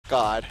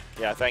God.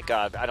 Yeah, thank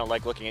God. I don't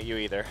like looking at you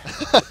either.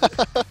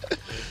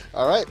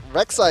 All right,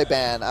 Rek'Sai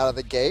ban out of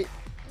the gate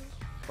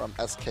from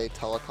SK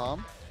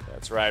Telecom.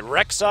 That's right.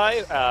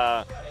 Rek'Sai,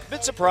 a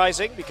bit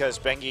surprising because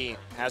Bengi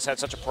has had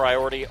such a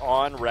priority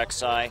on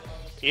Rek'Sai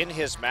in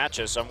his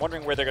matches. So I'm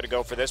wondering where they're going to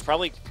go for this.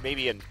 Probably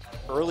maybe an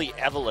early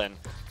Evelyn.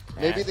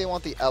 Maybe they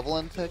want the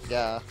Evelyn pick,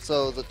 yeah.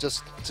 So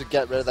just to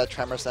get rid of that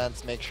tremor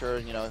sense, make sure,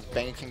 you know,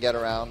 Bengi can get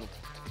around,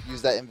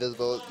 use that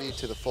invisibility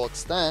to the full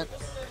extent.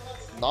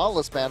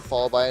 Nautilus ban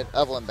followed by an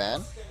Evelyn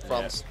ban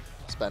from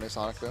SBENU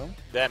Sonicboom.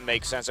 That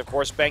makes sense. Of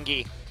course,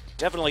 Bengi,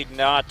 definitely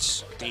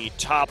not the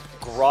top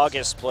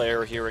Gragas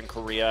player here in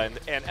Korea,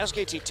 and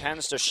SKT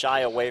tends to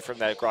shy away from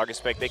that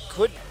Gragas pick. They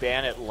could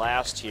ban it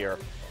last here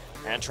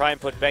and try and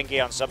put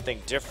Bengi on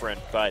something different,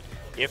 but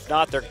if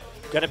not, they're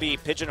going to be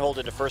pigeonholed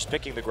into first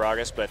picking the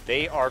Gragas, but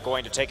they are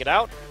going to take it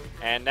out.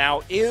 And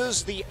now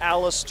is the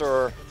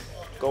Alistair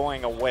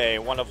going away,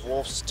 one of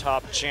Wolf's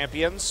top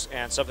champions,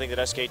 and something that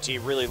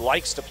SKT really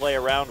likes to play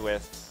around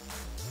with.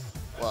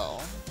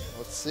 Well,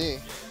 let's see.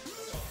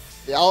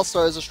 The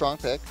Alistair is a strong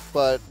pick,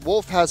 but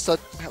Wolf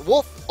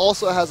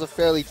also has a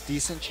fairly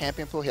decent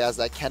champion pool. He has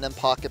that Kennen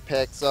pocket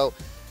pick, so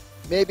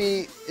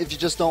maybe if you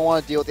just don't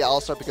want to deal with the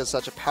Alistair because it's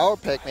such a power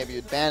pick, maybe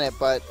you'd ban it,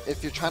 but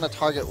if you're trying to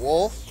target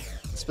Wolf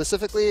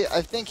specifically,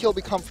 I think he'll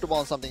be comfortable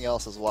on something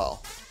else as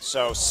well.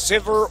 So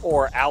Sivir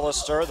or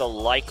Alistair, the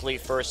likely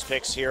first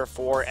picks here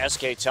for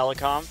SK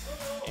Telecom,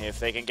 if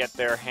they can get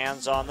their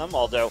hands on them.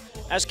 Although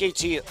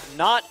SKT,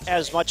 not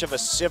as much of a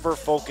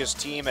Sivir-focused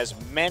team as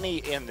many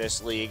in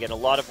this league. In a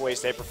lot of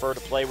ways, they prefer to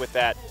play with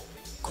that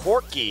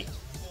Corki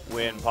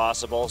when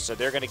possible. So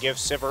they're going to give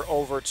Sivir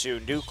over to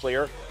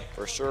Nuclear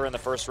for sure in the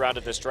first round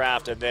of this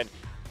draft. And then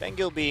Bengi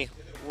will be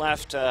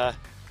left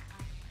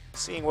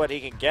seeing what he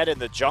can get in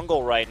the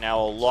jungle right now.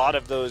 A lot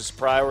of those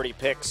priority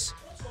picks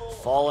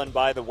fallen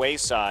by the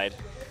wayside.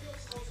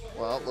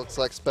 Well, it looks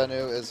like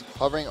SBENU is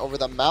hovering over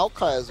the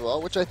Maokai as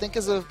well, which I think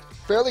is a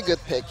fairly good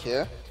pick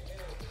here.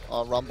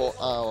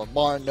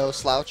 Mar no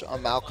slouch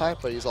on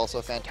Maokai, but he's also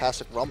a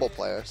fantastic Rumble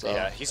player. So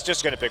yeah, he's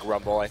just going to pick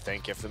Rumble, I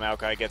think, if the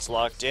Maokai gets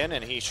locked in,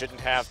 and he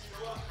shouldn't have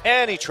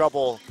any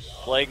trouble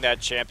playing that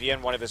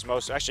champion, one of his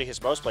most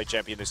played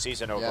champion this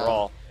season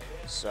overall.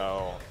 Yeah.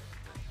 So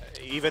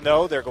even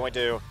though they're going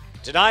to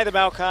deny the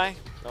Maokai, I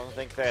don't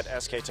think that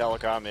SK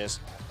Telecom is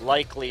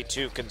likely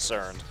too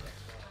concerned.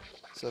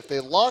 So if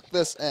they lock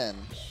this in,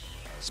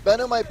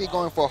 SBENU might be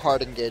going for a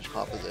hard engage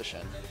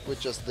composition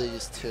with just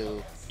these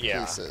two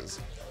pieces.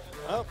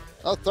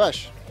 Oh,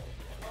 Thresh.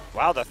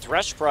 Wow, the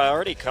Thresh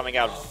priority coming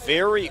out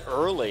very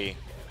early.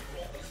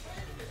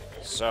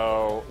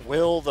 So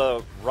will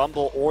the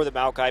Rumble or the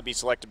Maokai be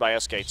selected by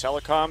SK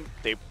Telecom?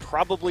 They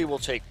probably will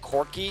take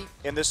Corki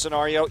in this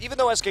scenario. Even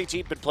though SKT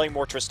have been playing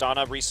more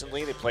Tristana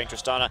recently, they're playing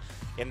Tristana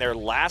in their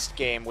last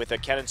game with a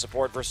Kennen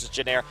support versus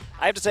Janair.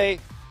 I have to say,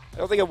 I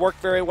don't think it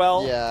worked very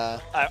well. Yeah.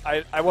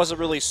 I wasn't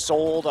really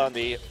sold on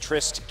the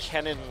Trist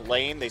Kennen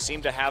lane. They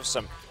seem to have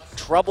some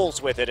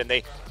troubles with it, and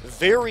they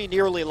very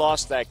nearly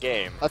lost that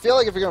game. I feel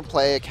like if you're going to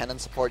play a Kennen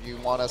support, you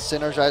want to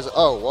synergize.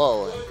 Oh,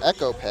 whoa, an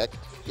Echo pick.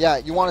 Yeah,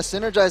 you want to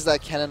synergize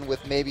that Kennen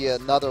with maybe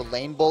another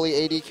lane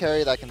bully AD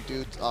carry that can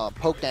do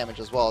poke damage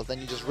as well. Then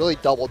you just really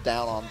double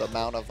down on the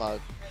amount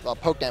of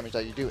poke damage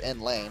that you do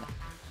in lane.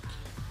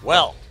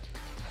 Well,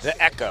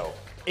 the Echo.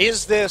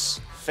 Is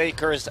this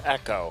Faker's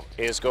Echo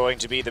is going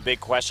to be the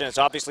big question. It's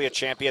obviously a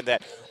champion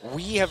that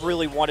we have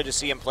really wanted to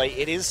see him play.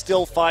 It is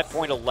still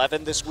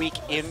 5.11 this week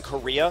in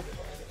Korea,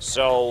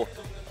 so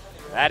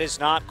that is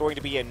not going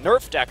to be a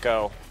nerfed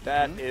Echo.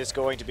 That is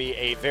going to be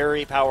a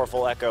very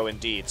powerful Echo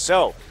indeed.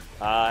 So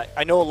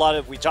I know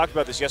we talked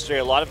about this yesterday,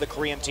 a lot of the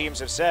Korean teams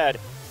have said,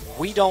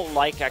 we don't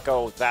like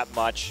Echo that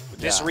much.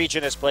 This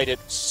region has played it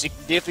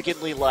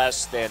significantly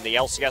less than the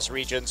LCS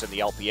regions and the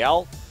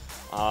LPL.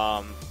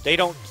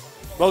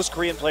 Most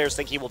Korean players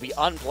think he will be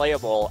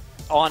unplayable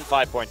on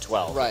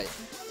 5.12. Right,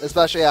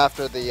 especially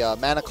after the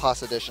mana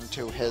cost addition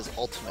to his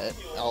ultimate,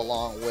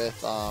 along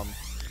with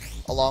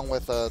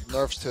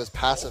nerfs to his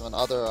passive and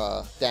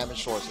other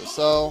damage sources.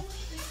 So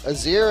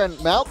Azir and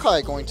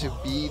Maokai going to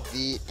be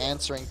the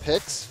answering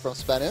picks from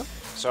SBENU.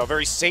 So a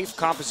very safe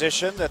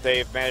composition that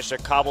they've managed to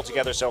cobble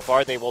together so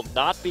far. They will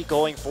not be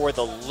going for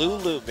the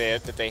Lulu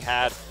mid that they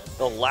had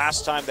the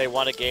last time they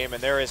won a game,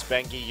 and there is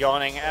Bengi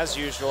yawning as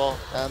usual.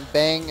 And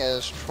Bang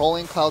is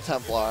trolling Cloud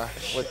Templar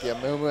with the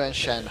Amumu and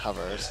Shen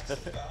hovers.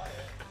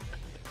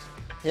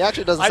 He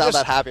actually doesn't sound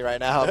that happy right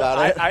now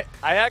about it.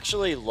 I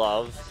actually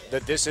love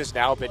that this has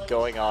now been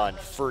going on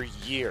for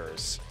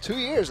years. 2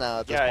 years now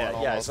at this point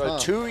almost. So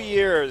 2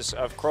 years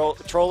of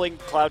trolling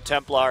Cloud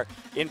Templar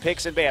in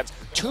picks and bans,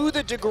 to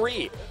the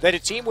degree that a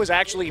team was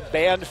actually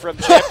banned from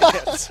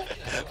Champions.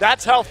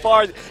 That's how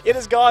far it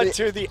has gone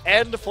to the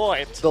end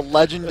point. The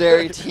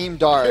legendary Team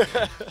Dark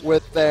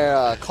with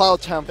their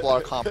Cloud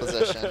Templar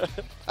composition.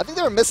 I think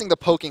they were missing the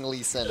poking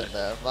Lee Sin in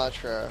there, I'm not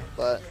sure.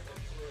 But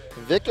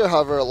Victor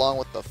Hover along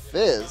with the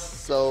Fizz.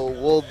 So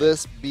will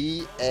this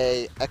be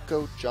a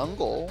Echo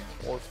jungle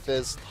or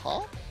Fizz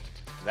top?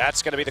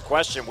 That's going to be the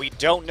question. We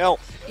don't know.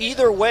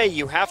 Either way,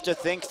 you have to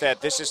think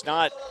that this is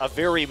not a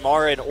very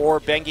Marin or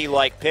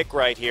Bengi-like pick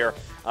right here.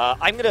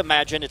 I'm going to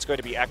imagine it's going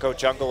to be Echo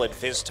Jungle and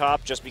Fizz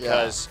top just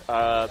because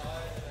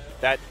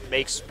that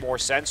makes more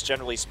sense,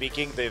 generally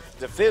speaking.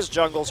 The Fizz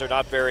jungles are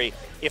not very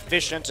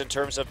efficient in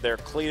terms of their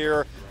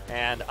clear,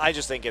 and I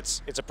just think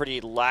it's a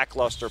pretty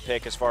lackluster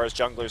pick as far as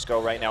junglers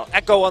go right now.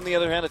 Echo, on the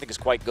other hand, I think is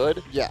quite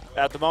good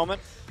at the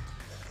moment.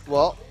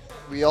 Well,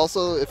 we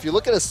also, if you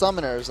look at his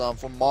summoners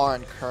for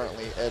Marin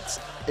currently, it's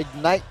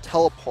Ignite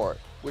Teleport,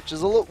 which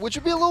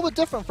would be a little bit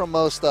different from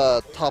most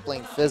top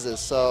lane Fizzes.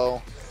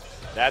 So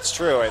that's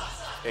true.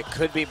 It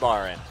could be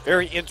Marin.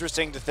 Very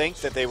interesting to think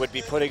that they would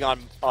be putting on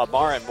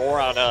Marin more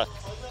on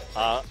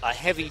a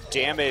heavy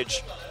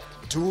damage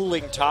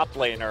dueling top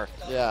laner.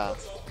 Yeah.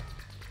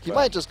 He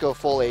might just go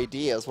full AD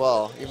as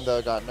well, even though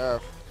it got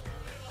nerfed.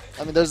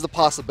 I mean, there's the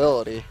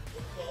possibility.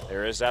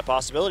 There is that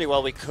possibility.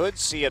 Well, we could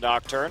see a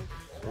Nocturne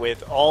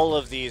with all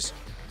of these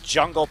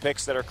jungle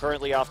picks that are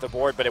currently off the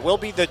board, but it will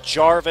be the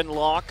Jarvan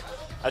lock,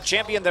 a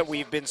champion that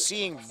we've been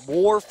seeing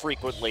more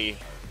frequently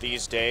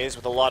these days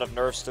with a lot of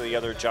nerfs to the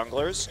other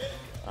junglers.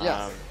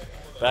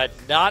 But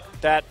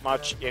not that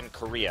much in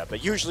Korea.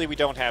 But usually we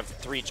don't have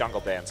 3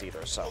 jungle bans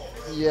either, so.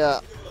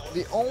 Yeah,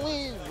 the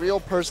only real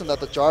person that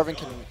the Jarvan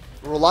can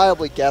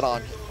reliably get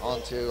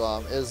onto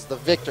is the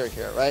Victor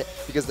here, right?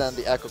 Because then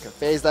the Echo can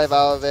phase dive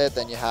out of it,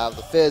 then you have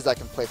the Fizz that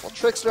can Playful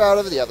Trickster out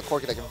of it, you have the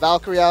Corki that can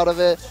Valkyrie out of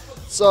it.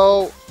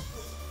 So,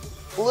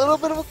 a little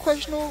bit of a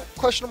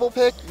questionable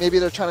pick. Maybe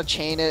they're trying to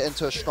chain it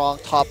into a strong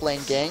top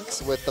lane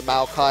ganks with the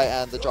Maokai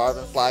and the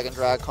Jarvan flag and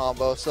drag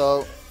combo,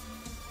 so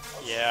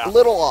yeah, a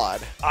little odd.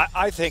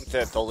 I think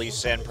that the Lee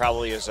Sin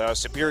probably is a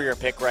superior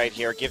pick right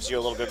here. Gives you a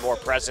little bit more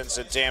presence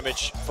and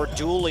damage for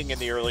dueling in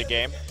the early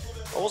game.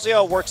 We'll see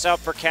how it works out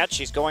for Ketch.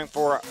 He's going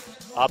for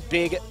a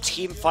big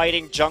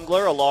team-fighting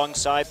jungler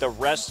alongside the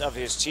rest of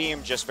his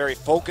team, just very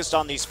focused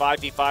on these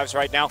 5v5s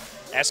right now.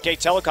 SK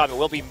Telecom, it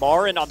will be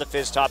Marin on the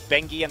Fizz top,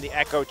 Bengi and the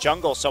Echo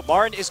jungle. So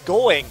Marin is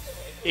going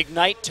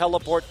Ignite,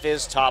 Teleport,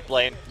 Fizz top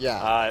lane.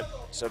 Yeah.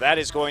 So that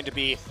is going to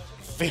be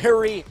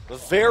very,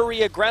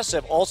 very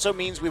aggressive. Also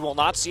means we will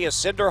not see a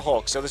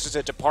Cinderhulk. So this is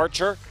a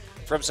departure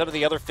from some of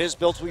the other Fizz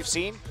builds we've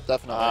seen.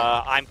 Definitely.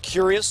 I'm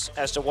curious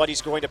as to what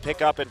he's going to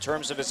pick up in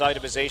terms of his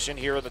itemization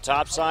here on the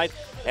top side.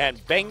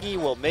 And Bengi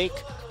will make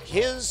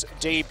his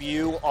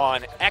debut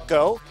on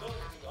Echo.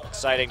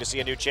 Exciting to see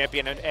a new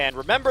champion. And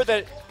remember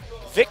that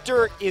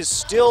Victor is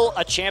still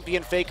a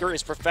champion Faker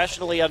is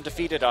professionally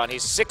undefeated on.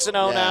 He's 6-0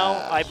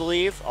 now, I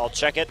believe. I'll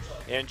check it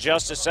in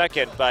just a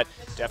second. But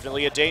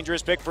definitely a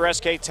dangerous pick for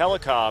SK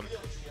Telecom.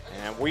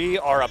 And we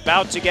are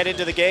about to get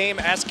into the game.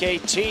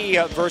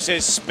 SKT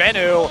versus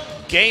SBENU,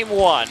 Game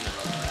 1.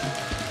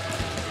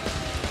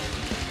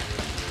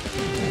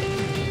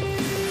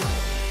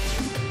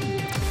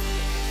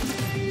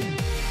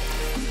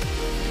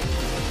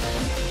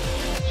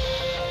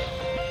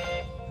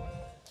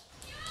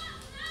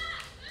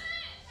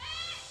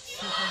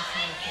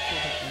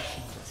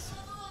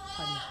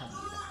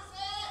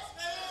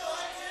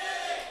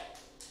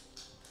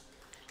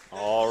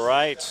 All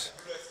right.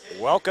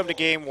 Welcome to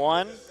Game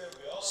 1.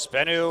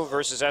 SBENU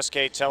versus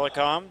SK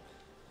Telecom.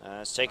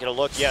 Let's take a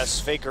look. Yes,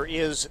 Faker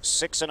is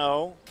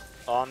 6-0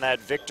 on that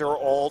Victor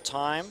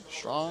all-time.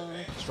 Strong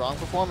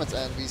performance,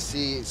 and we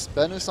see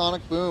SBENU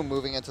Sonicboom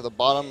moving into the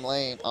bottom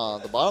lane,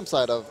 the bottom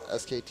side of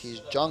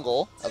SKT's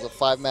jungle as a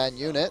 5-man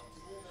unit.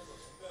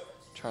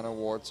 Trying to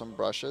ward some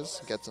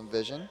brushes, get some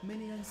vision.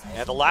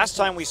 And the last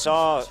time we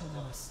saw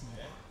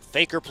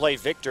Faker play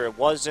Victor, it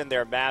was in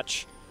their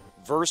match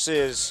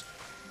versus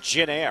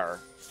Jin Air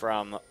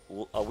from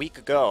a week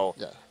ago.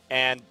 Yeah.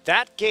 And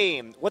that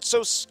game, what's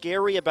so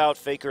scary about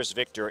Faker's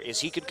Victor is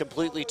he could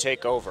completely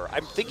take over.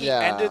 I think he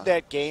ended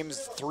that game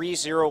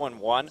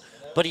 3-0-1,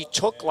 but he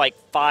took like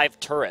 5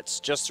 turrets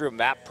just through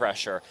map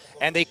pressure.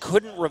 And they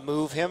couldn't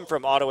remove him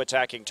from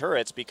auto-attacking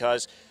turrets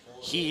because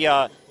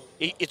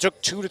it took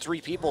 2 to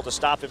 3 people to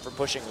stop him from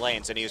pushing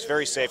lanes, and he was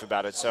very safe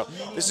about it. So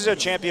this is a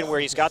champion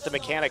where he's got the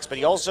mechanics, but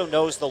he also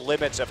knows the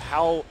limits of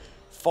how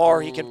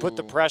far he can put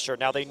the pressure.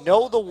 Now, they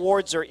know the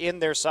wards are in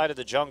their side of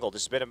the jungle.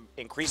 This has been an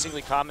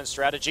increasingly common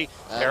strategy.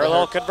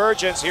 Parallel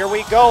convergence. Here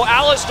we go.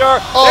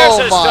 Alistair. There's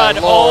a stun.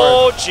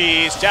 Oh,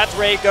 geez. Death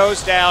Ray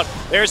goes down.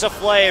 There's a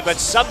flame, but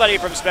somebody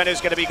from SBENU is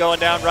going to be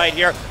going down right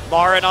here.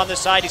 Marin on the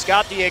side. He's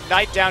got the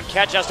Ignite down.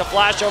 Catch has to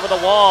flash over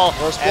the wall.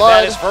 First and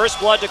blood. that is first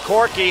blood to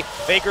Corki.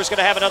 Faker's going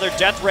to have another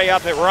Death Ray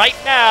up right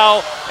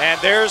now. And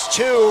there's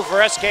 2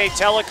 for SK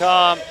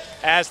Telecom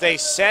as they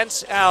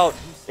sense out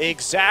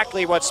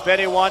exactly what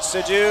SBENU wants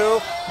to do,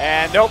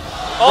 and nope.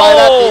 Right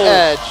at the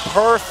edge.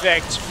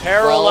 Perfect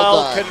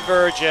parallel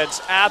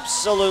convergence,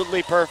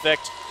 absolutely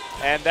perfect,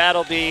 and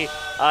that'll be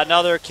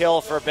another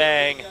kill for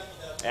Bang.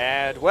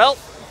 And well,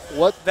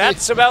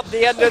 that's about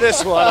the end of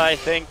this one, I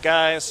think,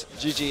 guys.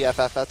 GG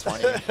FF at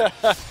 20.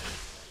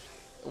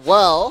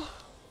 Well,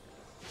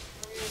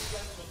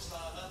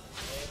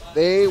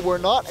 they were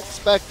not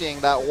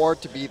expecting that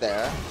ward to be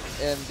there.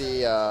 in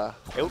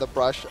the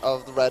brush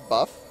of the red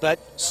buff. But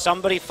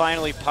somebody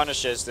finally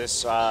punishes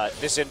this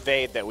this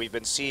invade that we've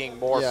been seeing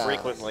more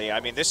frequently. I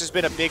mean, this has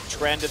been a big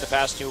trend in the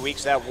past 2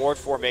 weeks, that ward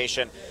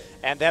formation,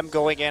 and them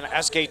going in.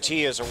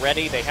 SKT is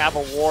ready. They have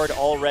a ward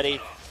already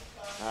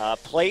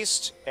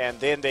placed, and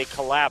then they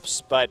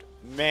collapse. But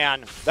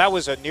man, that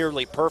was a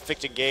nearly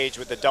perfect engage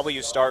with the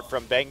W start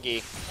from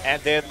Bengi,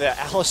 and then the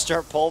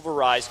Alistar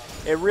pulverize.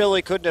 It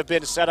really couldn't have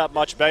been set up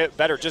much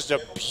better. Just a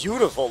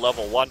beautiful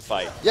level 1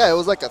 fight. Yeah, it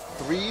was like a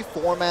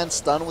 3-4-man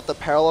stun with the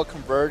parallel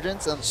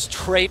convergence and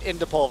straight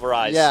into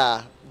pulverize.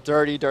 Yeah,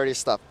 dirty, dirty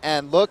stuff.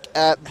 And look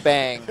at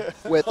Bang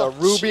with a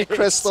ruby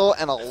crystal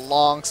and a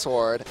long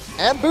sword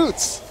and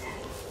boots.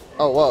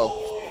 Oh,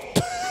 whoa.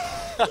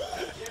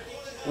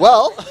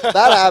 Well,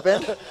 that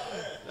happened.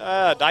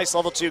 Nice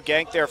level 2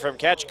 gank there from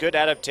Catch. Good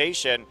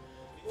adaptation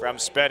from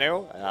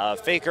SBENU.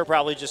 Faker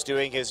probably just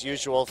doing his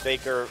usual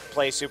Faker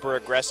play super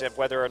aggressive,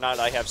 whether or not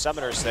I have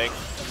summoners thing.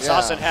 Yeah.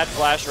 Sasson had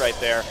flash right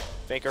there.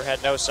 Faker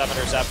had no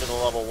summoners after the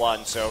level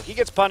 1, so he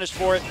gets punished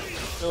for it.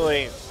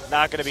 Really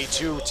not going to be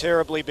too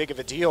terribly big of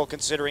a deal,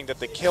 considering that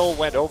the kill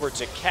went over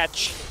to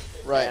Catch.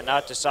 Right. And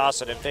not to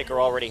Sasson, and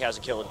Faker already has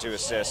a kill and 2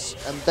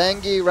 assists. And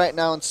Bengi right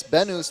now in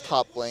SBENU's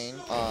top lane,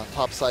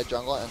 top side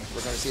jungle, and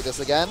we're going to see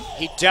this again.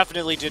 He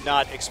definitely did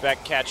not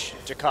expect Catch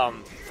to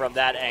come from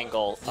that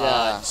angle.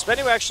 Yeah.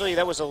 SBENU actually,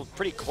 that was a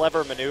pretty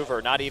clever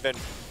maneuver, not even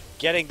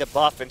getting the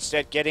buff,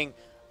 instead getting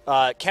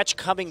Catch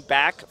coming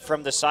back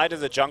from the side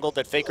of the jungle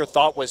that Faker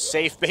thought was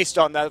safe based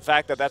on the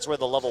fact that that's where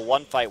the level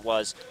 1 fight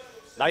was.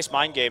 Nice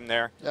mind game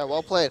there. Yeah,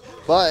 well played.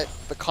 But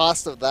the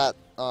cost of that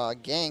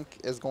gank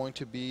is going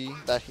to be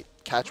that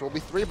Catch will be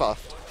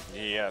 3-buffed.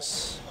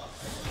 Yes.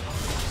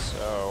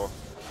 So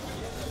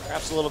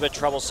perhaps a little bit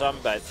troublesome,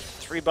 but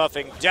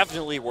 3-buffing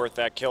definitely worth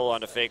that kill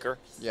onto Faker.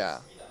 Yeah.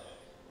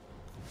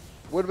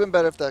 Would have been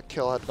better if that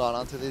kill had gone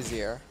onto the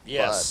Zir.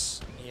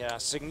 Yes. Yeah,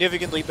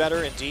 significantly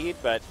better indeed.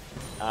 But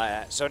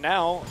so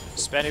now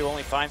SBENU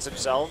only finds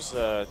themselves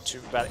to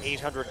about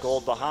 800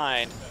 gold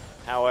behind.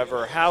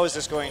 However, how is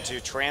this going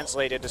to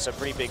translate into some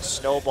pretty big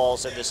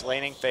snowballs in this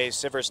laning phase?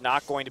 Sivir's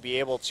not going to be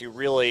able to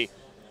really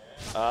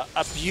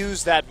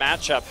abuse that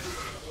matchup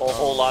a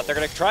whole lot. They're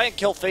going to try and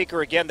kill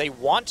Faker again. They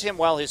want him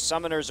while his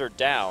summoners are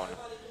down.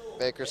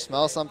 Faker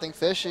smells something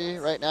fishy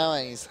right now,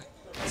 and he's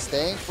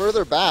staying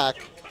further back.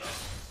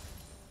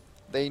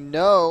 They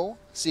know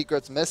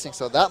Secret's missing,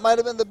 so that might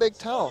have been the big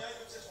tell.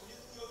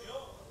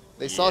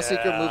 They saw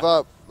Secret move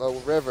up the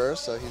river,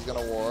 so he's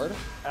going to ward.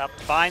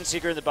 Finds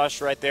Secret in the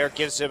bush right there,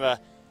 gives him a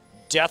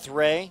death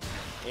ray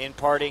in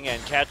parting,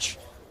 and Catch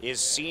is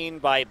seen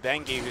by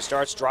Bengi, who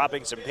starts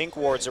dropping some pink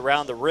wards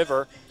around the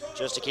river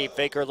just to keep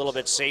Faker a little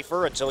bit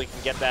safer until he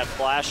can get that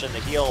flash and the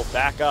heal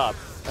back up.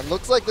 And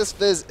looks like this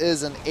Fizz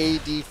is an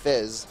AD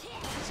Fizz.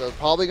 So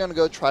probably going to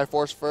go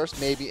Triforce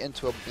first, maybe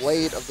into a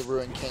Blade of the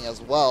Ruined King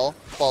as well,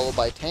 followed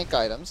by tank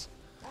items.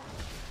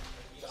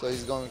 So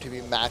he's going to be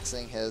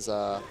maxing his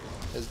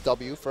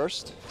W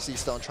first,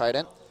 Seastone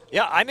Trident.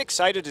 Yeah, I'm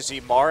excited to see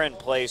Marin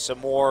play some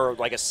more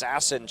like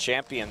assassin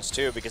champions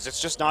too, because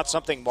it's just not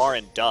something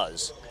Marin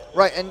does.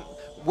 Right, and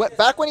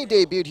back when he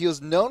debuted, he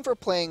was known for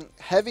playing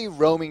heavy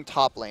roaming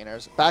top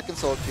laners back in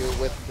solo queue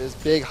with his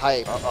big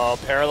hype. Uh-oh,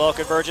 parallel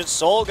convergence.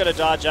 Soul going to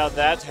dodge out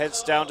that,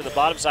 heads down to the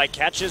bottom side,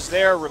 catches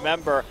there.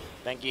 Remember,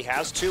 Bengi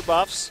has 2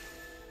 buffs,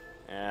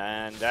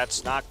 and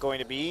that's not going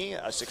to be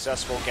a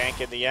successful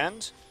gank in the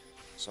end.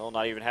 Soul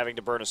not even having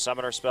to burn a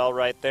summoner spell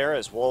right there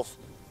as Wolf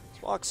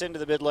walks into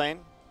the mid lane.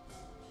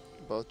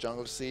 Both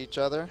junglers see each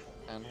other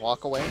and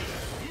walk away.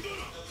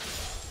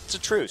 It's a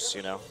truce,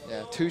 you know.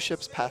 Yeah, 2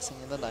 ships passing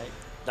in the night.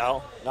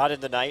 No, not in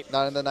the night.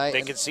 Not in the night.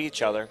 They can see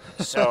each other,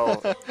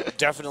 so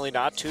definitely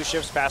not 2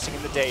 ships passing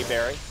in the day,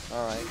 Barry.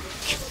 All right,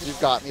 you've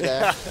got me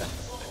there.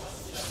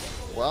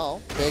 Well,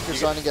 Baker's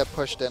starting to get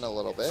pushed in a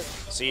little bit.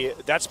 See,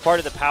 that's part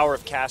of the power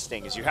of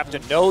casting, is you have to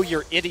know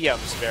your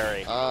idioms,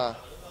 Barry.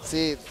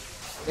 See,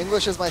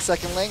 English is my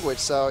second language,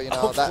 so you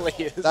know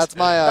Please. that's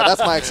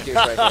my excuse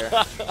right here.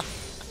 Yes.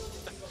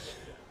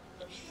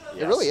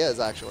 It really is,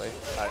 actually.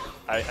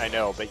 I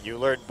know, but you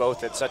learned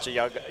both at such a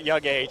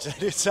young age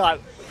that it's not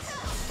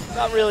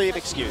really an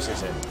excuse,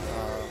 is it?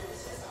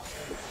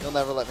 You'll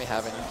never let me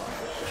have any.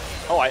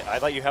 Oh, I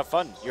let you have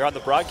fun. You're on the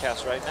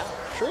broadcast right now.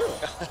 True.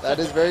 That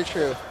is very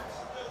true.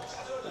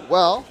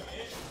 Well,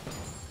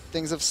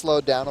 things have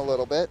slowed down a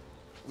little bit.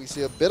 We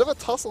see a bit of a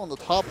tussle in the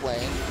top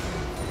lane.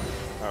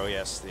 Oh,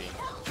 yes, the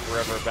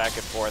river back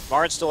and forth.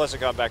 Marin still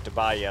hasn't gone back to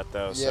buy yet,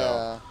 though,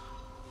 so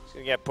he's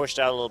going to get pushed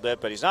out a little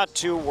bit, but he's not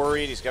too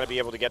worried. He's going to be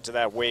able to get to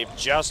that wave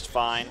just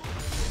fine.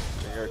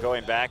 They're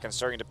going back and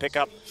starting to pick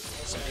up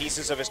some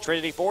pieces of his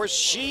Trinity Force.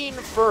 Sheen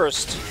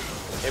first.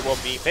 It will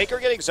be Faker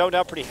getting zoned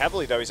out pretty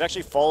heavily, though. He's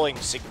actually falling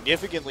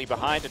significantly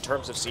behind in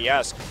terms of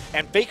CS.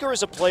 And Faker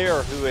is a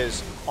player who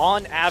is,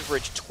 on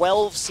average,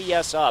 12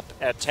 CS up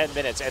at 10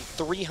 minutes and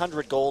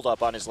 300 gold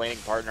up on his laning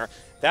partner.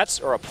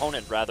 Or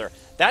opponent, rather.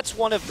 That's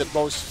one of the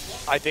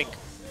most, I think,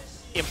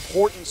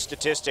 important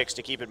statistics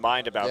to keep in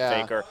mind about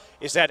Yeah. Faker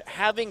is that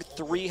having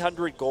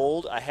 300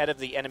 gold ahead of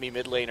the enemy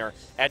mid laner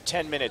at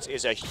 10 minutes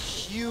is a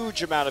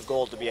huge amount of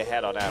gold to be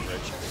ahead on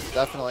average.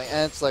 Definitely,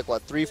 and it's like,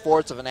 what,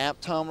 3/4 of an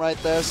amp tome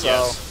right there, so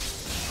Yes.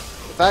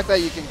 the fact that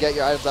you can get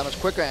your items that much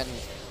quicker, and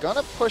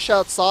gonna push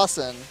out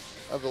Saucin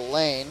of the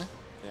lane.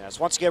 Yes,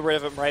 once you get rid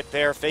of him right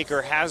there,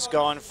 Faker has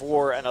gone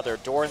for another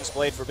Doran's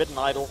Blade Forbidden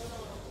Idol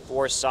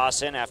for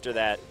Saucin after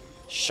that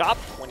shop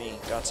when he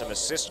got some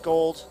assist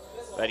gold,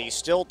 but he's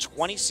still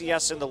 20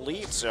 CS in the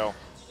lead, so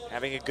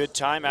having a good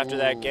time after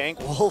that gank.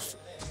 Wolf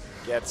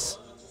gets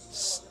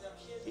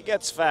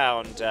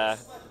found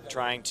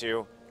trying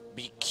to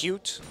be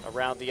cute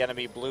around the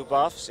enemy blue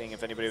buff, seeing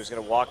if anybody was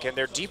going to walk in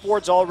there. Deep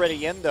Ward's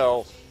already in,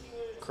 though,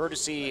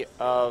 courtesy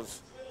of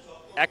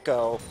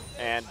Echo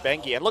and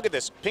Bengi. And look at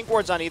this, pink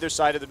ward's on either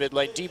side of the mid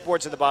lane, deep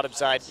ward's in the bottom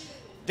side.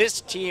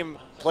 This team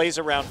plays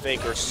around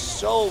Faker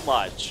so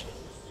much.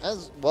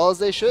 As well as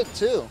they should,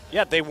 too.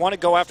 Yeah, they want to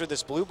go after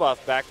this blue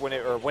buff back when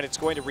it's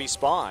going to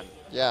respawn.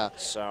 Yeah.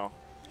 So,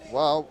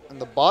 well, in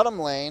the bottom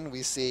lane,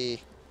 we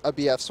see a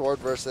BF Sword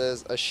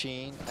versus a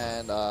Sheen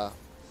and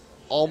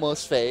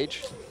almost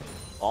Phage.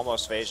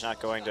 Almost Phage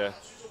not going to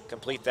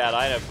complete that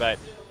item, but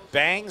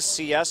Bang's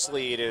CS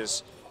lead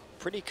is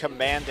pretty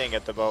commanding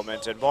at the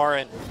moment, and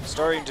Marin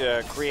starting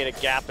to create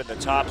a gap in the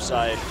top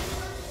side.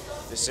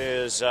 This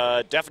is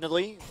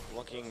definitely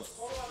looking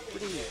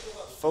pretty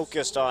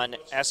focused on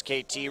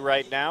SKT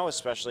right now,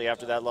 especially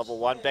after that level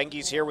 1.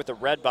 Bengi's here with the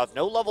red buff.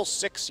 No level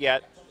 6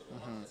 yet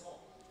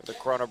for the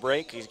Chrono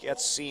Break. He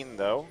gets seen,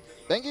 though.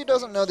 Bengi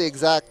doesn't know the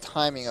exact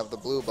timing of the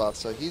blue buff,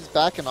 so he's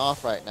backing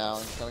off right now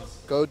and he's going to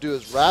go do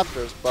his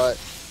Raptors, but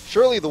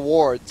surely the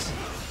wards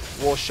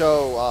will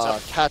show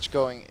catch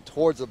going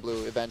towards the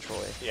blue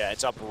eventually. Yeah,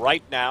 it's up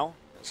right now,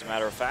 as a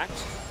matter of fact.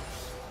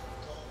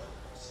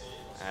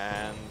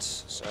 And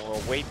so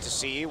we'll wait to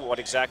see what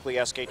exactly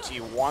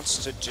SKT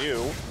wants to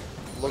do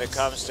when it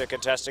comes to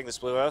contesting this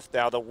blue buff.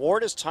 Now, the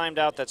ward is timed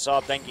out that saw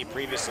Bengi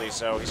previously,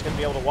 so he's going to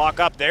be able to walk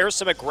up. There's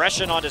some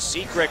aggression onto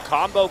Secret.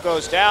 Combo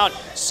goes down.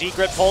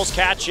 Secret pulls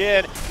catch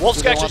in.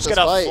 Wolf's actually just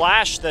going to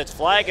flash the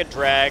flag and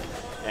drag.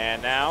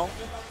 And now,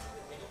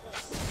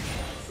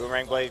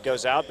 Boomerang Blade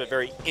goes out, but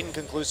very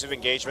inconclusive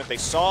engagement. They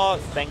saw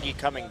Bengi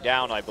coming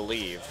down, I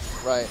believe.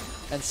 Right.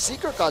 And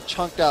Secret got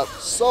chunked out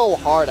so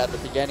hard at the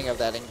beginning of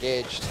that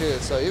engage, too.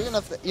 So even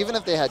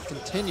if they had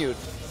continued,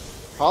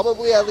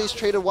 probably at least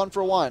traded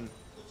 1-for-1.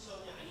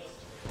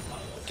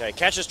 Okay,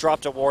 Catch has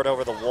dropped a ward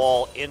over the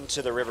wall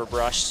into the river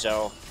brush,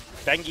 so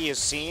Bengi is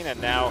seen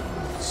and now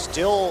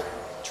still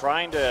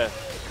trying to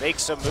make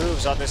some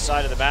moves on this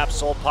side of the map.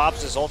 Soul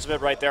pops his ultimate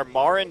right there.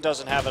 Marin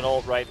doesn't have an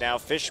ult right now.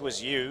 Fish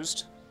was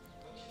used.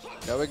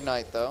 No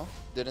Ignite, though.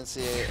 Didn't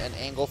see an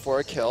angle for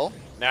a kill.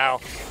 Now,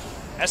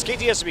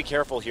 SKT has to be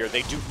careful here.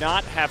 They do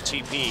not have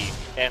TP,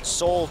 and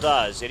Soul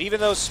does. And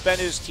even though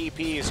SBENU's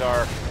TPs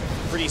are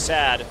pretty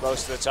sad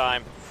most of the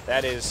time,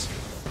 that is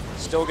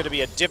still going to be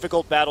a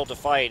difficult battle to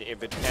fight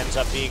if it ends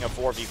up being a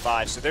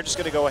 4v5. So they're just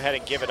going to go ahead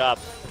and give it up.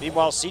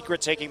 Meanwhile,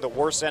 Secret taking the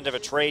worst end of a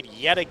trade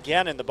yet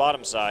again in the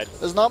bottom side.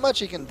 There's not much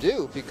he can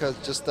do because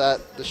just the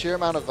sheer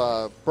amount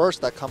of burst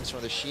that comes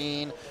from the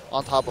Sheen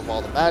on top of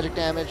all the magic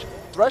damage.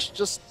 Thresh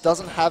just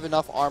doesn't have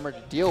enough armor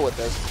to deal with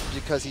this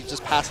because he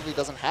just passively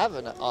doesn't have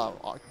an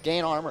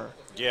gain armor.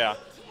 Yeah,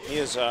 he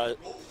is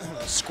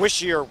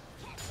squishier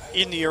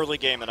in the early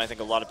game than I think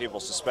a lot of people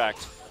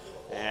suspect.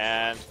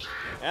 And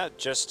yeah,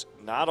 just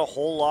not a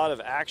whole lot of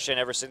action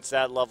ever since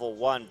that level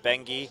 1.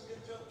 Bengi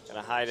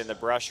gonna hide in the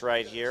brush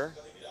right here.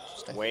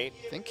 Just wait.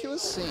 I think he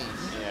was seen.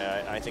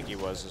 Yeah, I think he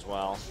was as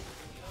well.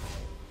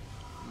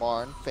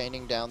 Marn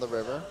feigning down the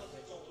river.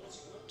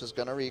 Just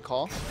gonna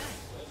recall.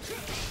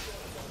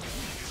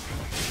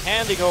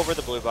 Handing over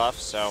the blue buff,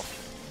 so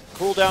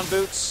cooldown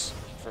boots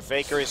for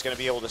Faker. He's gonna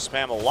be able to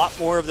spam a lot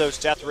more of those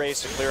death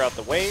rays to clear out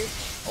the wave.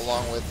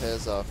 Along with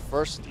his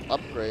first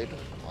upgrade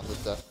on the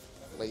death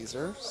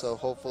laser, so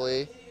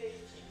hopefully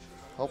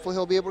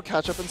he'll be able to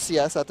catch up in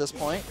CS at this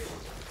point.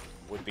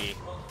 Would be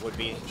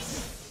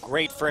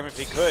great for him if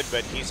he could,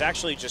 but he's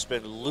actually just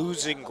been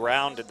losing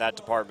ground in that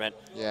department.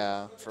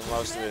 Yeah. For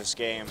most of this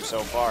game so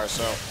far.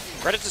 So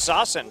credit to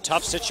Saucin.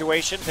 Tough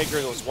situation. Figure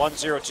it was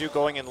 1-0-2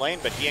 going in lane,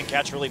 but he and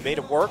Catch really made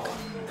it work.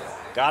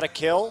 Got a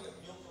kill.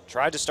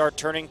 Tried to start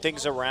turning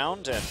things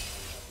around, and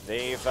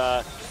they've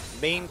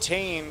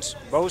maintained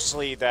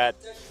mostly that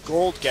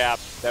gold gap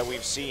that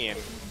we've seen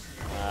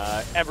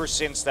ever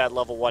since that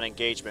level 1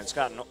 engagement. It's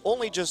gotten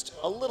only just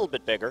a little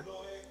bit bigger.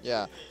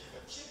 Yeah.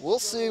 We'll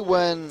see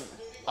when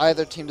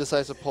either team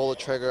decides to pull the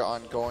trigger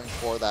on going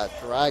for that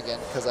dragon,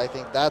 because I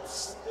think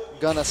that's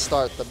gonna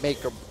start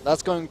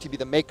that's going to be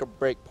the make or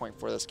break point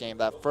for this game,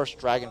 that first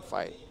dragon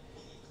fight,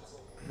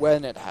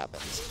 when it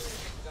happens.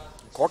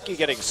 Corki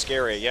getting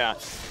scary, yeah.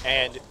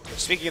 And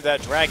speaking of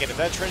that dragon, if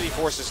that Trinity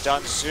Force is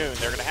done soon,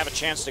 they're gonna have a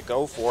chance to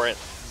go for it.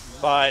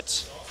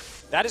 But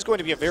that is going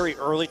to be a very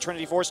early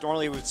Trinity Force.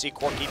 Normally we would see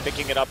Corki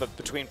picking it up at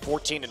between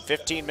 14 and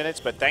 15 minutes,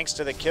 but thanks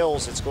to the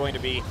kills, it's going to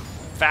be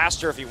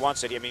faster if he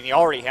wants it. I mean, he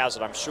already has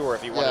it, I'm sure,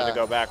 if he wanted to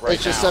go back right now.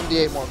 It's just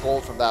 78 more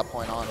gold from that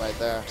point on right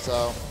there.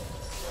 So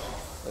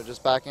they're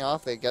just backing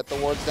off. They get the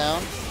wards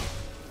down.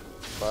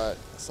 But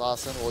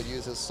Assassin will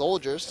use his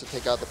soldiers to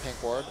take out the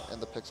pink ward in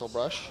the pixel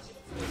brush.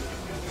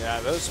 Yeah,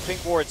 those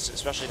pink wards,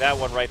 especially that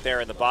one right there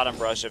in the bottom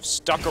brush, have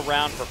stuck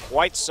around for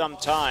quite some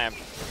time.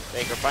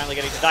 Faker finally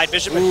getting denied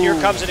vision, but here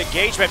comes an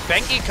engagement.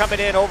 Bengi coming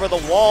in over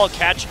the wall.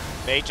 Catch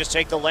may just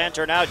take the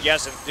lantern out.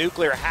 Yes, and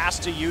Nuclear has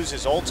to use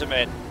his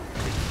ultimate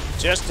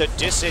just to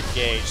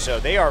disengage. So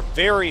they are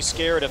very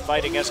scared of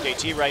fighting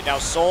SKT right now.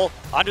 Soul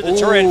under the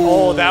turret.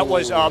 Oh, that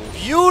was a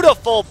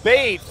beautiful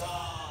bait.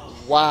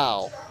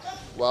 Wow.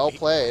 Well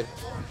played.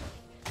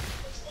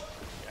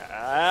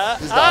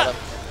 He's got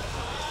him.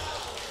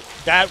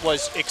 That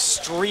was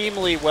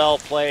extremely well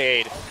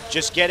played.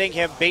 Just getting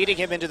him, baiting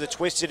him into the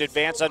twisted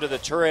advance under the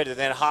turret and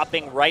then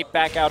hopping right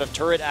back out of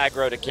turret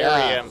aggro to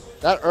carry him.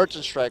 That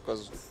Urchin Strike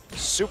was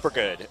super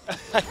good.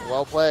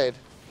 Well played.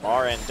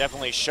 Marin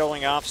definitely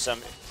showing off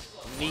some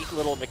neat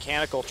little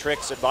mechanical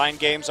tricks and mind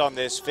games on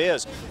this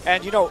Fizz.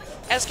 And you know,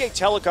 SK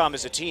Telecom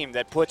is a team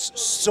that puts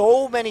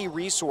so many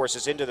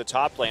resources into the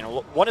top lane.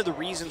 One of the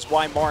reasons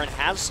why Marin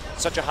has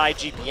such a high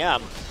GPM,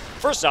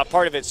 first off,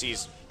 part of it's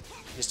his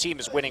team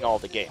is winning all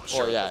the games.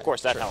 Sure, of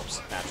course, that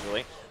helps,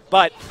 naturally.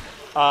 But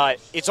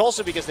it's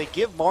also because they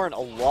give Marin a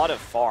lot of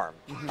farm.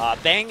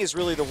 Bang is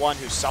really the one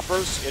who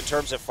suffers in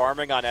terms of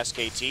farming on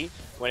SKT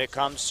when it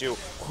comes to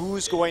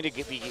who's going to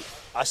be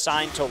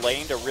assigned to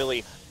lane to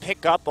really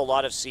pick up a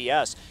lot of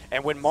CS.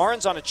 And when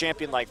Marin's on a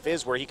champion like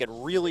Fizz where he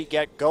can really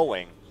get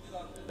going,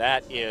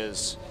 that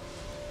is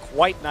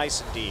quite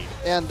nice indeed.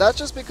 And that's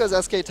just because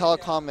SK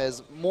Telecom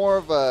is more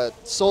of a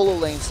solo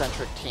lane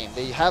centric team.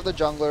 They have the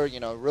jungler, you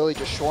know, really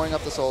just shoring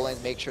up the solo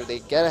lanes, make sure they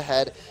get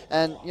ahead.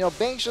 And, you know,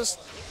 Bang's just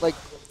like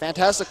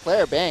fantastic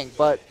player, Bang,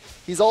 but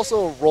he's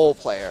also a role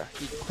player.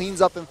 He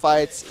cleans up in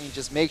fights and he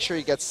just makes sure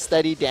he gets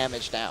steady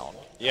damage down.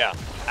 Yeah,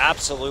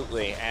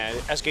 absolutely. And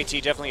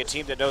SKT definitely a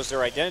team that knows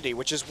their identity,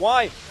 which is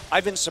why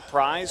I've been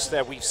surprised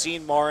that we've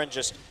seen Marin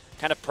just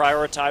kind of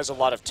prioritize a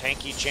lot of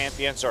tanky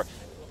champions or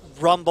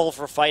rumble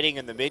for fighting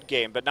in the mid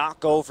game, but not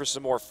go for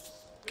some more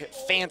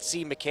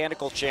fancy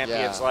mechanical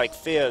champions like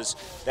Fizz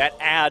that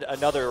add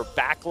another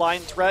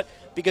backline threat,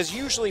 because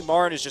usually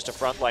Marin is just a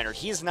frontliner.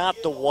 He's not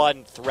the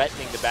one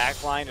threatening the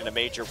backline in a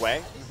major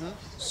way.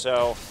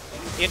 So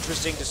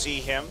interesting to see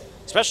him,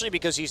 especially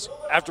because he's,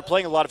 after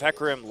playing a lot of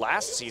Hecarim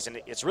last season,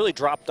 it's really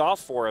dropped off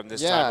for him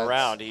this time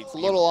around. It's a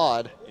little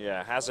odd.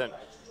 Yeah, hasn't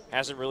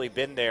really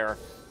been there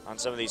on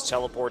some of these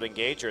teleport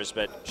engagers,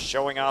 but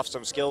showing off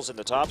some skills in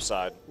the top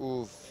side.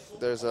 Ooh.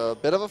 There's a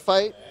bit of a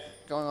fight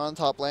going on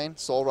top lane.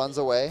 Soul runs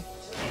away.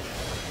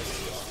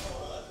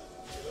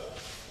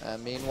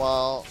 And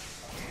meanwhile,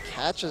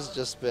 Catch has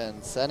just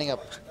been setting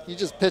up. He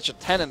just pitched a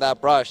 10 in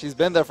that brush. He's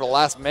been there for the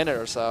last minute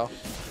or so.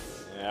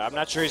 Yeah, I'm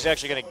not sure he's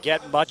actually going to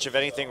get much of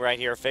anything right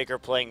here. Faker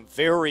playing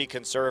very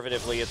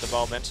conservatively at the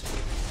moment.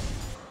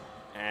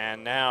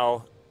 And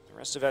now the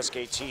rest of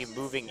SKT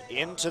moving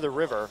into the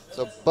river.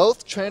 So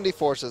both Trinity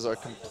forces are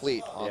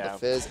complete on the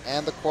Fizz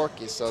and the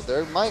Corki, so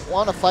they might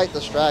want to fight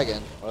this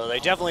dragon. Well, they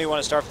definitely want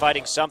to start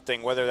fighting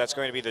something, whether that's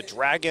going to be the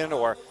dragon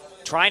or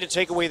trying to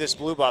take away this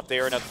blue buff. They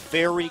are in a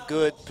very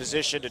good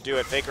position to do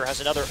it. Faker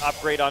has another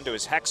upgrade onto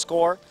his Hex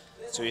core,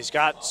 so he's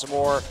got some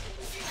more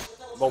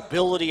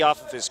mobility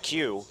off of his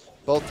Q.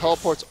 Both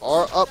teleports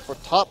are up for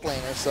top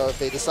laners, so if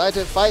they decide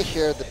to fight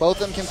here,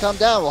 both of them can come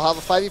down. We'll have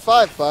a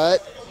 5v5,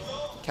 but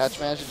Catch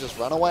managed to just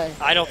run away.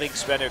 I don't think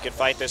SBENU can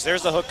fight this.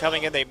 There's the hook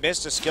coming in. They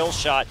missed a skill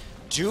shot.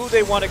 Do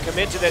they want to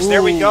commit to this?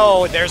 There we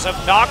go. There's a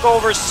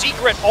knockover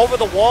secret over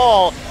the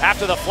wall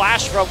after the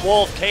flash from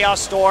Wolf. Chaos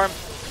Storm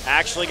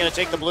actually going to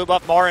take the blue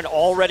buff. Marin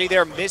already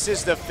there,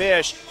 misses the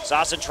fish.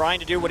 Assassin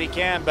trying to do what he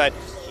can, but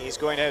he's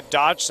going to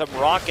dodge some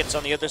rockets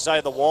on the other side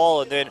of the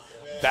wall and then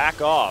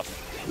back off.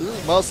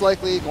 Most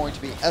likely going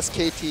to be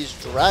SKT's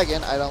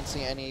Dragon. I don't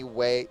see any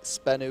way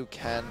SBENU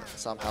can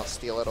somehow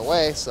steal it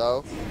away,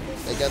 so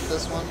they get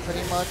this one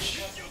pretty much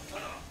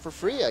for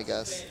free, I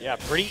guess. Yeah,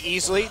 pretty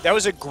easily. That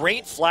was a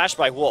great flash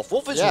by Wolf.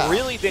 Wolf has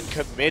really been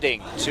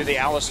committing to the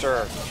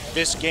Alistar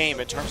this game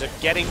in terms of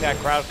getting that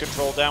crowd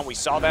control down. We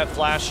saw that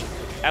flash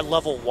at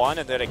level 1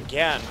 and then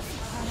again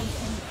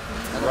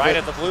right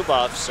at the blue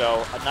buff,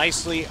 so a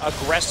nicely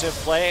aggressive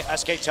play.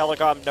 SK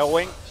Telecom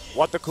knowing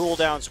what the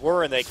cooldowns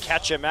were, and they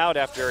catch him out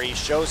after he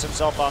shows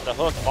himself on the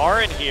hook.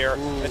 Marin here,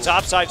 the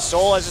topside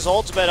Soul has his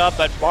ultimate up,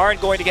 but Marin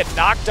going to get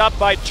knocked up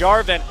by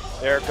Jarvan.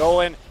 They're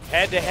going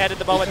head-to-head at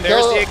the moment.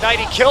 There's the Ignite.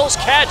 He kills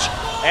Catch,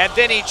 and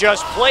then he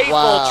just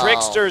playful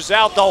tricksters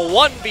out the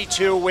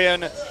 1v2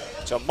 win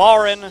to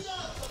Marin.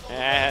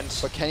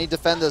 But can he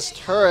defend this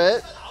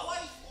turret?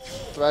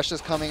 Thresh is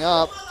coming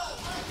up.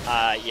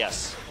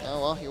 Yes. Oh,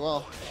 well, he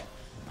will.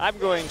 I'm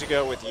going to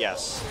go with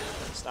yes.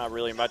 It's not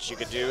really much you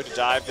could do to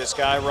dive this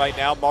guy right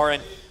now.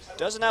 Marin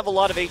doesn't have a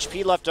lot of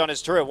HP left on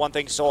his turret. One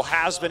thing Soul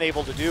has been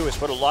able to do is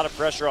put a lot of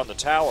pressure on the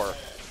tower.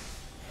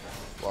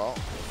 Well,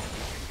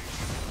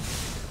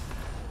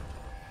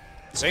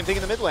 Same thing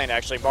in the mid lane,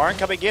 actually. Marn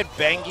coming in.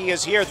 Bengi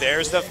is here.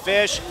 There's the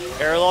fish.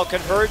 Parallel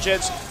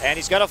convergence. And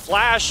he's got a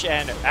flash,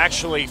 and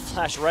actually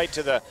flash right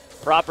to the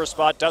proper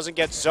spot. Doesn't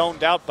get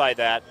zoned out by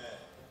that,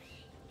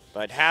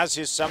 but has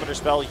his summoner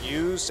spell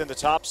used in the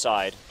top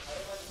side.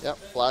 Yep,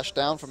 flash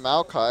down from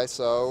Maokai,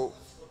 so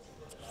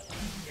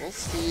we'll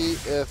see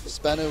if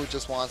SBENU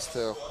just wants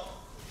to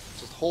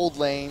just hold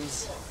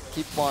lanes,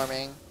 keep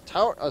farming.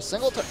 Tower,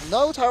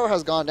 no tower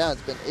has gone down.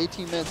 It's been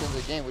 18 minutes into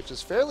the game, which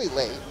is fairly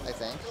late, I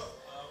think.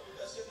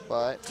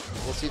 But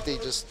we'll see if they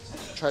just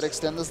try to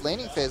extend this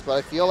laning phase. But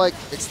I feel like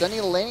extending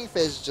the laning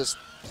phase is just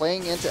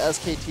playing into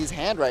SKT's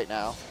hand right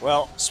now.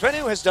 Well,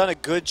 SBENU has done a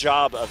good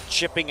job of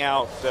chipping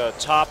out the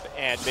top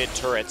and mid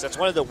turrets. That's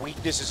one of the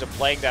weaknesses of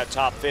playing that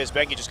top fizz.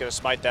 Bengi just going to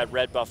smite that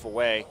red buff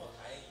away.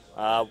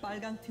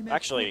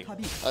 Actually, I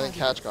think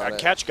Catch got it.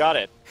 Catch got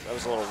it. That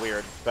was a little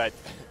weird, but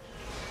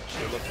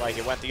it looked like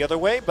it went the other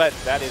way. But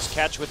that is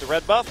Catch with the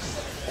red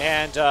buff.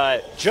 And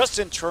just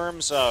in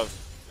terms of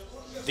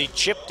the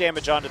chip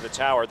damage onto the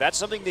tower, that's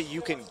something that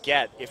you can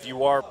get if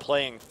you are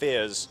playing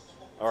Fizz,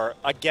 or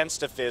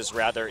against a Fizz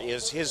rather,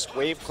 is his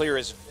wave clear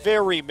is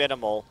very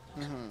minimal,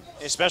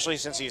 especially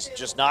since he's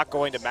just not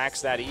going to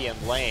max that E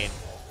in lane.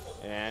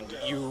 And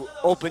you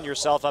open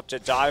yourself up to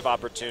dive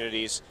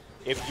opportunities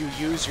if you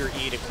use your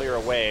E to clear a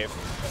wave.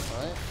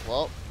 All right,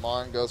 well,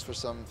 Marn goes for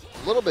some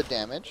little bit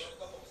damage.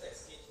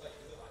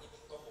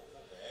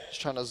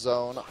 Just trying to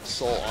zone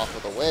Soul off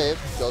of the wave,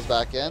 goes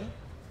back in.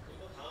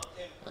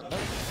 No,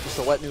 just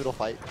a wet noodle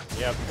fight.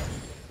 Yep.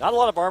 Not a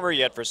lot of armor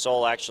yet for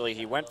Soul, actually.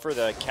 He went for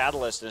the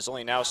Catalyst and is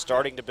only now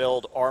starting to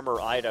build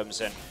armor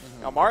items. And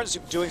Marn's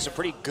doing some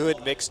pretty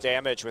good mixed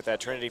damage with that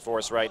Trinity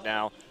Force right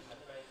now.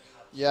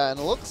 Yeah, and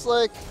it looks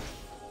like,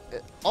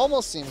 it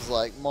almost seems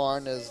like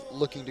Marn is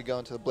looking to go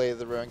into the Blade of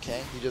the Ruined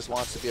King. He just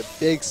wants to be a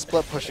big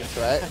split pushing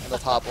threat in the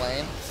top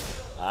lane.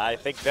 I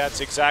think that's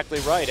exactly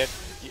right.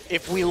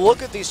 If we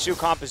look at these two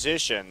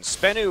compositions,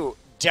 SBENU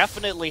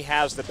definitely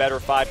has the better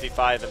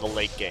 5v5 in the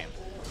late game.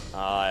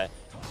 A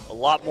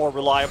lot more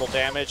reliable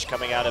damage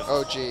coming out of...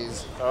 Oh,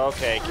 geez.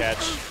 Okay,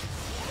 Catch.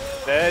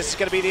 This is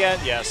going to be the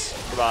end? Yes.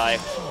 Goodbye.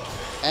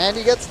 And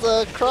he gets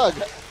the Krug.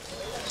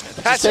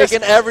 That's just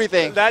taking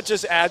everything. That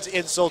just adds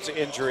insult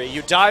to injury.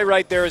 You die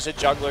right there as a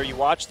jungler. You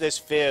watch this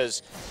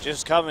Fizz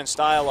just come in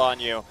style on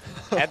you.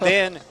 And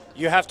then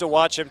you have to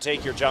watch him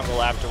take your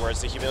jungle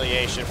afterwards, the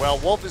humiliation. Well,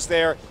 Wolf is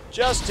there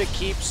just to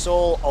keep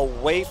Soul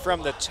away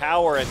from the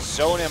tower and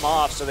zone him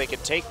off so they can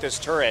take this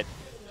turret.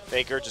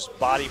 Faker just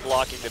body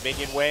blocking the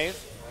minion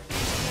wave.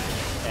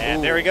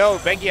 And there we go.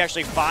 Bengi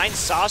actually finds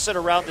Sasset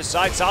around the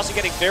side. Sasset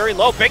getting very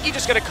low. Bengi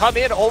just going to come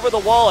in over the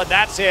wall, and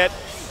that's it.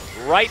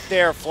 Right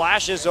there,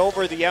 flashes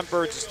over the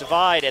Emperor's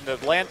Divide, and the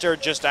Lantern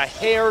just a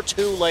hair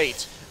too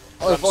late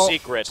from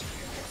Secret.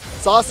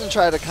 Sasset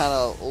tried to kind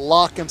of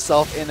lock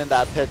himself in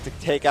that pit to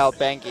take out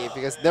Bengi,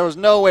 because there was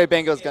no way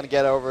Bengi was going to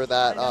get over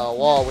that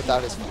wall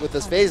with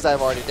his phase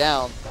dive already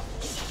down.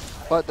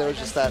 But there was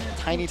just that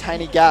tiny,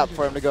 tiny gap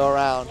for him to go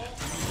around.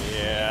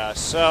 Yeah,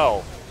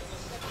 so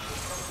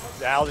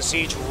now the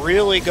siege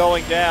really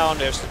going down.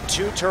 There's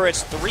 2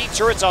 turrets, 3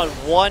 turrets on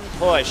 1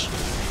 push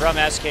from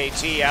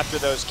SKT after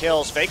those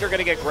kills. Faker going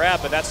to get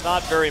grabbed, but that's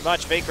not very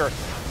much. Faker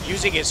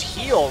using his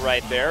heal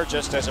right there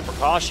just as a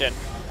precaution.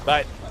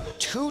 But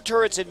 2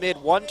 turrets in mid,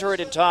 1 turret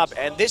in top,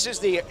 and this is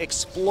the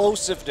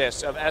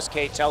explosiveness of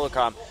SK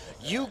Telecom.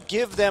 You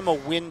give them a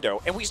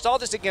window, and we saw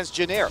this against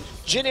Jin Air.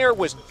 Jin Air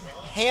was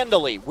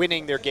handily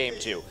winning their game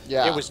 2.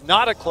 Yeah. It was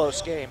not a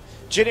close game.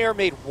 Jin Air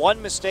made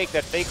 1 mistake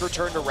that Faker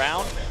turned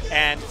around,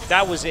 and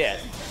that was it.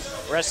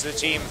 The rest of the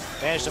team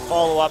managed to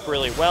follow up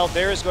really well.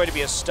 There is going to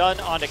be a stun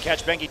onto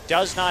Catch. Bengi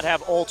does not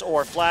have ult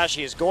or flash.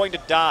 He is going to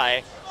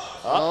die.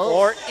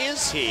 Or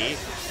is he?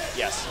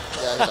 Yes.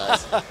 Yeah, he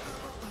dies.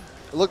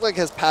 It looked like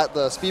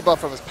the speed buff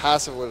from his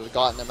passive would have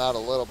gotten him out a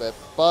little bit,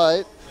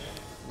 but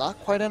not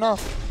quite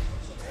enough.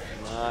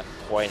 Not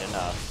quite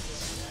enough.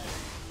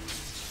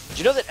 Do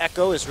you know that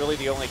Echo is really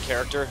the only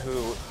character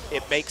who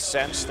it makes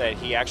sense that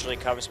he actually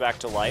comes back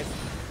to life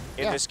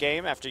in this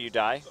game after you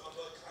die?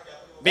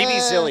 Maybe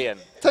Zillion.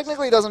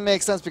 Technically it doesn't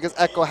make sense because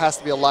Echo has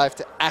to be alive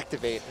to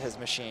activate his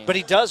machine. But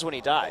he does when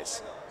he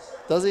dies.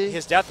 Does he?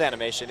 His death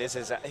animation is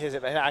his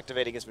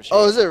activating his machine.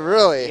 Oh, is it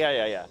really?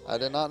 Yeah. I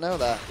did not know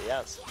that.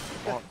 Yes.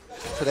 Well,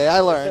 today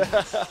I learned.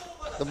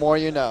 The more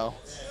you know.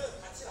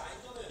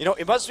 You know,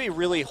 it must be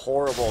really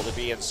horrible to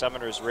be in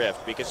Summoner's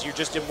Rift because you're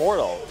just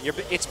immortal.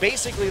 It's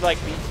basically like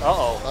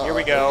here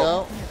we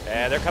go.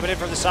 And they're coming in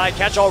from the side.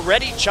 Catch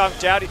already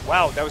chunked out.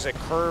 Wow, that was a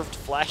curved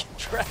flag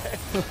drag.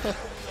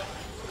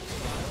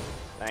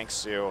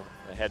 Thanks to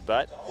the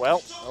headbutt. Well,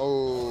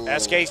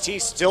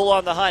 SKT still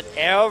on the hunt.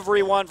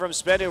 Everyone from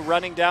SBENU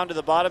running down to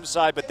the bottom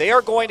side, but they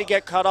are going to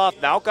get cut off.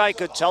 Maokai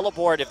could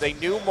teleport if they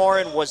knew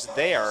Morin was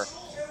there.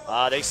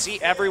 They see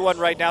everyone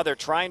right now. They're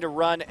trying to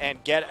run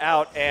and get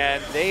out,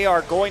 and they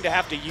are going to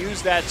have to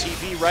use that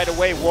TP right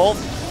away. Wolf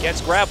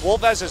gets grabbed.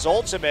 Wolf has his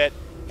ultimate.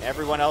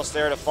 Everyone else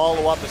there to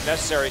follow up if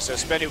necessary, so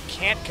SBENU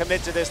can't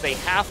commit to this. They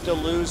have to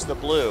lose the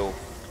blue.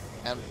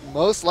 And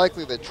most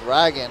likely the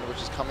Dragon,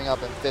 which is coming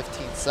up in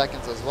 15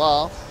 seconds as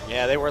well.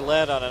 Yeah, they were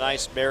led on a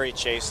nice berry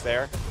chase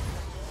there.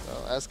 So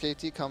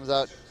SKT comes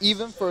out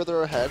even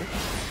further ahead.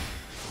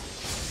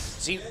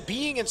 See,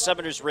 being in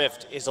Summoner's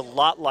Rift is a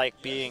lot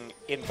like being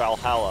in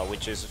Valhalla,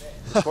 which is,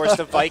 of course,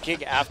 the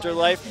Viking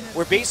afterlife,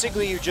 where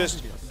basically you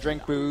just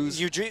drink booze.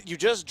 You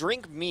just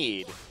drink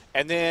mead,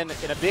 and then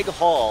in a big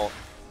hall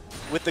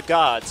with the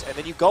gods, and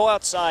then you go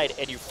outside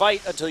and you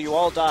fight until you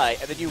all die,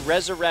 and then you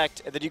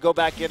resurrect, and then you go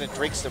back in and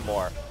drink some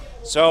more.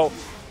 So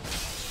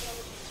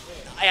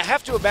I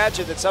have to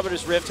imagine that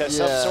Summoner's Rift has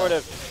some sort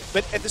of,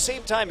 but at the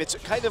same time, it's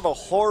kind of a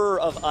horror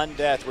of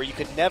undeath where you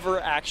can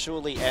never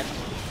actually end.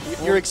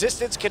 Your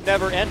existence can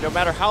never end, no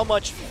matter how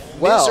much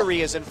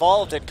misery is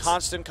involved in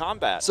constant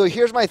combat. So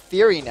here's my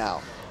theory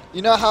now.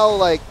 You know how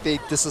like they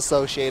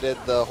disassociated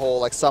the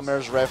whole like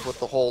Summoner's Rift with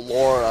the whole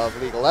lore of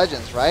League of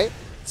Legends, right?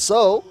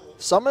 So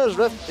Summoner's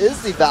Rift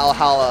is the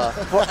Valhalla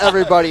for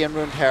everybody in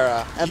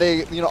Runeterra, and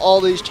they, you know, all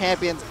these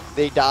champions,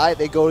 they die,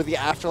 they go to the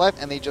afterlife,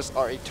 and they just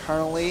are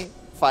eternally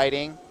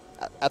fighting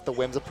at the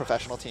whims of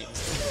professional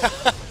teams.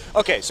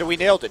 Okay, so we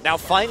nailed it. Now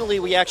finally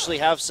we actually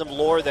have some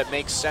lore that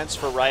makes sense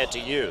for Riot to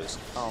use.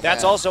 Oh,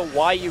 That's man. also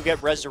why you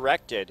get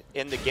resurrected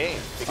in the game,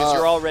 because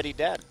you're already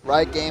dead.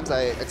 Riot Games,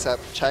 I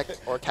accept check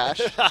or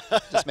cash.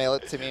 Just mail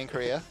it to me in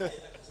Korea.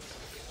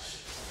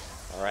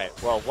 All right,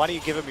 well, why don't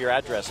you give him your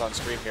address on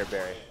stream here,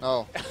 Barry?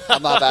 No,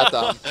 I'm not that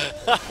dumb.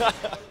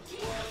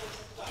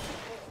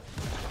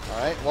 All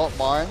right, well,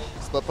 Marin,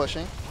 split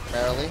pushing,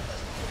 merrily.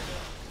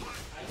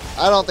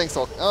 I don't think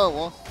so. Oh,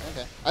 well,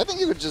 okay. I think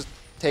he would just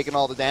taken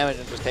all the damage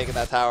and just taken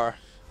that tower.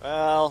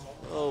 Well,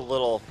 a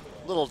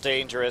little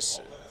dangerous,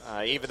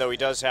 even though he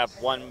does have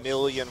 1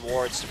 million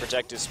wards to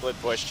protect his split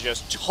push.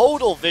 Just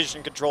total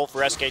vision control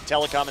for SK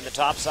Telecom in the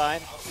top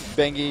side.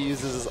 Bengi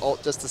uses his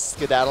ult just to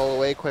skedaddle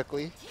away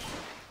quickly.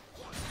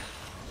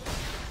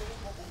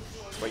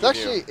 It's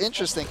actually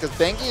interesting because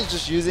Bengi is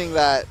just using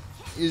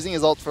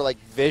his ult for like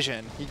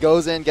vision. He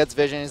goes in, gets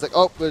vision, he's like,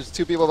 oh, there's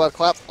two people about to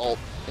collapse, ult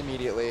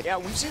immediately. Yeah,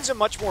 we've seen some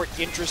much more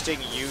interesting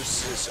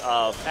uses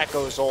of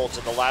Echo's ult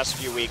in the last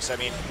few weeks. I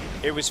mean,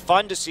 it was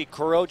fun to see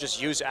Kuro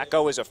just use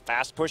Echo as a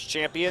fast push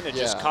champion and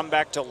just come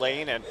back to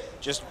lane and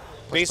just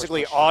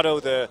basically auto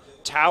the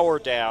tower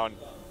down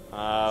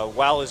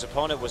while his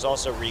opponent was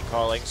also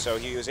recalling. So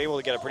he was able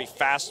to get a pretty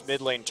fast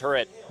mid lane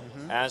turret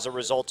as a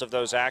result of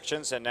those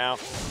actions. And now,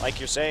 like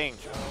you're saying,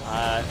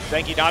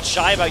 Bengi not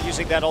shy about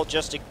using that ult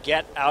just to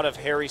get out of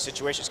hairy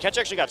situations. Ketch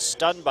actually got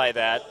stunned by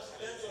that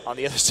on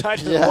the other side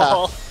of the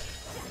wall.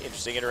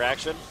 Interesting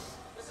interaction.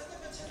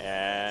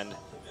 And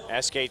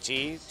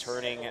SKT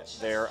turning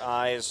their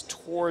eyes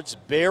towards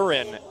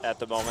Baron at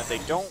the moment. They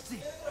don't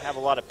have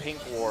a lot of pink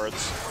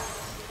wards.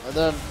 And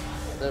then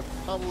they're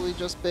probably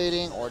just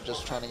baiting or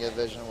just trying to get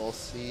vision. We'll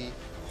see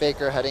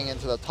Faker heading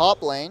into the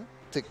top lane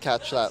to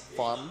catch that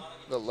farm,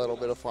 the little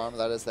bit of farm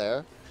that is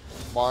there.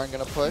 Marin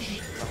gonna push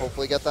and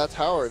hopefully get that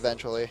tower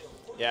eventually.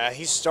 Yeah,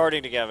 he's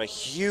starting to have a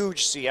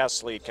huge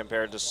CS lead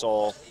compared to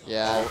Soul.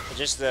 Yeah.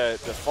 Just the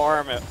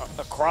farm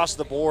across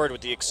the board,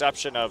 with the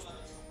exception of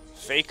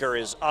Faker,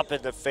 is up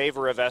in the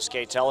favor of SK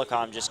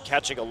Telecom, just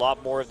catching a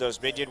lot more of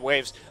those minion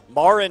waves.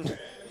 Marin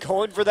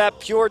going for that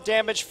pure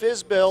damage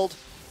fizz build.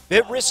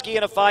 Bit risky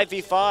in a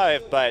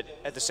 5v5, but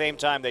at the same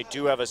time, they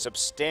do have a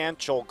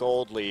substantial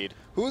gold lead.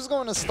 Who's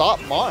going to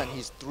stop Marin?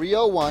 He's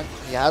 301.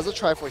 He has a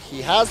Triforce.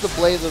 He has the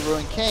Blade of the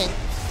Ruined King.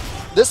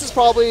 This is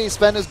probably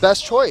SBENU's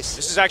best choice.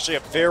 This is actually a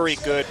very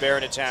good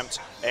Baron attempt,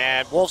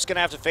 and Wolf's going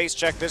to have to face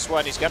check this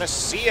one. He's going to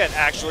see it,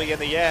 actually, in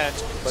the end.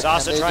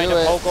 Sasa trying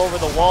to poke over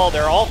the wall.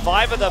 There are all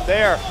 5 of them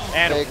there,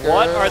 and Faker,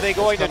 what are they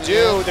going to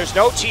do? There's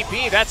no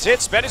TP. That's it.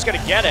 SBENU's going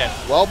to get it.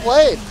 Well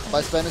played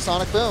by SBENU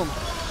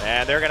Sonicboom.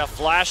 And they're going to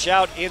flash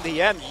out in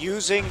the end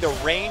using the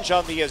range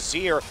on the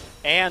Azir,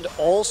 and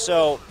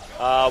also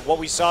what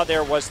we saw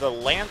there was the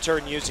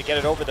Lantern used to get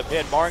it over the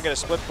pin. Marin going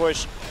to split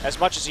push as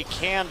much as he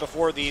can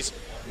before these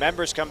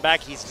members come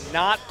back. He's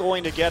not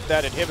going to get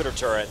that inhibitor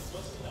turret.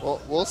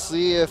 Well, we'll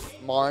see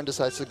if Marin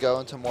decides to go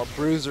into more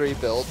bruisery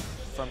build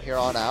from here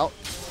on out.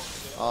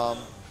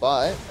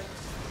 But,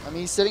 I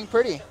mean, he's sitting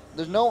pretty.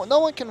 There's no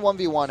one can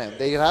 1v1 him.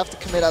 They have to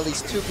commit at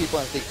least 2 people,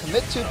 and if they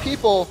commit 2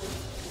 people,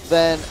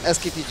 then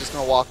SKT is just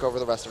going to walk over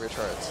the rest of your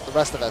turrets. The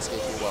rest of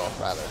SKT will,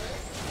 rather.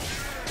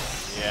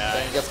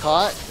 Yeah. Bengi gets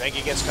caught.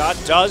 Bengi gets caught.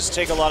 Does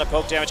take a lot of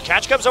poke damage.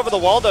 Catch comes over the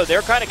wall, though.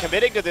 They're kind of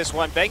committing to this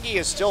one. Bengi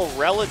is still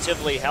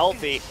relatively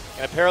healthy,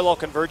 and a parallel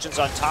convergence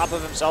on top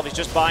of himself. He's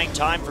just buying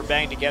time for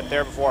Bang to get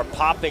there before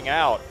popping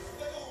out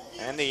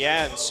in the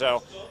end.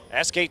 So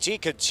SKT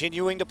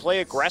continuing to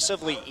play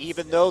aggressively,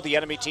 even though the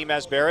enemy team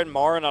has Baron.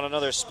 Marin on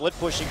another split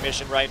pushing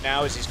mission right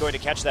now, as he's going to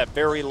catch that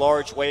very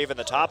large wave in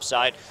the top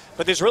side.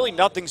 But there's really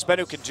nothing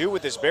SBENU can do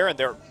with this Baron.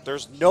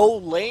 There's no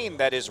lane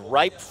that is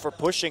ripe for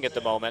pushing at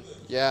the moment.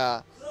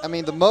 Yeah. I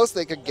mean, the most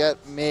they could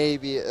get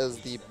maybe is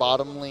the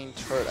bottom lane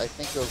turret. I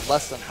think it was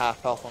less than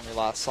half health when we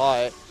last saw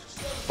it.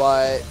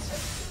 But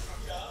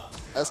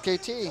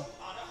SKT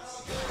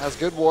has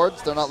good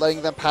wards. They're not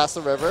letting them pass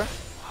the river.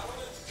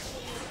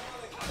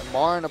 And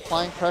Marin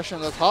applying pressure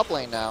in the top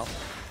lane now.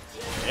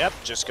 Yep,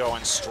 just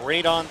going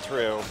straight on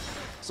through.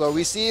 So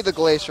we see the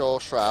Glacial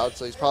Shroud,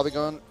 so he's probably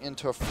going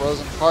into a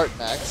Frozen Heart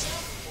next,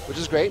 which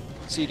is great.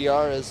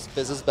 CDR is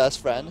Biz's best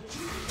friend.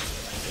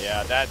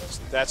 Yeah,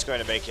 that's going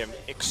to make him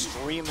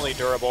extremely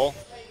durable.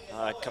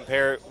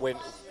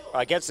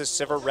 Against this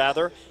Sivir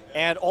rather,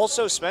 and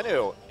also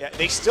SBENU.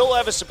 They still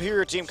have a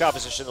superior team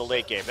composition in the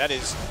late game. That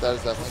is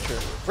definitely true.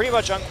 Pretty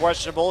much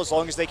unquestionable as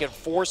long as they can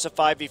force a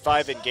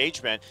 5v5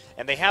 engagement,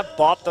 and they have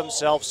bought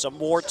themselves some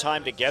more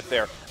time to get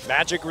there.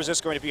 Magic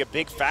resist going to be a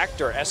big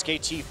factor.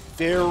 SKT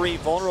very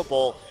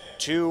vulnerable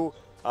to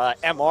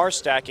MR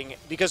stacking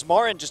because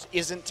Marin just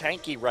isn't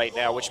tanky right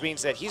now, which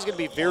means that he's going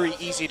to be very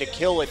easy to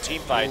kill in team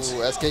fights.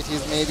 Ooh,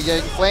 SKT's maybe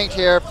getting flanked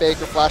here.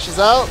 Faker flashes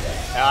out.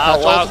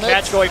 Wow,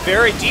 catch going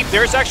very deep.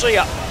 There's actually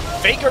a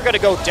Faker going to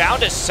go down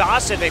to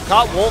Sasin. They've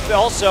caught Wolf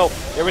also.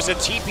 There was a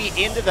TP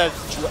into the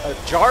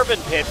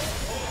Jarvan pit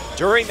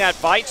during that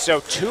fight,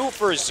 so 2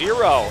 for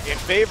 0 in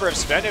favor of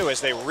SBENU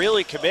as they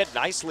really commit.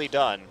 Nicely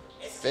done.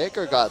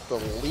 Faker got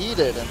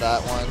deleted in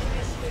that one.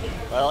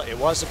 Well, it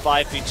was a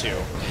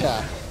 5v2.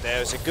 Yeah. That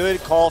was a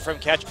good call from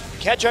Ketch.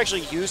 Ketch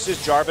actually used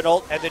his Jarvan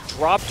ult and then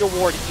dropped a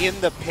ward in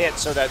the pit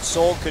so that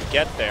Soul could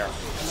get there.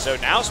 So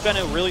now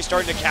SBENU really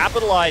starting to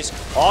capitalize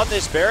on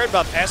this Baron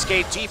buff.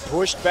 SKT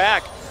pushed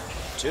back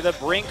to the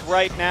brink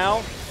right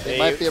now. They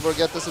might be able to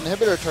get this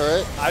inhibitor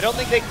turret. I don't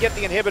think they can get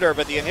the inhibitor,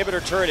 but the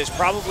inhibitor turret is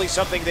probably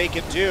something they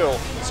can do.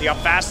 See how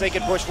fast they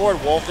can push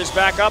forward. Wolf is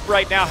back up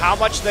right now. How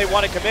much do they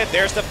want to commit?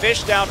 There's the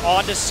fish down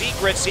onto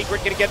Secret. Secret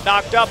going to get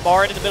knocked up.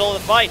 Marin in the middle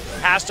of the fight.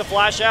 Has to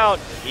flash out.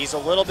 He's a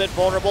little bit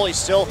vulnerable. He's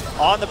still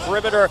on the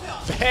perimeter.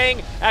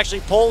 Bang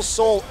actually pulls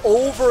Soul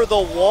over the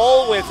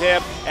wall with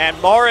him.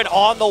 And Marin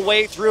on the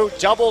way through.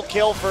 Double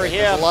kill for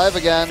him. Alive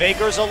again.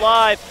 Faker's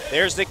alive.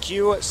 There's the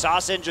Q.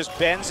 Sasin just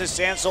bends his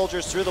Sand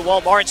Soldiers through the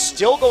wall. Marin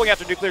still going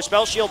after Nuclear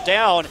Spell Shield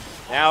down.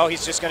 Now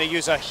he's just going to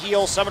use a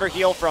heal, Summoner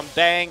heal from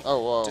Bang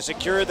to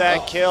secure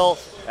that kill.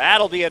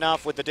 That'll be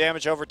enough with the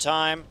damage over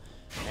time.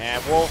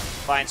 And Wolf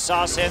finds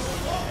Sasin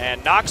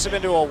and knocks him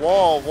into a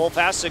wall. Wolf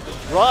has to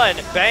run.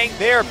 Bang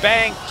there.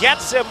 Bang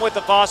gets him with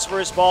the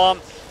Phosphorus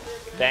Bomb.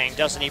 Bang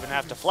doesn't even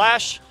have to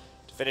flash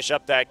to finish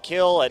up that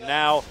kill. And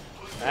now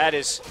that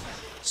is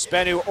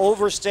SBENU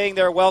overstaying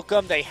their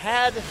welcome. They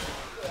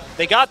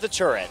got the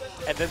turret,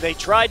 and then they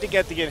tried to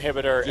get the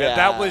inhibitor, and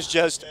that was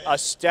just a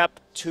step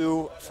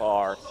too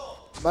far.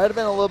 Might have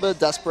been a little bit of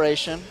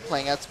desperation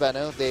playing at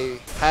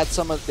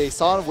SBENU. They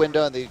saw a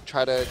window and they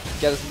tried to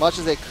get as much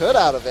as they could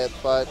out of it,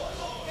 but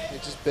they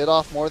just bit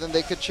off more than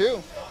they could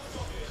chew.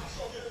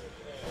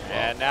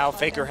 And now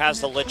Faker has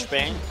the Lich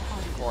Bane,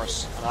 of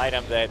course, an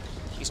item that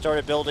he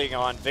started building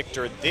on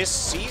Victor this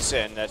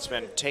season that's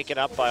been taken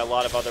up by a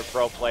lot of other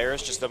pro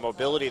players. Just the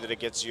mobility that it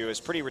gets you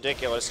is pretty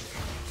ridiculous.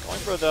 Going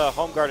for the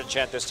Home Guard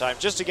enchant this time,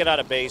 just to get out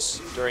of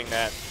base during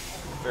that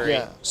very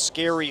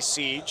scary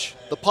siege.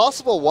 The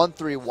possible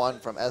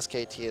 1-3-1 from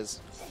SKT is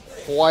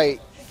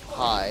quite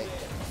high.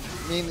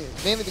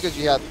 Mainly because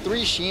you have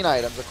 3 Sheen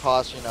items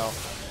across,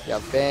 you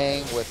have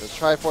Bang with his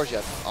Triforce, you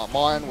have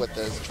Marin with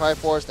his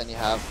Triforce, then you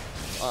have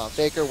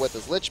Faker with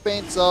his Lich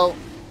Bane. So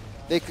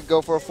they could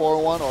go for a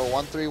 4-1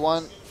 or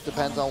 1-3-1,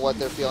 depends on what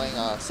they're feeling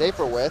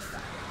safer with.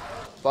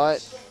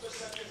 But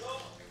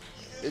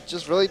it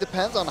just really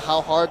depends on how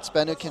hard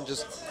SBENU can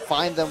just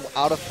find them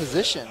out of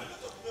position.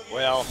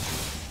 Well,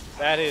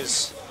 that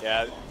is,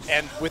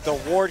 and with the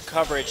ward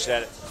coverage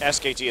that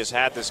SKT has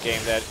had this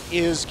game, that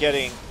is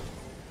getting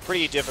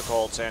pretty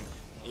difficult. And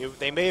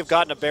they may have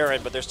gotten a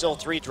Baron, but there's still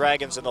 3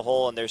 dragons in the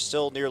hole, and they're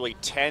still nearly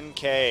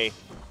 10K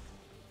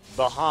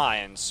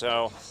behind.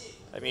 So,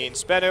 I mean,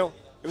 SBENU,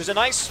 it was a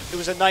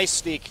nice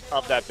sneak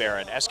of that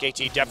Baron.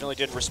 SKT definitely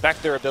didn't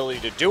respect their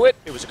ability to do it.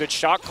 It was a good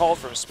shot call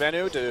from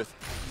SBENU to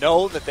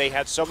know that they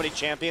had so many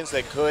champions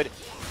that could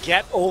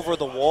get over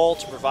the wall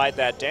to provide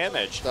that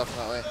damage.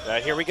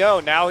 Definitely. Here we go.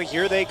 Now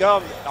here they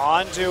come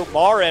on to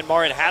Marin.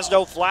 Marin has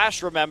no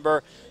flash,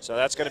 remember, so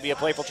that's going to be a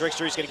playful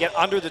trickster. He's going to get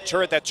under the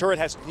turret. That turret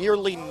has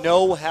nearly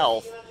no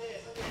health.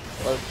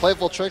 But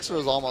Playful Trickster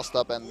was almost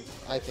up, and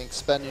I think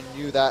SBENU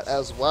knew that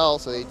as well,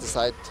 so they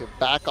decided to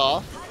back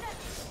off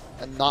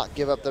and not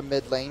give up the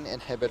mid lane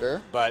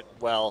inhibitor. But,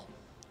 well,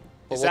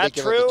 is that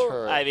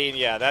true? I mean,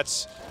 yeah,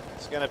 it's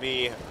going to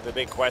be the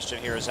big question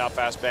here is how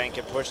fast Bang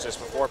can push this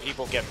before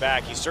people get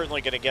back. He's certainly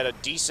going to get a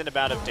decent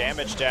amount of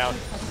damage down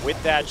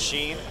with that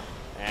Sheen.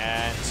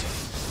 And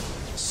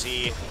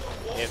see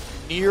it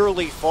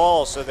nearly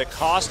falls. So the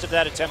cost of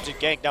that attempted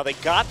gank. Now, they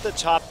got the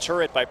top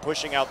turret by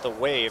pushing out the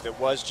wave. It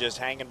was just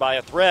hanging by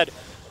a thread.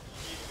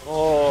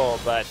 Oh,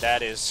 but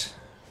that is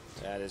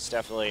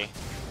definitely...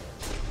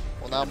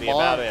 Well, now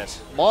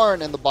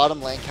Marin in the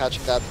bottom lane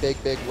catching that big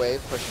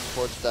wave, pushing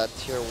towards that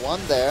tier 1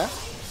 there.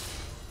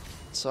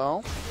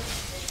 So,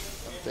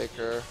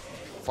 Faker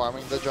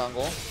farming the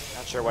jungle.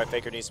 Not sure why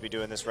Faker needs to be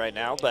doing this right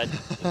now, but...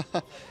 He's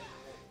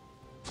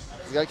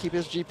got to keep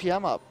his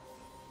GPM up.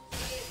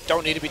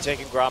 Don't need to be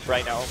taking Gromp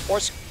right now.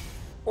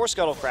 Or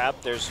Scuttle Crab.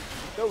 There's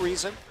no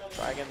reason.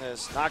 Dragon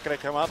is not going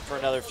to come up for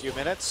another few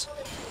minutes.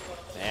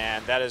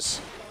 And that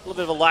is little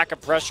bit of a lack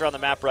of pressure on the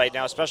map right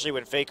now, especially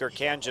when Faker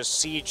can just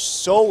siege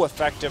so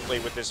effectively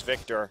with this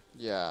Victor.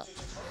 Yeah,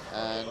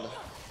 and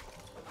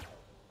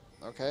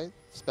okay,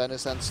 SBENU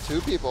sends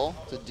 2 people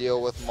to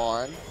deal with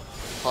Marn,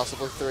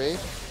 possibly 3.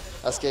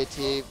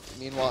 SKT,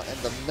 meanwhile,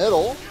 in the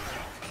middle.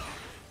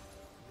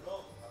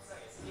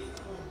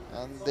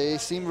 And they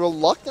seem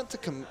reluctant to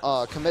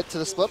commit to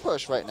the split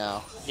push right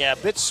now. Yeah, a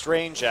bit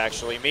strange,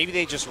 actually. Maybe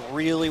they just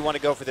really want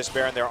to go for this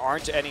Baron. There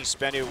aren't any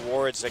SBENU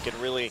wards that can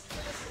really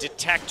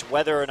detect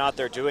whether or not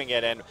they're doing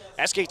it. And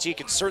SKT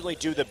can certainly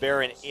do the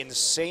Baron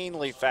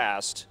insanely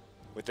fast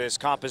with this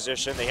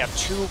composition. They have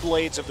 2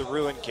 Blades of the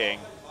Ruin King.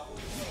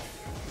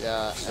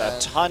 Yeah, a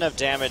ton of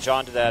damage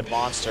onto that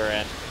monster.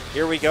 And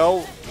here we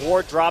go.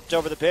 Ward dropped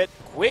over the pit,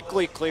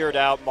 quickly cleared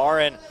out.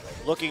 Marin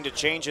looking to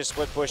change his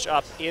split push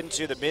up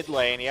into the mid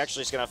lane. He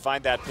actually is going to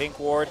find that pink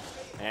ward,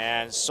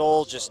 and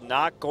Soul just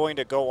not going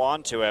to go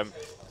on to him.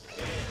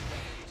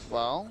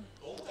 Well,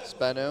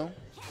 SBENU,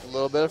 a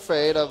little bit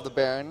afraid of the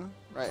Baron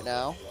right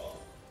now.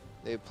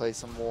 They play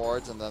some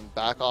wards and then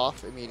back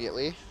off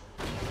immediately.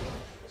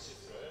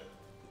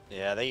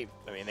 Yeah, they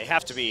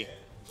have to be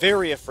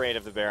very afraid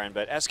of the Baron,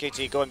 but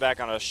SKT going back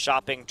on a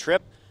shopping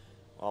trip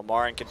while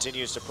Marin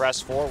continues to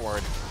press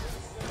forward.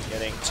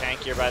 Getting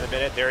tankier by the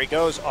minute. There he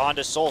goes, on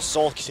to Soul.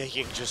 Soul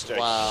taking just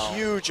a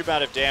huge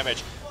amount of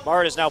damage.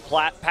 Marin is now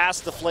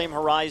past the Flame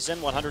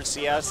Horizon, 100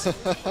 CS,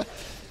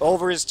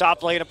 over his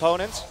top lane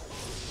opponent.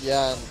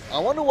 Yeah, and I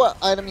wonder what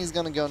item he's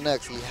going to go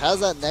next. He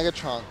has that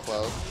Negatron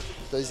cloak.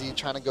 Is he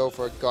trying to go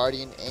for a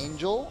Guardian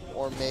Angel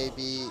or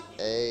maybe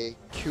a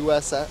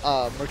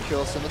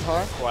Mercurial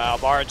Scimitar? Wow,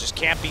 Marin just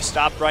can't be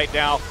stopped right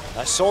now.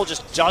 Soul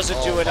just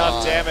doesn't do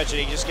enough damage,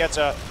 and he just gets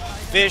a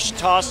fish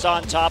tossed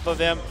on top of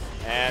him.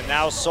 And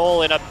now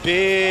Soul in a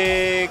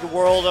big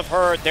world of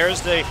hurt.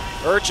 There's the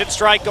Urchin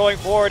Strike going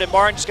forward, and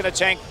Martin's going to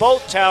tank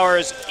both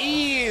towers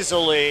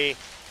easily.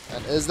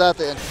 And is that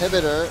the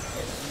inhibitor?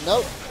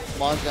 Nope.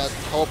 Martin's going to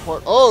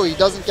teleport. Oh, he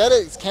doesn't get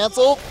it. It's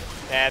canceled.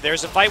 And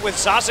there's a fight with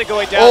Sasa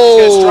going down. He's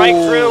going to strike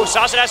through.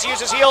 Sasa has to use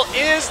his heal.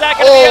 Is that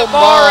going to be it?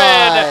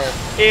 Marin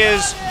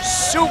is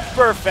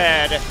super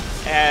fed.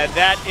 And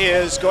that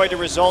is going to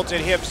result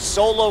in him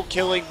solo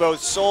killing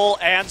both Soul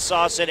and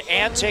Sasson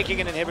and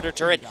taking an inhibitor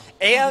turret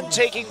and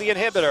taking the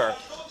inhibitor.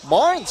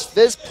 Marin's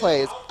Fizz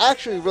play is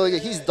actually really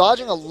good. He's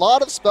dodging a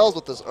lot of spells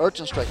with this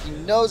Urchin Strike. He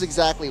knows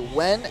exactly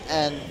when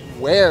and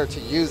where to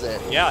use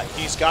it. Yeah,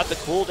 he's got the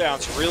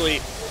cooldowns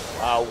really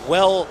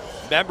well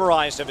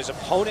memorized of his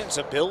opponent's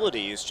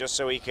abilities just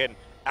so he can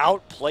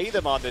outplay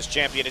them on this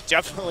champion. It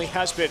definitely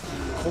has been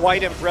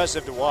quite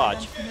impressive to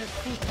watch.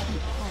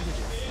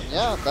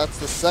 Yeah, that's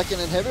the second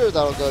inhibitor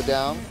that'll go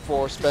down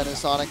for SBENU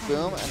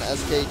Sonicboom, and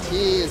SKT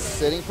is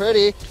sitting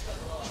pretty.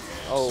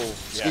 Oh,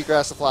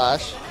 Sweetgrass the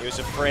flash. He was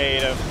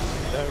afraid of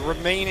the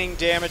remaining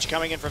damage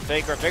coming in from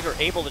Faker. Faker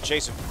able to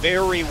chase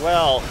very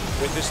well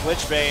with this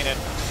Lich Bane, and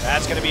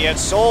that's going to be it.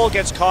 Soul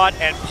gets caught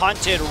and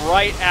punted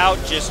right out,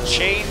 just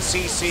chain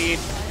CC'd,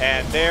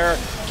 and there,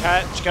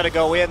 catch going to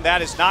go in.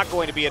 That is not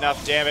going to be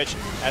enough damage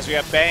as we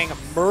have Bang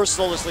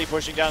mercilessly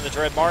pushing down the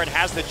turret. Marin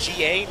has the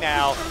GA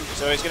now,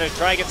 so he's going to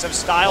try and get some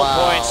style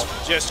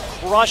points. Just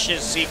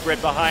crushes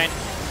Secret behind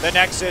the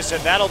Nexus,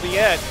 and that'll be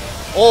it.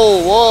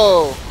 Oh,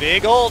 whoa.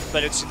 Big ult,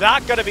 but it's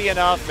not going to be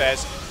enough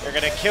as they're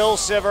going to kill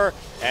Sivir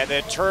and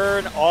then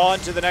turn on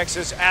to the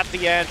Nexus at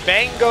the end.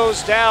 Bang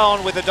goes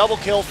down with a double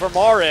kill for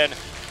Marin,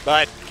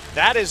 but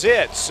that is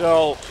it.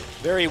 So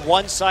very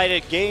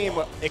one-sided game,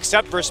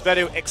 except for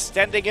SBENU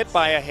extending it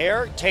by a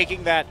hair,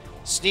 taking that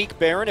sneak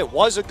Baron. It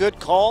was a good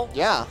call.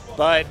 Yeah.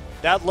 But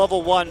that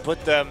level 1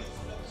 put them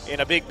in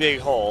a big, big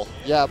hole.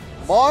 Yeah,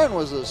 Marin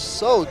was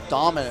so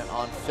dominant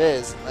on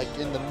Fizz, like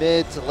in the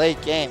mid to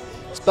late game.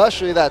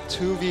 Especially that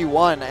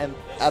 2v1 and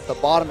at the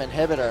bottom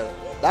inhibitor.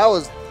 That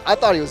was, I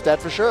thought he was dead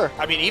for sure.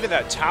 I mean, even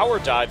that tower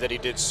dive that he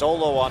did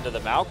solo onto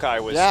the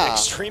Maokai was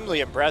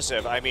extremely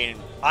impressive. I mean,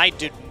 I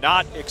did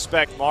not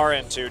expect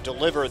Marin to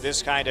deliver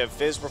this kind of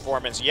Fizz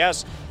performance.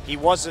 Yes, he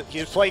was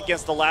playing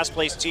against the last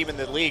place team in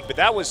the league, but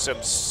that was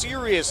some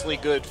seriously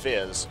good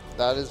Fizz.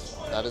 That is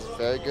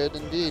very good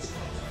indeed.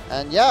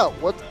 And yeah,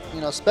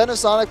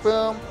 SBENU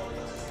Sonicboom,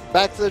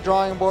 back to the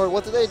drawing board.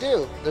 What do they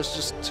do? There's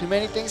just too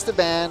many things to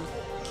ban.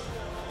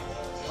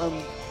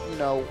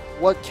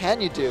 What can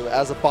you do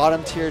as a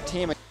bottom tier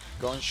team?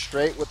 Going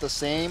straight with the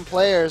same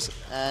players,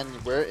 and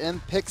we're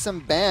in picks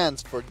and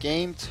bans for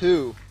game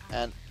 2,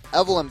 and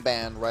Evelyn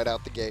banned right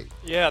out the gate.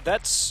 Yeah,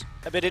 that's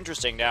a bit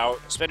interesting. Now,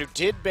 SBENU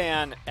did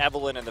ban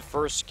Evelyn in the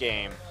first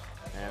game,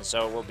 and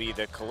so it will be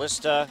the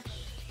Callista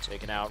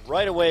taken out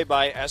right away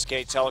by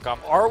SK Telecom.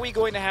 Are we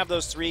going to have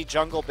those 3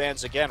 jungle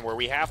bans again, where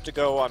we have to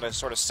go on a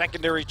sort of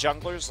secondary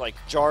junglers like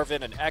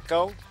Jarvan and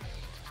Echo?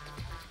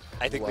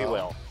 I think we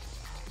will.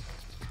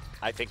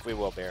 I think we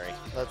will, Barry.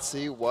 Let's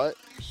see what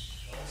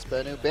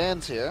SBENU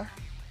bans here.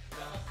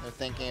 They're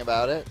thinking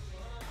about it.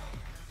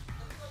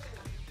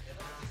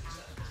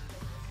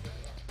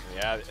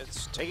 Yeah,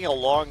 it's taking a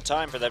long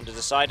time for them to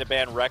decide to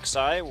ban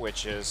Rek'Sai,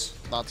 which is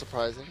not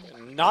surprising.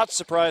 Not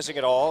surprising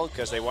at all,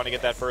 because they want to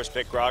get that first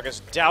pick.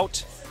 Gragas,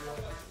 doubt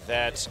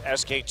that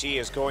SKT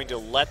is going to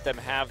let them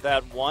have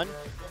that one.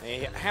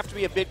 They have to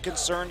be a bit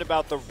concerned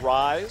about the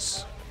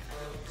Rise.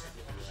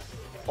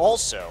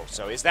 Also,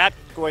 so is that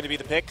going to be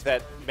the pick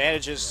that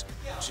manages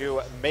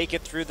to make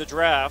it through the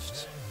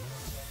draft?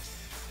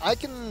 I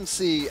can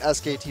see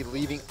SKT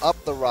leaving up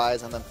the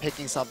Rise and then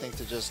picking something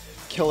to just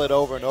kill it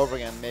over and over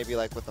again, maybe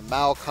like with the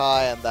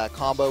Maokai and that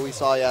combo we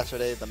saw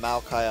yesterday, the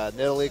Maokai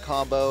Nidalee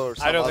combo or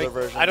some other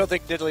version. I don't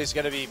think Nidalee's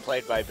going to be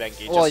played by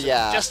Bengi. Well,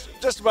 yeah.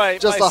 Just my a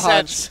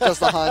hunch. sense.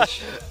 Just a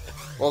hunch.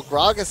 Well,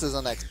 Gragas is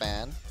the next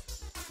ban.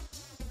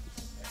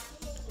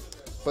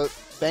 But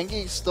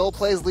Bengi still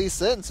plays Lee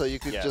Sin, so you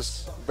could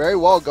just very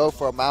well go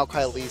for a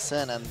Maokai Lee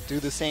Sin and do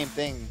the same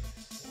thing.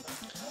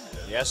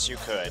 Yes, you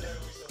could.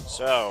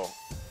 So,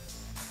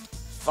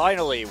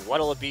 finally,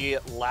 what'll it be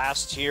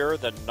last here?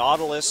 The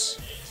Nautilus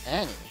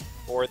Annie.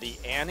 Or the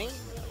Annie?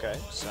 Okay,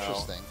 so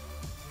interesting.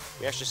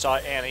 We actually saw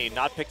Annie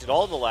not picked at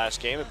all in the last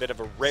game, a bit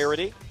of a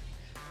rarity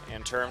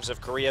in terms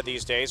of Korea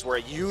these days, where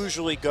it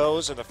usually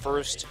goes in the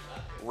first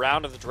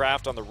round of the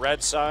draft on the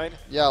red side.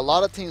 Yeah, a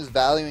lot of teams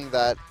valuing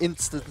that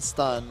instant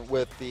stun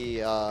with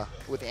the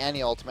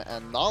Annie ultimate,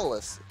 and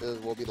Nautilus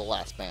will be the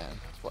last ban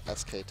for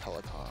SK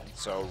Telecom.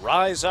 So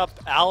Rise up,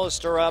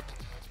 Alistar up,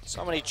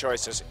 so many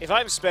choices. If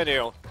I'm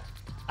SBENU,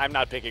 I'm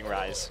not picking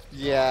Rise.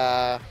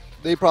 Yeah,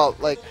 they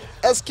probably, like,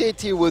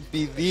 SKT would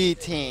be the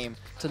team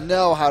to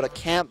know how to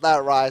camp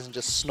that Rise and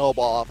just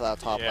snowball off that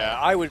top lane. Yeah,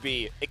 I would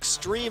be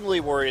extremely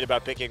worried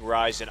about picking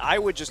Rise, and I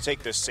would just take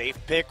the safe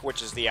pick,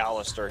 which is the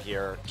Alistar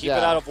here. Keep it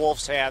out of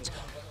Wolf's hands,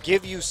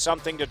 give you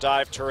something to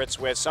dive turrets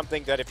with,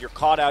 something that if you're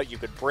caught out, you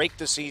could break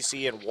the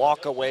CC and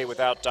walk away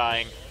without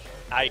dying.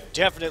 I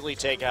definitely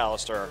take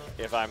Alistar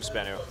if I'm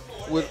SBENU.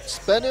 Would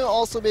SBENU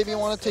also maybe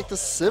want to take the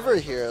Sivir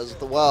here as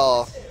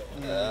well?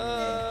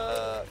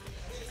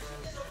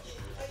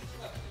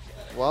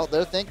 Well,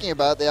 they're thinking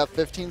about it. They have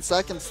 15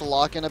 seconds to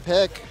lock in a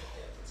pick.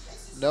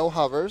 No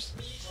hovers.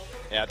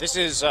 Yeah, this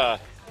is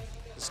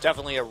it's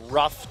definitely a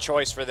rough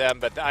choice for them,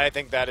 but I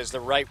think that is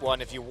the right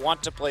one if you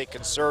want to play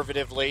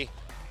conservatively.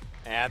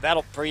 And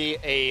that'll be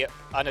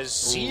an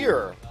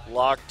Azir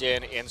locked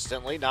in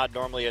instantly, not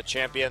normally a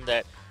champion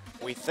that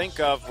we think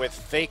of with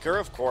Faker.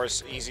 Of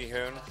course,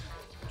 EasyHoon,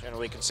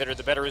 generally considered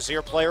the better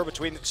Azir player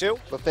between the two.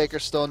 But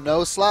Faker's still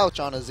no slouch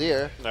on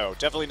Azir. No,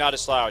 definitely not a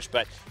slouch,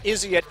 but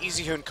is he at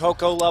EasyHoon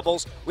Coco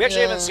levels? We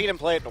actually haven't seen him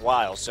play it in a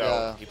while,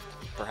 so he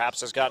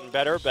perhaps has gotten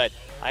better, but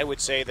I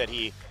would say that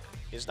he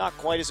is not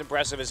quite as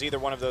impressive as either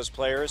one of those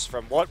players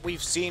from what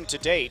we've seen to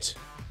date.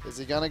 Is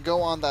he going to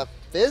go on that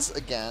Fizz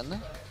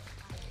again?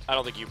 I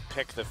don't think you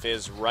pick the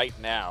Fizz right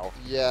now.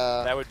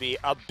 Yeah. That would be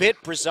a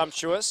bit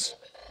presumptuous.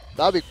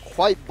 That would be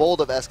quite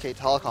bold of SK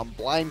Telecom,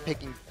 blind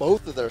picking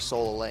both of their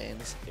solo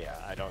lanes. Yeah,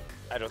 I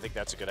don't think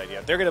that's a good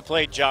idea. They're going to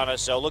play Janna,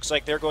 so it looks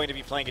like they're going to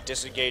be playing a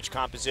disengaged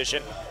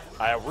composition.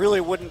 I really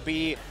wouldn't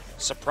be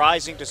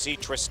surprising to see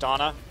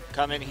Tristana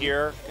come in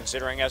here,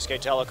 considering SK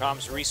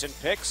Telecom's recent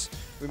picks.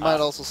 We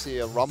might also see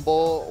a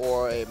Rumble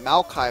or a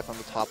Maokai from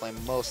the top lane,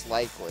 most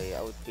likely,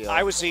 I would feel.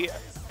 I would see.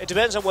 It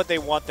depends on what they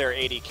want their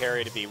AD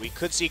carry to be. We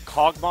could see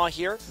Kog'Maw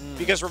here,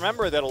 because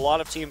remember that a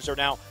lot of teams are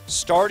now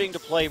starting to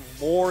play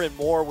more and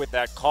more with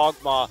that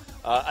Kog'Maw.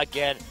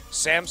 Again,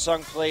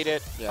 Samsung played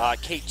it,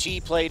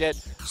 KT played it,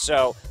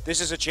 so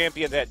this is a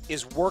champion that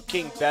is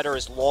working better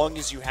as long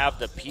as you have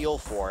the peel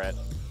for it.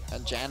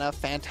 And Janna,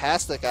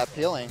 fantastic at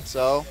peeling,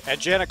 so... And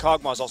Janna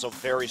Kog'Maw is also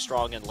very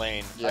strong in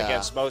lane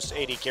against most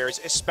AD carries,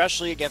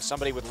 especially against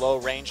somebody with low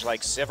range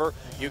like Sivir.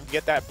 You can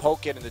get that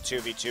poke in the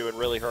 2v2 and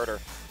really hurt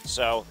her.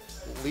 So...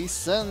 Lee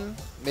Sin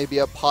may be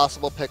a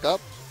possible pickup,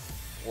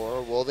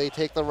 or will they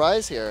take the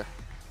Rise here?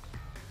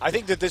 I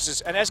think that this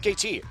is an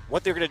SKT.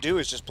 What they're going to do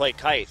is just play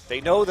kite. They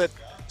know that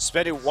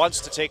SBENU wants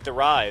to take the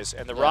Rise,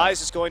 and the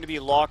Rise is going to be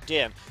locked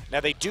in.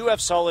 Now, they do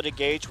have solid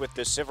engage with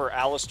the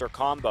Sivir-Alistar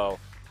combo.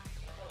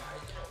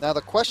 Now,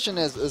 the question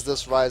is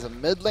this Rise a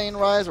mid lane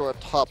Rise or a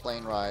top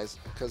lane Rise?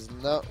 Because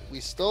we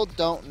still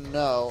don't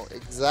know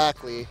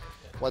exactly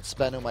what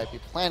SBENU might be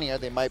planning here.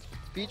 They might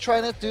be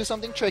trying to do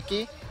something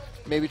tricky.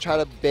 Maybe try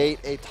to bait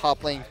a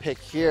top lane pick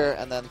here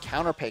and then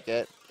counter pick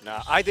it.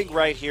 Now, I think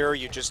right here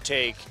you just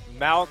take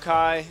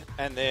Maokai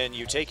and then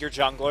you take your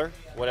jungler,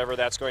 whatever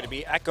that's going to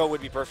be. Echo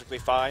would be perfectly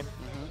fine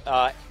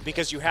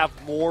because you have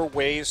more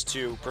ways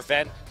to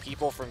prevent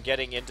people from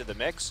getting into the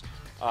mix.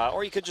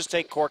 Or you could just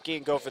take Corki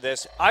and go for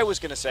this. I was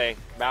going to say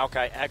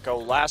Maokai, Echo,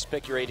 last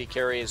pick your AD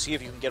carry and see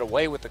if you can get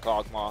away with the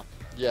Kog'Maw.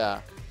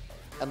 Yeah.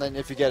 And then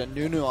if you get a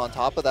Nunu on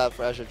top of that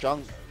for as your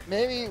jungler,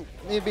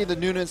 maybe the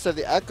Nunu instead of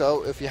the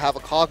Echo, if you have a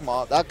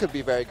Kog'Maw, that could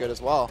be very good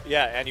as well.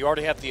 Yeah, and you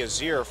already have the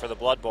Azir for the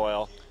Blood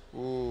Boil.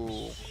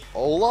 Ooh.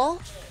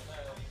 Olaf?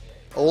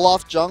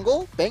 Olaf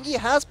jungle? Bengi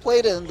has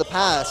played it in the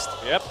past.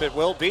 Yep, it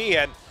will be,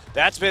 and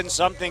that's been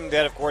something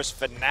that, of course,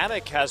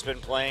 Fnatic has been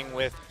playing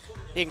with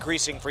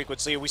increasing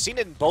frequency. We've seen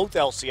it in both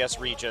LCS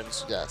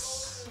regions.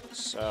 Yes.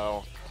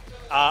 So,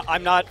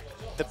 I'm not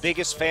the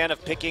biggest fan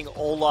of picking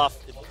Olaf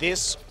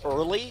this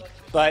early,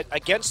 but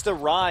against the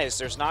Rise,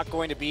 there's not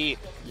going to be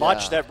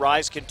much that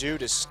Rise can do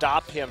to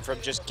stop him from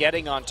just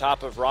getting on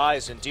top of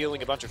Rise and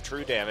dealing a bunch of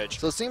true damage.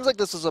 So it seems like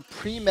this is a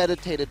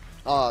premeditated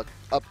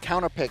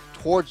counter pick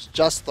towards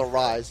just the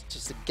Rise,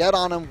 just to get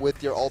on him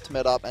with your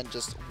ultimate up and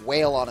just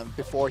wail on him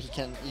before he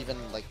can even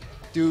like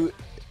do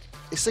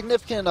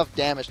significant enough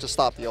damage to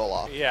stop the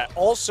Olaf. Yeah,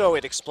 also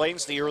it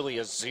explains the early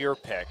Azir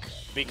pick,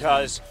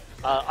 because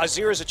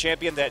Azir is a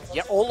champion that,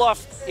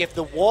 Olaf, if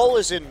the wall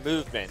is in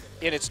movement,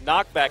 in its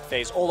knockback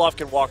phase, Olaf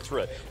can walk through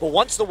it. But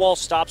once the wall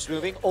stops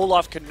moving,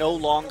 Olaf can no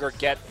longer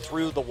get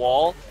through the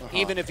wall,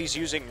 even if he's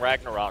using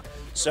Ragnarok.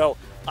 So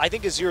I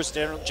think Azir is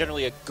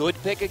generally a good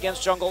pick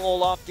against jungle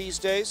Olaf these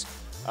days.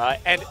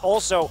 And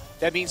also,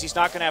 that means he's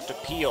not going to have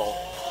to peel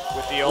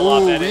with the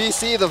Olaf edit. We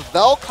see the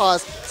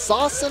Vel'Koz.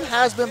 Saucon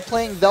has been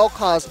playing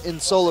Vel'Koz in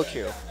solo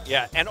queue.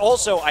 Yeah, and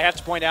also, I have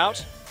to point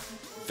out,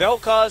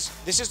 Vel'Koz,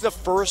 this is the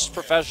first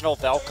professional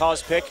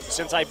Vel'Koz pick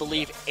since, I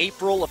believe,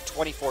 April of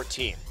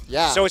 2014.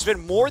 Yeah. So it's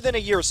been more than a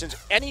year since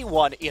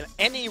anyone in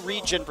any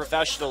region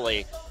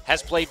professionally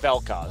has played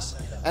Vel'Koz.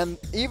 And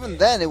even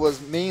then, it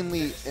was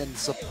mainly in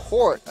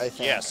support, I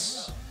think.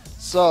 Yes.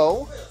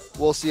 So,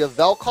 we'll see a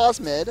Vel'Koz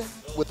mid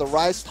with a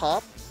Rise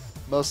top,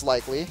 most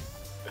likely.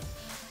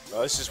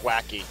 Oh, this is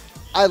wacky.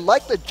 I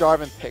like the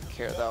Jarvan pick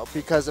here, though,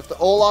 because if the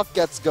Olaf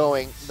gets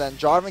going, then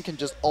Jarvan can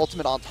just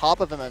ultimate on top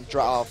of him and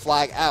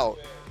flag out.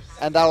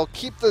 And that'll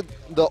keep the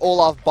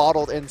Olaf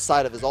bottled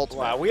inside of his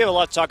ultimate. Wow, we have a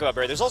lot to talk about,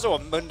 Barry. There's also a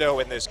Mundo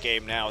in this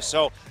game now.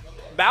 So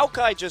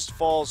Maokai just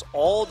falls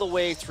all the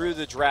way through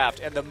the draft,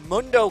 and the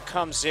Mundo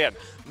comes in.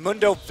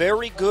 Mundo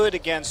very good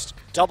against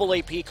double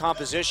AP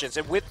compositions,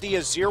 and with the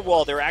Azir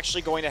wall, they're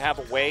actually going to have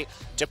a way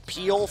to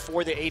peel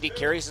for the AD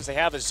carry since they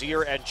have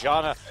Azir and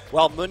Janna,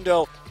 while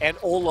Mundo and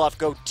Olaf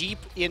go deep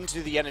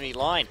into the enemy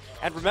line.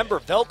 And remember,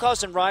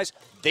 Vel'Koz and Rise,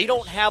 they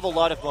don't have a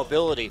lot of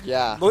mobility.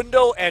 Yeah.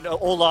 Mundo and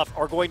Olaf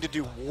are going to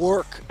do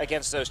work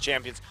against those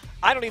champions.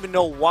 I don't even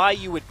know why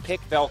you would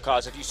pick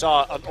Vel'Koz if you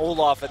saw an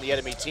Olaf in the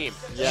enemy team.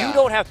 Yeah.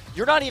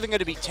 You're not even going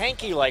to be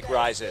tanky like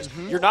Rise is.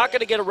 You're not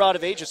going to get a Rod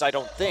of Aegis, I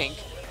don't think.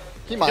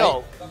 He might.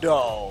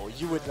 No,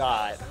 you would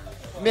not.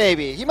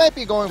 Maybe. He might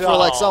be going for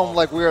like some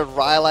like weird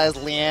Rylai's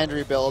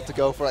Leandry build to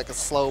go for like a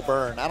slow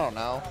burn. I don't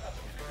know.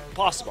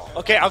 Possible.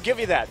 Okay, I'll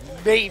give you that.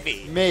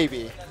 Maybe.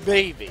 Maybe.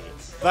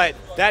 But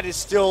that is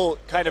still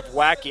kind of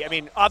wacky. I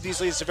mean,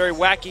 obviously it's a very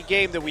wacky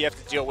game that we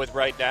have to deal with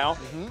right now.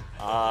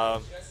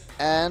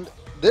 And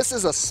this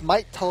is a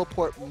Smite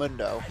Teleport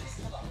Mundo.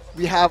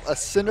 We have a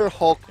Cinder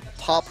Hulk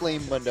top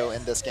lane Mundo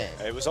in this game.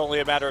 It was only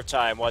a matter of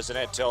time, wasn't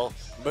it, till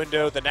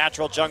Mundo, the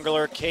natural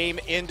jungler, came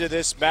into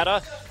this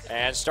meta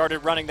and started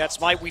running that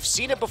Smite. We've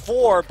seen it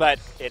before, but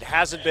it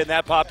hasn't been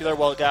that popular.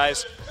 Well,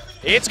 guys,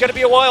 it's going to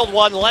be a wild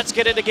one. Let's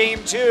get into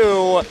game 2.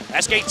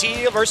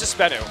 SKT versus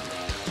SBENU.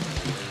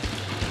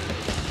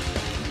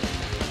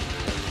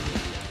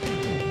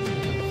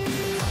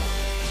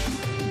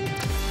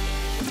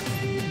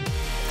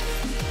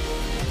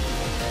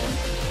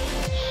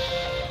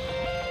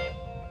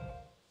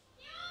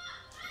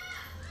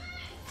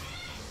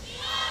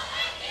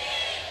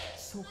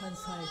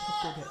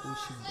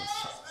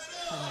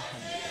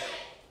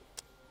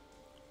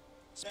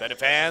 SBENU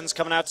fans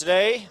coming out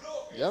today.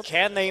 Yep.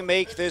 Can they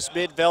make this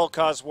mid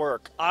Vel'Koz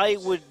work? I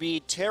would be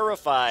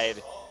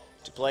terrified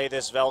to play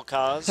this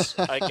Vel'Koz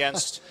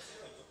against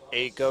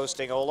a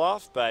ghosting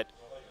Olaf, but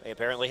they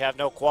apparently have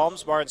no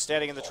qualms. Baron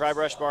standing in the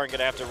Tribrush. Baron going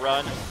to have to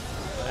run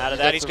out of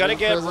that. He's going to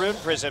get Rune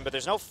Prison, but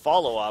there's no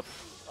follow-up.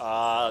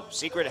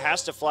 Secret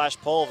has to flash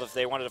Pulve if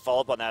they wanted to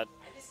follow up on that,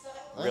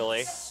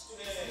 really.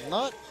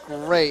 Not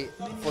great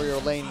for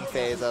your laning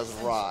phase as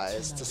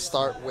Rise to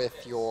start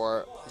with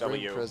your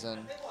Rune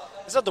Prison.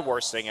 It's not the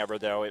worst thing ever,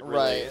 though. It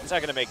really, it's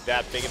not going to make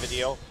that big of a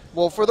deal.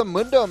 Well, for the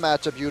Mundo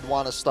matchup, you'd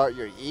want to start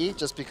your E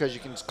just because you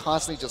can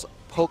constantly just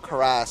poke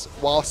harass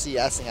while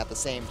CSing at the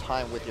same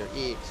time with your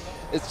E.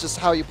 It's just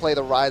how you play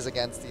the Rise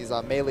against these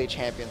melee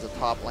champions at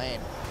top lane.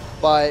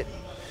 But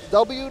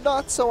W,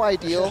 not so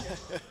ideal.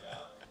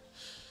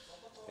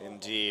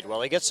 Indeed.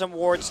 Well, he gets some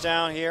wards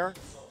down here.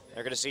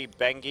 They're going to see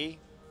Bengi.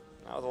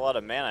 Not with a lot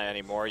of mana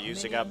anymore,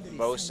 using up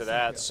most of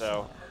that,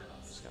 so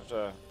he's going to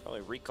have to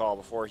probably recall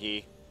before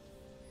he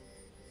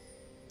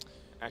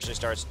actually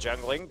starts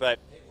jungling, but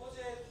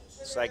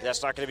it's like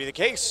that's not going to be the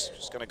case.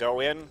 Just going to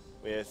go in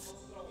with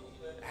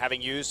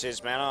having used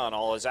his mana on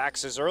all his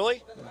axes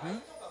early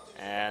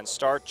and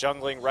start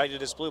jungling right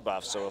at his blue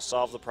buff, so he'll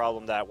solve the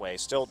problem that way.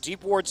 Still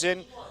deep wards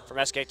in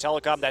from SK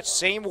Telecom. That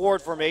same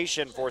ward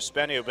formation for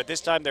SBENU, but this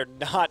time they're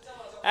not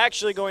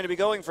actually going to be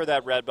going for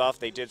that red buff.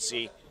 They did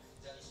see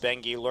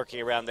Bengi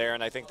lurking around there,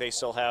 and I think they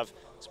still have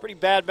some pretty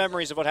bad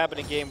memories of what happened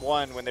in Game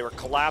 1 when they were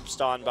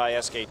collapsed on by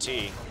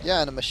SKT.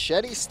 Yeah, and a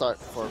machete start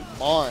for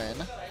Marin.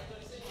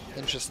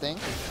 Interesting.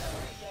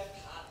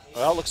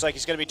 Well, looks like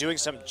he's going to be doing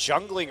some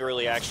jungling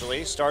early,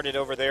 actually. Started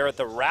over there at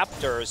the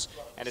Raptors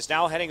and is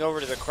now heading over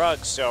to the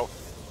Krugs, so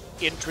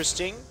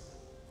interesting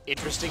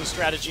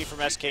strategy from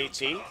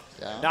SKT.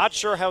 Yeah. Not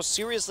sure how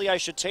seriously I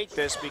should take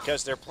this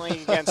because they're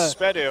playing against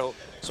SBENU,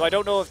 so I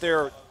don't know if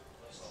they're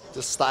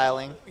Just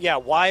styling. Yeah,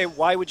 why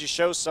would you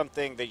show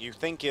something that you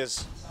think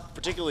is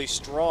particularly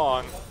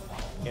strong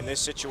in this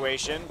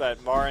situation?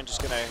 But Marin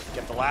just going to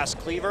get the last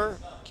cleaver,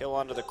 kill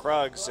onto the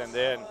Krugs, and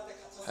then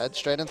head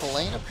straight into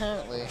lane,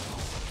 apparently.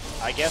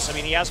 I guess, I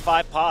mean, he has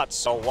 5 pots,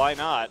 so why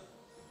not?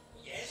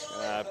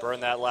 Burn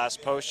that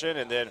last potion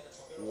and then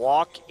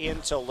walk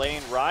into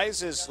lane.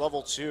 Rise is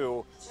level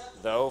 2,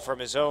 though, from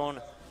his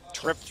own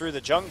trip through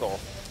the jungle.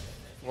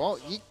 Well,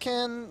 he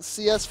can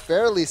CS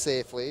fairly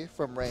safely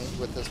from range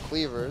with his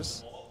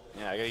cleavers.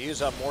 Yeah, I gotta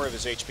use up more of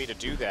his HP to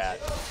do that.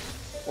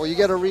 Well, you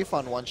get a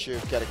refund once you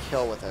get a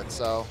kill with it,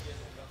 so.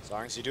 As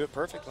long as you do it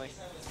perfectly.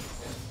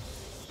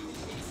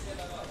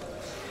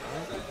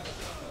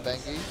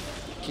 Bengi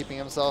keeping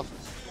himself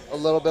a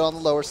little bit on the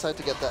lower side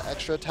to get that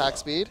extra attack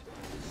speed.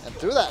 And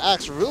threw that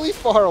axe really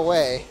far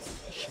away.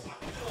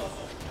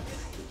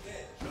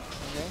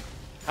 Okay.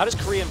 How does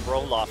Korean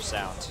Broloff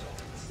sound?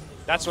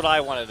 That's what I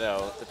want to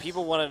know. The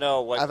people want to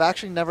know what... I've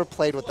actually never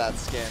played with that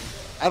skin.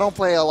 I don't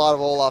play a lot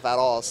of Olaf at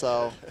all,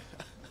 so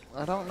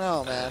I don't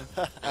know, man.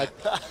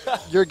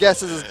 Your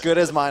guess is as good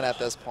as mine at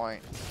this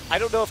point. I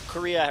don't know if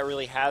Korea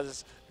really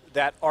has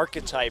that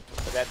archetype,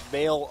 that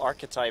male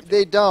archetype.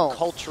 They don't.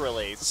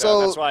 Culturally,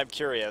 so that's why I'm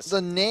curious.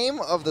 The name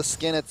of the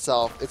skin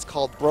itself, it's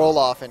called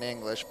Broloff in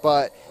English,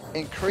 but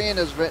in Korean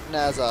it's written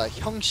as a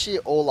Hyungshi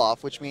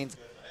Olaf, which means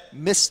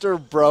Mr.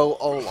 Bro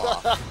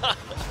Olaf.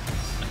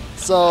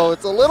 So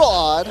it's a little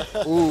odd.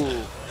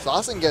 Ooh,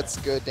 Saucin gets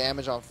good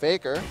damage on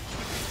Faker.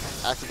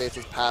 Activates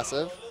his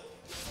passive.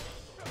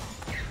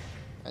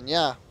 And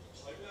yeah,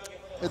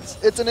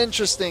 it's an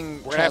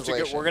interesting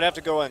translation. We're gonna have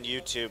to go on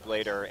YouTube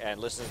later and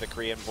listen to the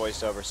Korean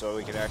voiceover so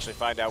we can actually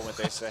find out what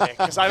they say.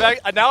 Because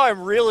now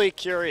I'm really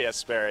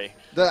curious, Barry.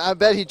 I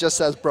bet he just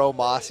says Bro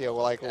Masio,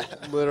 like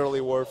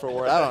literally word for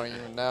word. I don't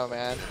even know,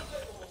 man.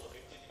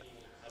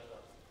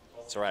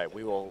 That's all right.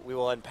 We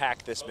will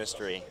unpack this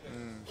mystery.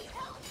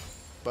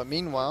 But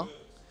meanwhile,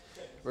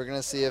 we're going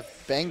to see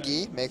if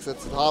Bengi makes it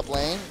to the top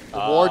lane. The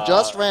war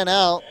just ran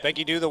out.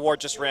 Bengi knew the war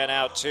just ran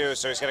out, too,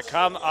 so he's going to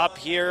come up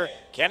here.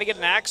 Can he get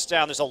an axe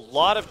down? There's a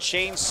lot of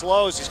chain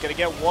slows. He's going to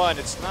get one.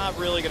 It's not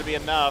really going to be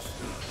enough.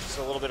 It's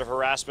a little bit of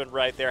harassment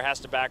right there. Has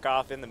to back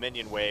off in the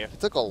minion wave. He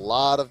took a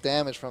lot of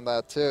damage from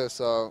that, too,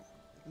 so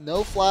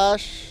no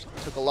flash.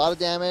 Took a lot of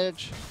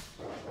damage.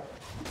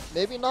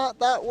 Maybe not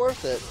that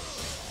worth it.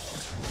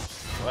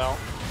 Well,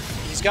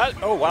 he's got...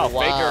 Oh, wow.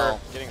 Faker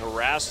getting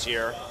harassed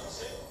here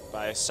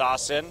by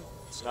Saucin.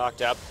 It's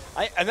knocked up.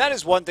 And that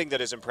is one thing that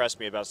has impressed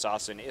me about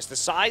Saucin is the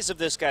size of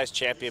this guy's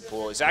champion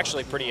pool is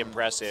actually pretty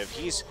impressive.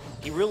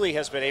 He really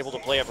has been able to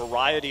play a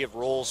variety of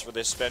roles for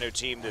this SBENU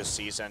team this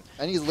season.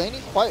 And he's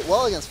laning quite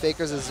well against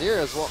Faker's Azir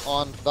as well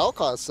on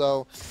Vel'Koz.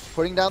 So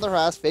putting down the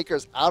harass,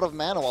 Faker's out of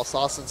mana while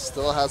Saucin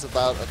still has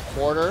about a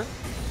quarter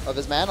of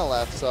his mana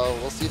left. So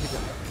we'll see if he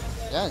can...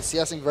 Yeah, he's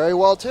CSing very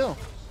well too.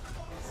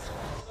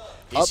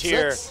 He's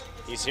here.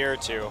 He's here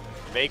to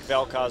make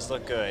Vel'Koz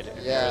look good.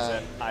 Yeah.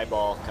 There's an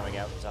eyeball coming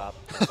out the top,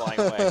 flying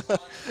away.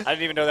 I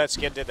didn't even know that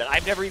skin did that.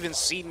 I've never even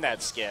seen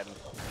that skin.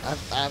 I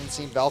haven't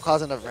seen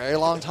Vel'Koz in a very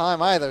long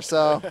time either,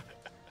 so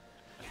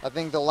I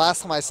think the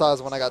last time I saw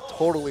is when I got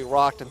totally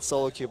rocked in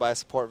solo queue by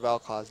support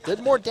Vel'Koz. Did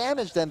more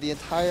damage than the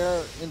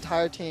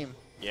entire team.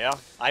 Yeah,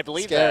 I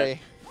believe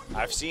Scary.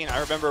 that. I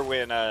remember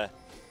when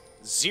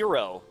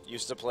Zero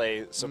used to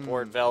play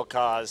support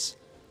Vel'Koz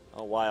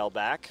a while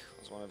back.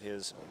 One of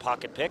his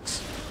pocket picks.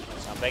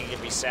 So I'm thinking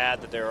it'd be sad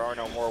that there are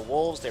no more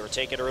wolves. They were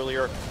taken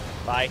earlier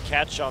by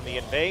Catch on the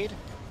invade.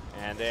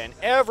 And then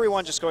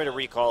everyone just going to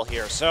recall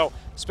here. So,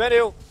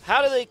 SBENU,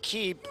 how do they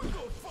keep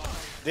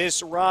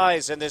this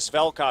Rise and this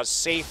Vel'Koz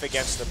safe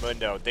against the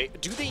Mundo?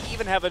 Do they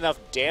even have enough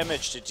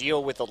damage to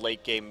deal with the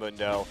late game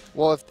Mundo?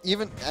 Well,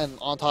 and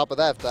on top of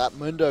that, if that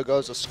Mundo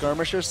goes a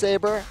Skirmisher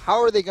Saber, how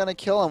are they going to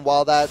kill him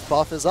while that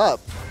buff is up?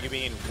 You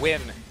mean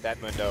when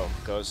that Mundo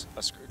goes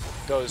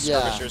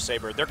Skirmisher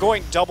Saber? They're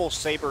going double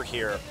Saber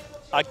here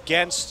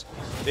against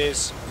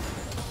this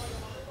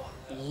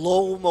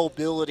low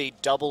mobility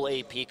double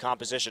AP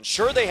composition.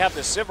 Sure, they have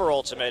the Sivir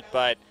ultimate,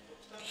 but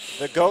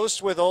the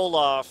Ghost with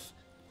Olaf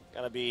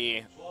gonna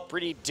be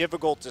pretty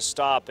difficult to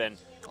stop. And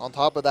on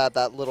top of that,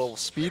 that little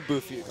speed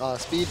boost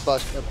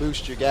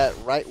you get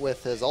right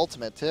with his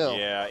ultimate too.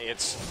 Yeah,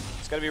 it's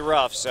gonna be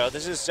rough. So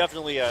this is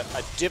definitely a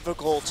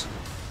difficult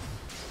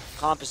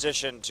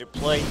composition to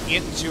play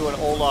into an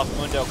Olaf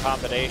Mundo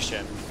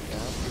combination.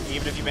 Yeah.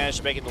 Even if you manage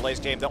to make it in the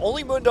late game. The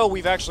only Mundo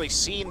we've actually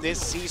seen this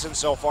season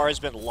so far has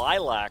been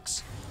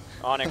Lilacs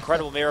on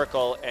Incredible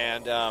Miracle,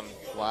 and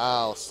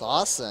wow,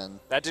 Saucin.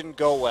 That didn't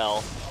go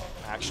well.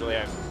 Actually,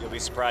 you'll be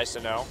surprised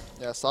to know.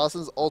 Yeah,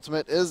 Saucin's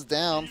ultimate is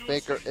down.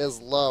 Faker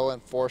is low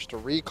and forced to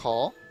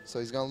recall, so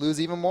he's going to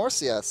lose even more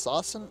CS.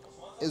 Saucin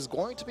is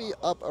going to be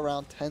up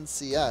around 10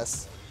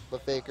 CS,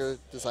 but Faker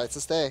decides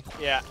to stay.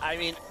 Yeah, I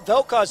mean,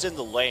 Vel'Koz in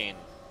the lane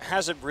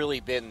hasn't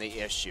really been the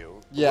issue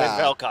with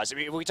Vel'Koz. I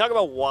mean, when we talk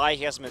about why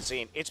he hasn't been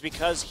seen, it's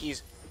because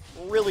he's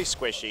really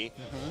squishy.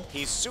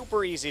 He's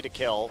super easy to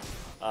kill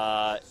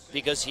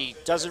because he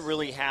doesn't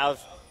really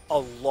have a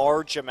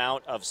large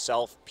amount of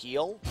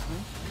self-peel.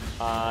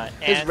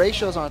 His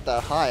ratios aren't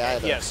that high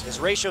either. Yes, his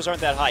ratios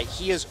aren't that high.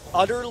 He is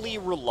utterly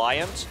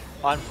reliant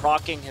on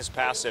proccing his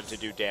passive to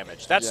do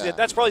damage.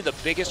 That's probably the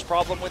biggest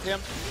problem with him,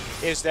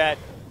 is that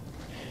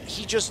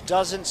he just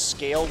doesn't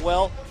scale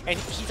well, and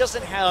he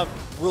doesn't have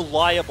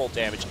reliable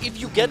damage. If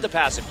you get the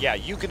passive, yeah,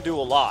 you can do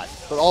a lot.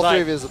 But all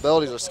three of his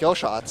abilities are skill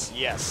shots.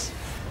 Yes,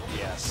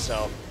 yes.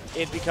 So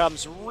it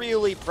becomes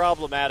really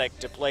problematic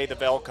to play the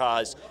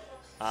Vel'Koz,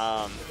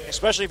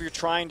 especially if you're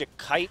trying to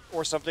kite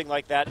or something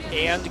like that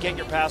and get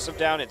your passive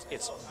down.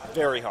 It's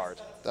very hard.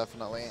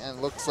 Definitely,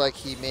 and looks like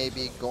he may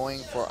be going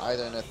for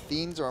either an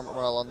Athenes or a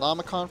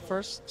Morellonomicon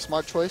first.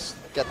 Smart choice.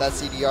 Get that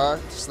CDR,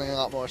 slinging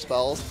out more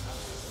spells.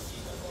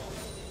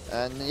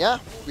 And yeah,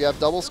 we have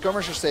double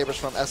Skirmisher Sabers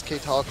from SK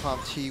Telecom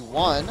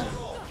T1.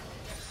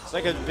 It's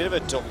like a bit of a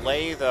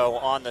delay, though,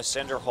 on the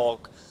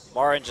Cinderhulk.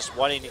 Marin just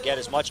wanting to get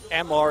as much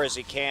MR as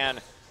he can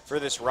for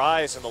this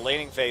rise in the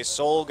laning phase.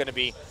 Soul going to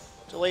be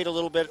delayed a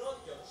little bit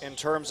in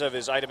terms of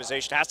his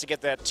itemization. Has to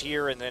get that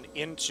tier and then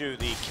into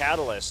the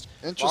Catalyst.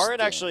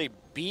 Marin actually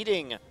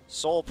beating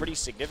Soul pretty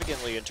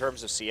significantly in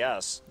terms of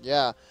CS.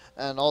 Yeah,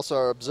 and also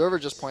our observer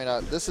just pointed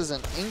out this is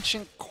an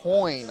ancient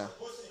coin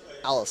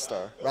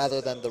Alistar rather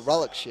than the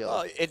Relic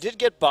Shield. It did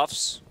get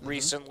buffs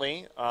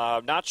recently.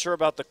 Not sure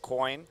about the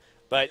coin,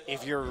 but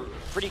if you're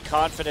pretty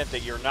confident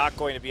that you're not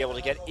going to be able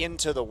to get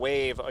into the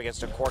wave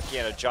against a Corki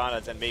and a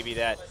Janna, then maybe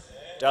that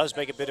does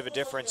make a bit of a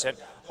difference. And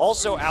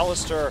also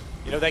Alistar,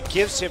 you know, that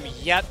gives him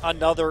yet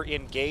another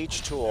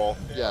engage tool.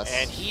 Yes.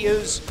 And he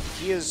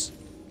is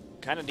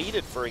kind of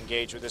needed for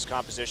engage with this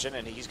composition,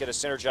 and he's going to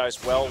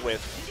synergize well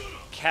with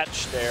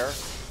Catch there,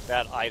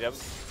 that item.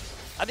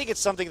 I think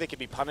it's something that can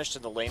be punished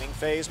in the laning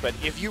phase, but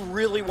if you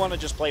really want to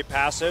just play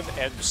passive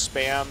and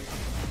spam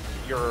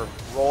your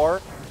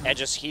roar and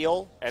just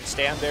heal and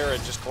stand there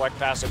and just collect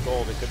passive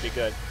gold, it could be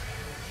good.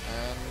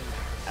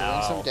 And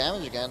doing some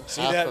damage again.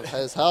 See Half of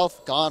his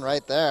health gone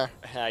right there.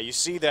 You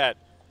see that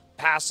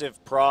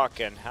passive proc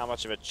and how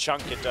much of a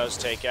chunk it does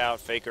take out.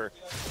 Faker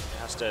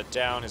has to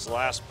down his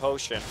last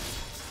potion.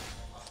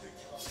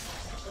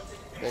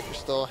 Faker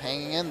still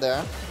hanging in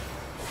there.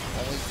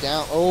 Only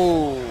down.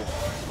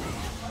 Oh.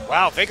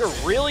 Wow, Faker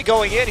really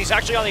going in. He's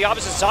actually on the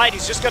opposite side.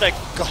 He's just going to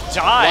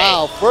die.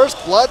 Wow,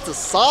 first blood to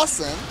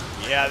Saucin.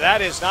 Yeah,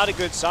 that is not a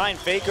good sign.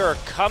 Faker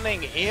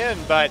coming in,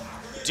 but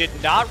did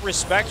not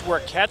respect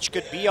where Catch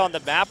could be on the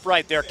map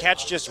right there.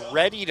 Catch just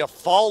ready to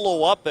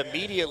follow up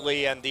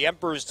immediately, and the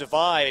Emperor's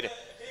Divide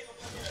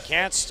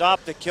can't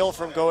stop the kill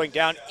from going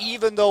down,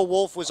 even though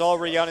Wolf was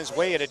already on his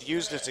way and had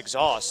used his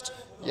exhaust.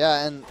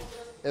 Yeah, and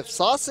if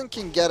Saucin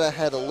can get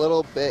ahead a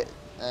little bit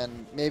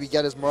and maybe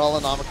get his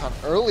Morellonomicon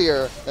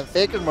earlier than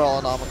Faker's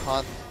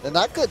Morellonomicon, then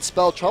that could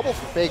spell trouble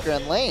for Faker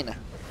and lane.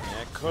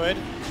 It could.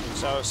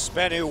 So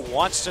SBENU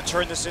wants to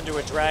turn this into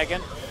a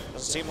dragon.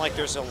 Doesn't seem like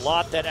there's a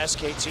lot that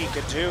SKT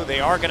could do. They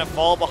are going to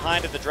fall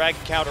behind at the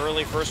dragon count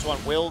early. First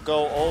one will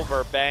go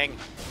over. Bang.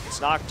 It's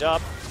knocked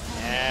up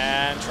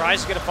and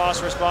tries to get a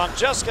phosphorus bomb.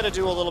 Just going to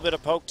do a little bit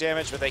of poke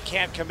damage, but they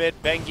can't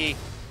commit. Bengi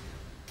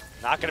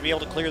not going to be able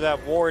to clear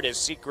that ward as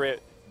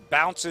Secret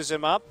bounces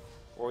him up,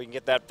 or we can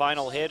get that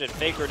final hit. And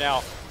Faker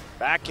now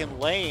back in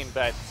lane,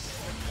 but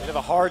bit of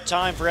a hard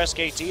time for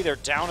SKT. They're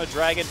down a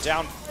dragon,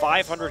 down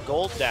 500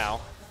 gold now.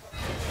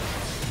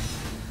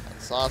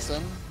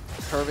 Saucin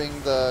curving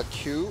the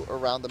Q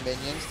around the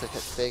minions to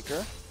hit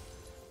Faker.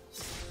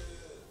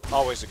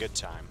 Always a good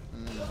time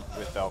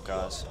with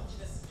Vel'Koz.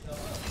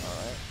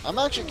 Alright. I'm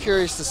actually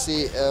curious to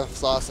see if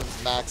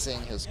Saucin's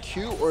maxing his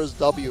Q or his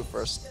W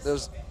first.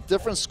 There's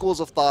different schools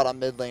of thought on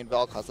mid lane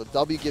Vel'Koz. The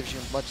W gives you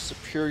much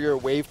superior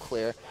wave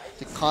clear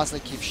to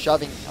constantly keep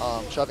shoving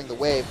the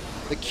wave.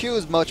 The Q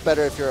is much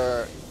better if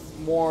you're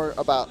more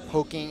about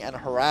poking and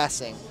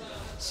harassing.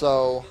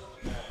 So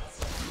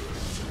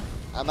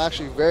I'm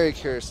actually very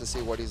curious to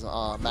see what he's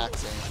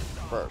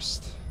maxing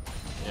first.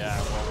 Yeah,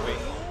 well,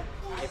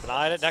 we keep an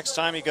eye on it next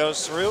time he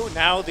goes through.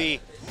 Now the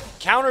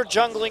counter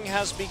jungling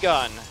has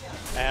begun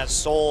as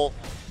Soul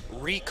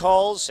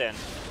recalls and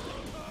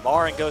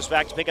Marin goes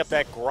back to pick up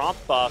that Gromp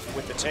buff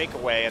with the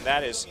takeaway, and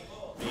that is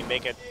you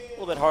make it a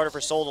little bit harder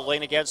for Soul to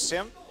lane against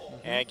him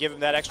and give him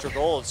that extra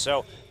gold.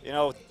 So, you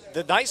know,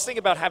 the nice thing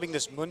about having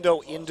this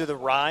Mundo into the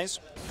Rise,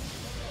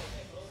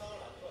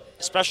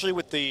 especially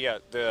with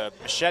the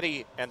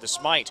Machete and the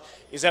Smite,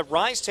 is that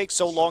Rise takes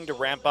so long to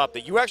ramp up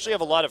that you actually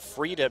have a lot of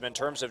freedom in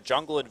terms of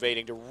jungle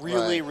invading to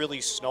really,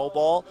 really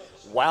snowball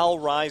while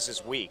Rise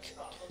is weak.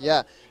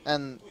 Yeah,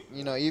 and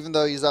you know, even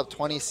though he's up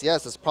 20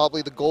 CS, it's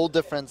probably the gold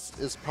difference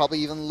is probably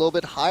even a little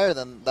bit higher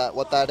than that.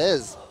 What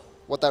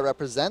that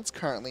represents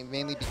currently,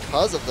 mainly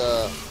because of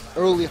the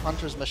early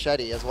Hunter's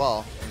Machete as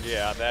well.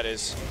 Yeah, that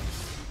is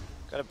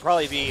going to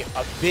probably be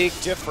a big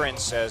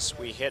difference as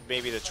we hit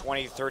maybe the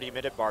 20-30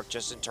 minute mark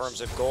just in terms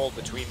of gold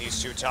between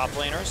these two top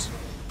laners.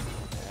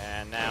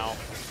 And now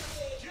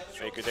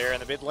Faker there in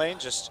the mid lane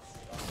just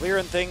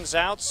clearing things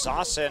out.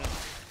 Saucin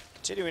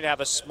continuing to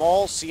have a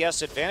small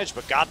CS advantage,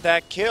 but got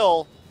that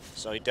kill.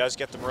 So he does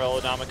get the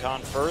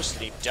Morellonomicon first,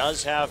 and he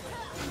does have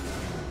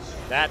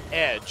that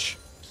edge.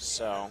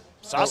 So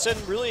Sassen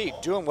really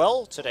doing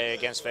well today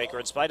against Faker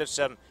in spite of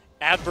some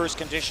adverse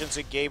conditions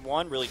in game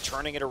one, really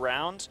turning it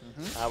around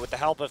with the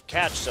help of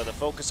Catch. So the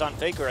focus on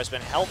Faker has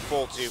been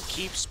helpful to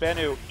keep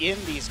SBENU in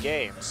these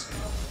games.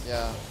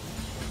 Yeah,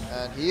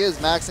 and he is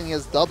maxing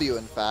his W,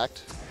 in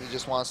fact. He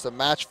just wants to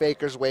match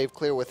Faker's wave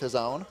clear with his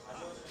own.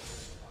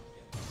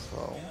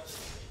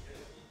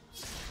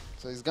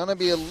 So he's going to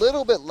be a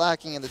little bit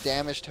lacking in the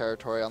damage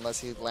territory unless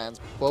he lands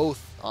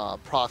both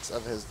procs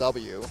of his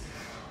W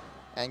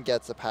and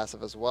gets a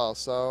passive as well.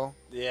 So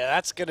yeah,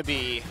 that's going to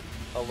be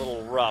a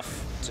little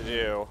rough to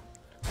do.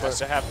 Has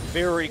to have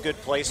very good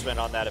placement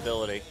on that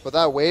ability. But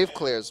that wave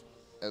clear is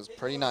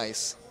pretty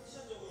nice,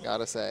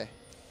 gotta say.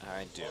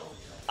 I do.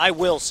 I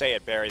will say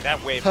it, Barry.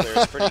 That wave clear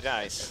is pretty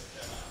nice.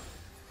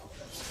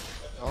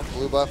 Well,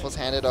 blue buff was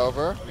handed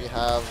over. We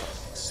have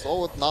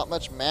Soul with not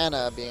much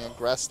mana being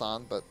aggressed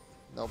on, but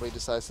nobody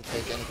decides to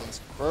take anything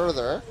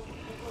further.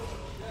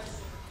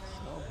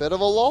 So, bit of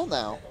a lull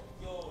now.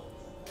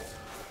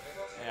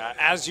 Yeah,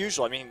 as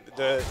usual. I mean,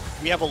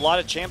 we have a lot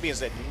of champions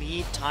that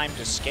need time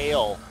to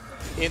scale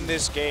in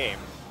this game.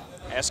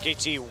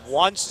 SKT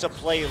wants to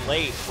play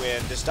late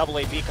when this double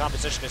AP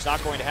composition is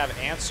not going to have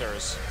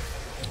answers.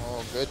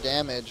 Oh, good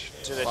damage.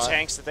 To the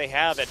tanks that they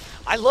have. And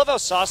I love how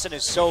Sassen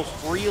is so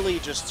freely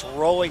just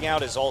throwing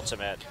out his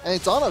ultimate. And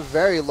it's on a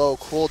very low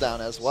cooldown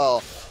as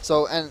well.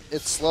 So, and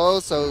it's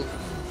slow, so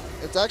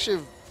it's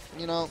actually,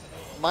 you know,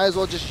 might as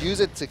well just use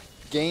it to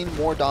gain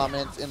more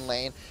dominance in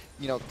lane.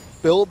 You know,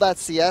 build that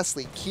CS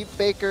lead. Keep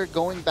Faker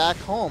going back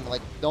home.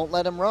 Like, don't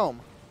let him roam.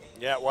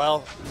 Yeah,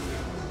 well,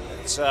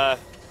 it's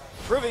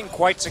proving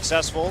quite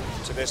successful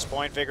to this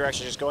point. Faker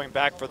actually just going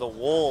back for the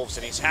Wolves,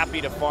 and he's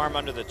happy to farm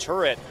under the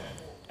turret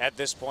at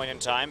this point in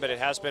time, but it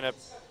has been a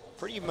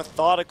pretty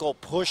methodical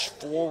push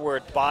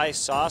forward by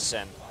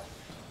Sassen.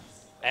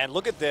 And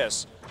look at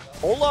this.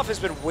 Olaf has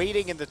been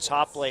waiting in the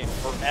top lane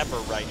forever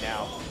right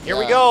now. Here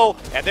we go,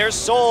 and there's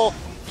Soul.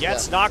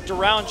 Gets knocked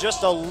around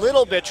just a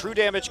little bit. True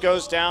damage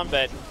goes down,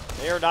 but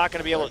they're not going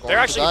to be able to. They're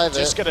actually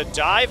just going to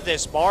dive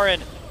this.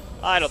 Marin,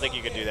 I don't think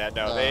you can do that.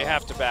 No, they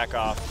have to back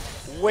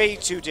off. Way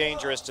too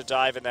dangerous to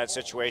dive in that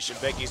situation.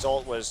 Bengi's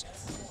ult was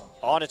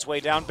on its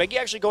way down. Bengi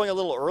actually going a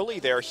little early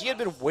there. He had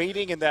been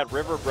waiting in that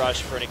river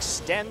brush for an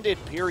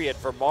extended period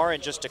for Marin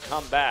just to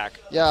come back.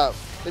 Yeah,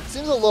 it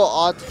seems a little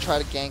odd to try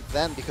to gank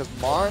then because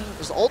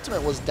Marin's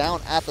ultimate was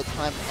down at the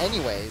time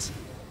anyways.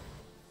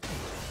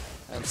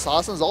 And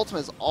Sassen's ultimate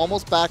is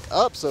almost back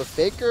up, so if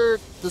Faker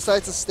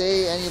decides to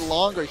stay any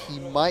longer, he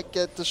might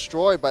get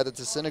destroyed by the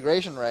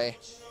Disintegration Ray.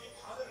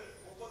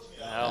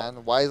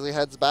 And wisely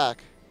heads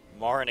back.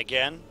 Marin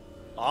again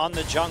on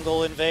the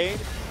jungle invade.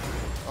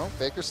 Oh,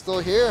 Faker's still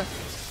here.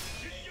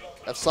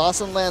 If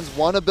Sassen lands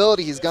one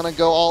ability, he's going to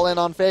go all in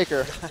on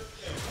Faker.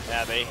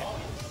 Yeah,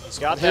 he's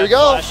got that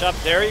flash up.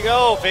 There you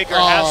go. Faker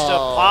has to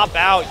pop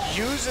out,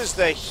 uses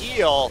the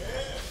heal.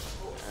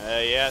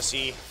 Yes,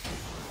 he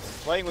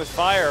playing with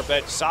fire,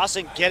 but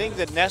Sassen getting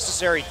the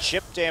necessary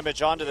chip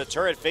damage onto the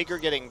turret. Faker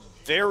getting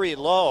very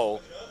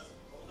low.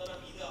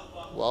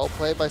 Well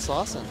played by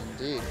Sassen,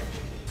 indeed.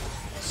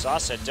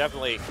 Sassen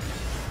definitely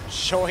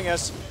showing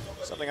us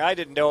something I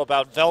didn't know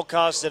about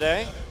Vel'Koz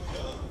today.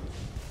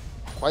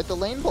 Quite the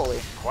lane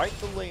bully. Quite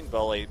the lane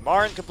bully.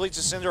 Marin completes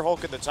a Cinder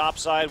Hulk in the top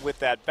side with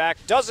that back.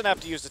 Doesn't have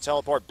to use the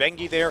teleport.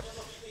 Bengi there,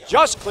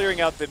 just clearing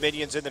out the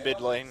minions in the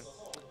mid lane.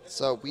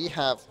 So we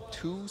have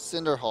 2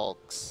 Cinder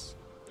Hulks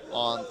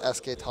on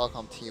SK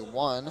Telecom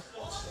T1.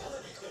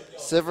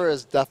 Sivir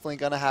is definitely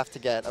going to have to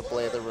get a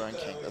Blade of the Ruin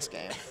King this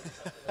game.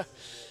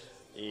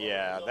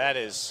 Yeah, that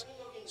is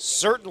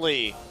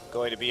certainly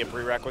going to be a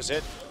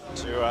prerequisite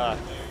to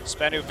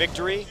SBENU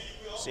victory.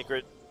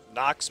 Secret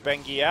knocks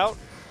Bengi out.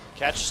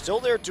 Catch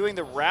still there doing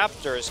the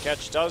Raptors.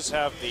 Catch does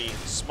have the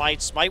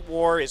Smite. Smite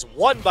War is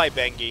won by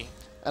Bengi.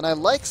 And I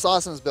like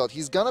Sassen's build.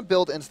 He's going to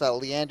build into that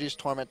Liandry's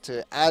Torment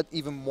to add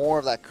even more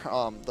of that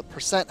the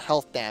percent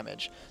health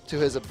damage to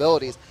his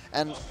abilities.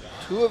 And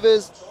 3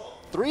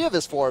 of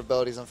his 4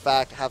 abilities, in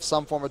fact, have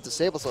some form of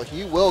disable, so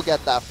he will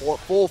get that full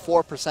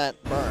 4%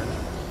 burn.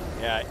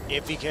 Yeah,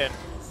 if he can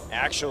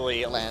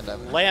actually land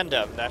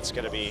him, that's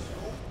going to be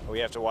what we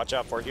have to watch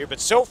out for here. But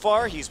so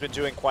far, he's been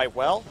doing quite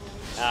well.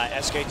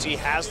 SKT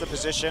has the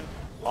position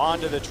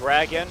onto the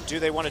Dragon. Do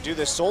they want to do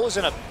this? Soul is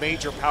in a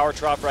major power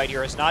drop right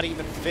here. Has not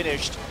even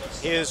finished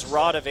his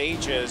Rod of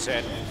Ages,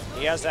 and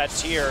he has that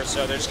tier,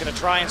 so they're just going to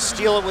try and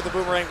steal it with the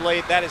Boomerang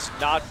Blade. That is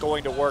not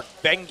going to work.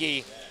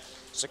 Bengi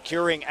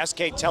securing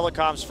SK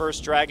Telecom's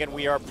first Dragon.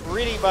 We are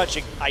pretty much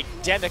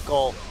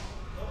identical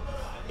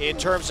in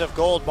terms of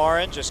gold.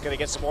 Marin just going to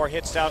get some more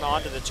hits down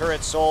onto the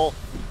turret. Soul.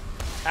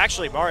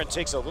 Actually, Marin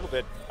takes a little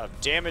bit of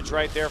damage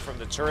right there from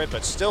the turret,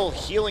 but still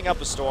healing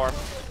up a storm.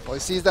 Well, he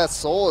sees that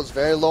Soul is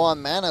very low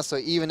on mana, so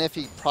even if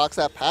he procs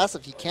that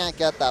passive, he can't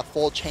get that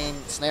full chain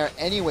snare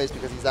anyways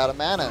because he's out of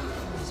mana.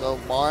 So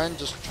Marin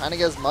just trying to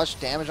get as much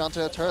damage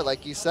onto the turret,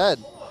 like you said.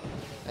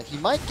 And he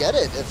might get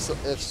it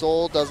if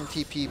Soul doesn't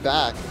TP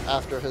back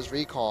after his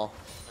recall.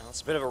 Well, it's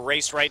a bit of a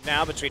race right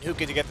now between who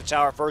can get the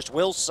tower first.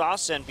 Will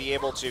Sassen be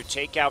able to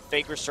take out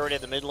Faker's turret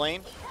in the mid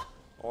lane?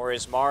 Or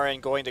is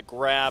Marin going to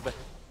grab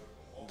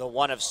the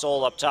one of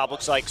Sol up top?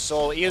 Looks like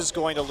Sol is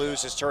going to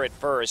lose his turret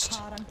first.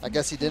 I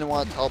guess he didn't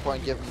want to teleport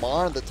and give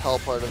Marin the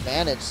teleport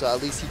advantage, so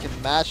at least he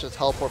can match the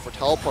teleport for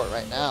teleport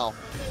right now.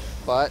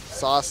 But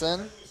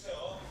Saucin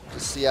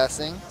just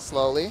CSing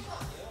slowly.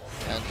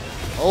 And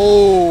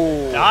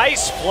oh!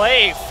 Nice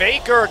play.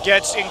 Faker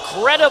gets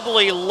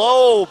incredibly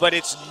low, but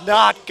it's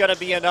not going to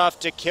be enough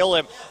to kill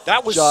him.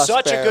 That was Just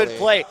such barely. a good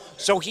play.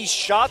 So he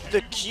shot the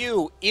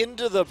Q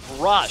into the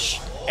brush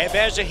and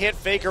managed to hit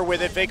Faker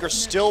with it. Faker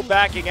still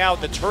backing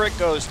out. The turret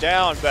goes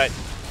down, but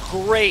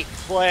great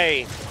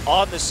play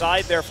on the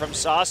side there from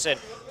Saucin.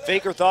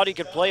 Faker thought he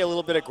could play a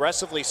little bit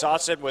aggressively.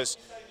 Saucin was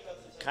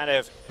kind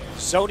of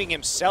zoning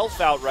himself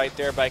out right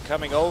there by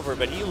coming over,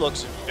 but he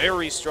looks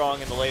very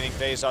strong in the laning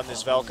phase on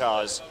this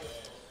Vel'Koz.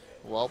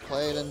 Well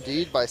played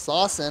indeed by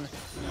Saucin.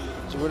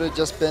 It would have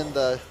just been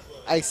the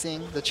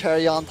icing, the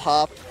cherry on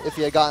top if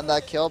he had gotten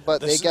that kill,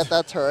 but they get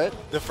that turret.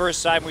 The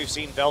first time we've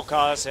seen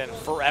Vel'Koz in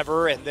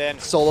forever, and then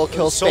Solo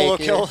kill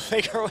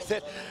Faker with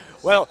it.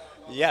 Well,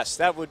 yes,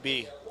 that would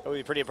be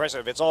pretty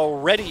impressive. It's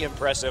already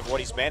impressive what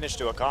he's managed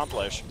to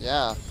accomplish.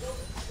 Yeah.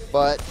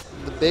 But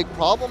the big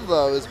problem,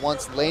 though, is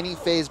once laning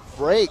phase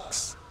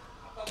breaks,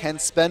 can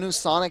SBENU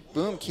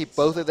Sonicboom keep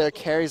both of their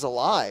carries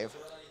alive?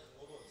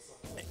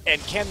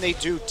 And can they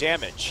do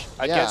damage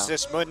against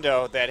this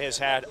Mundo that has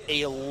had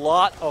a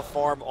lot of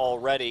farm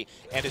already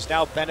and is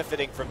now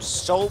benefiting from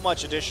so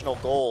much additional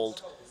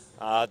gold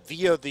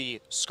via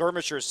the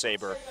Skirmisher's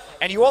Saber?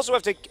 And you also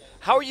have to,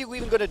 how are you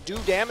even going to do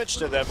damage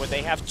to them when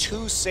they have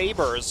 2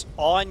 Sabers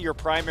on your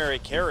primary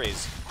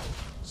carries?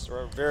 So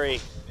a very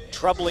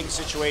troubling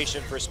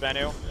situation for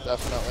SBENU.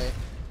 Definitely.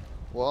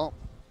 Well,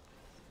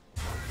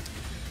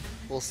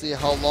 we'll see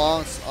how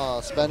long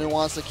SBENU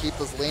wants to keep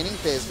this laning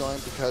phase going,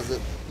 because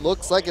it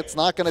looks like it's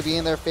not going to be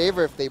in their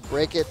favor if they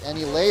break it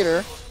any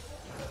later.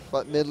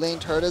 But mid lane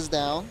turret is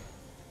down.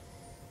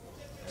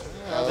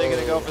 Are they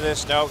going to go for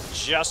this? No,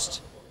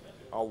 just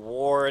a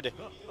ward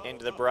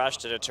into the brush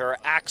to deter.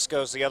 Axe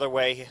goes the other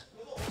way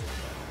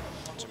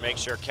to make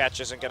sure Catch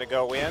isn't going to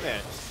go in.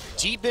 And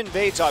deep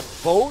invades on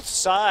both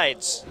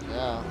sides.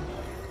 Yeah.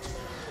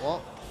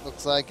 Well,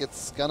 looks like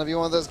it's going to be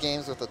one of those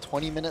games with a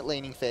 20-minute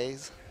laning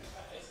phase.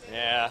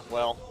 Yeah,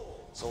 well,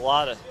 it's a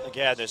lot of,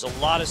 again, there's a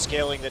lot of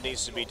scaling that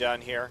needs to be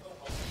done here.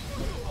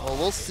 Well,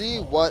 we'll see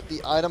what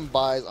the item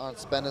buys on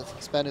SBENU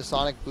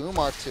Sonicboom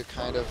are to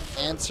kind of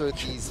answer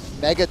these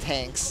mega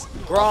tanks.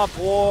 Gromp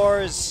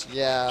Wars.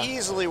 Yeah.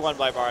 Easily won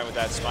by Marin with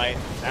that smite.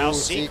 Now Ooh,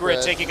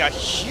 Secret taking a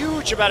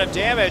huge amount of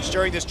damage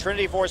during this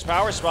Trinity Force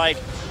power spike.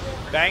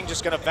 Bang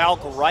just going to Valk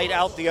right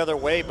out the other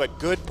way, but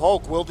good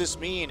poke. Will this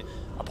mean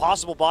a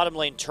possible bottom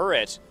lane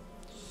turret?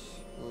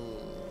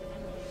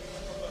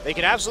 They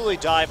can absolutely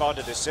dive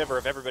onto the Sivir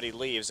if everybody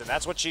leaves, and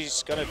that's what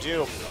she's going to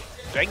do.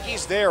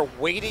 Bengi's there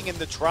waiting in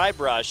the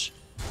tri-brush.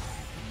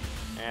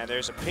 And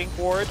there's a pink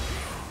ward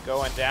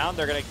going down.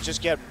 They're going to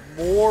just get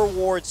more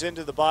wards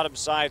into the bottom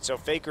side, so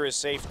Faker is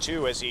safe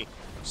too as he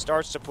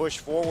starts to push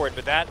forward.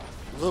 But that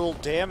little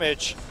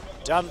damage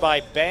done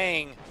by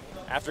Bang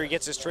after he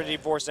gets his Trinity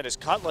Force and his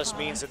Cutlass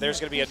means that there's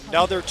going to be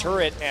another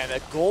turret and a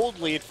gold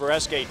lead for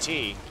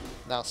SKT.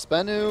 Now,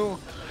 SBENU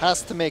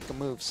has to make a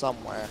move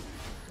somewhere.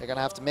 They're going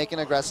to have to make an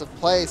aggressive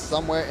play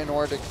somewhere in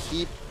order to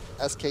keep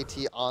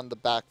SKT on the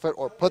back foot,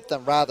 or put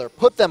them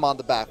on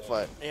the back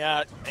foot.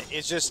 Yeah,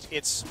 it's just,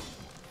 it's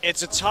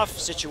a tough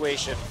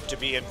situation to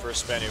be in for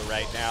SBENU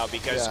right now,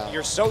 because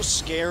you're so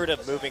scared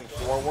of moving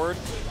forward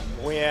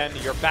when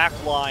your back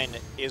line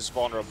is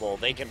vulnerable.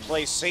 They can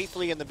play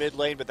safely in the mid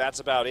lane, but that's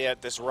about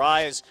it. This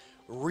Ryze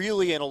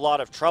really in a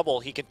lot of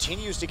trouble. He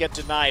continues to get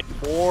denied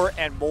more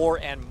and more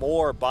and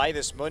more by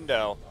this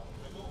Mundo.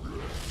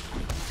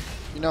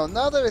 You know,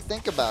 now that I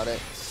think about it,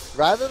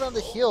 rather than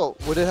the heal,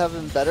 would it have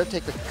been better to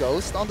take a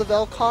ghost on the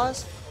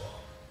Vel'Koz?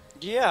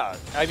 Yeah,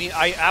 I mean,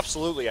 I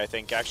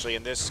think actually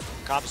in this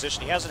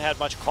composition, he hasn't had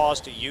much cause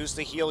to use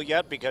the heal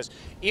yet, because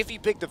if he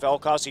picked the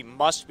Vel'Koz, he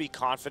must be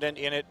confident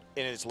in it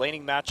in his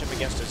laning matchup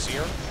against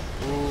Azir.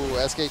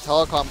 Ooh, SK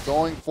Telecom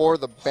going for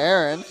the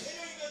Baron.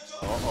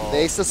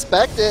 They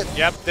suspect it.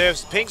 Yep,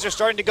 the pings are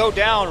starting to go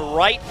down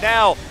right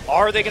now.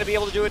 Are they going to be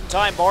able to do it in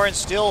time? Marin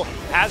still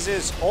has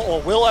his,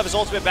 will have his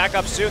ultimate back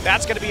up soon.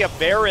 That's going to be a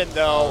Baron,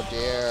 though, oh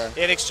dear,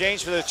 in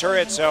exchange for the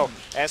turret. So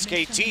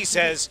SKT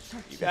says,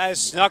 you guys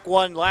snuck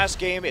one last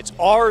game. It's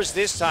ours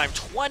this time.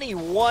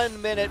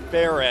 21-minute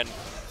Baron.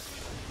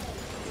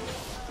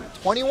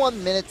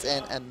 21 minutes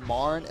in, and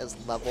Marin is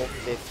level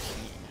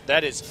 15.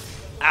 That is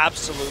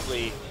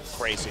absolutely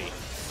crazy.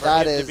 For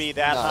That him is to be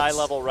that nuts. high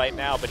level right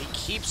now, but he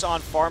keeps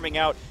on farming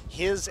out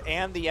his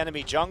and the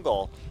enemy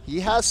jungle. He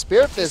has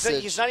Spirit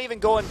Visage. He's not even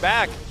going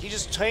back. He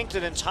just tanked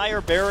an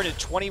entire Baron in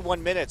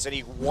 21 minutes, and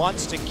he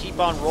wants to keep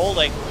on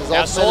rolling.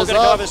 Now Soul's going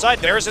to come up his side.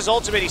 There's his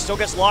ultimate. He still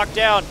gets locked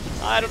down.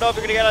 I don't know if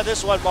you're going to get out of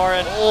this one,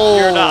 Marin. Oh.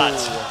 You're not.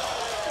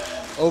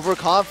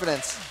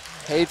 Overconfidence.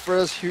 Paid for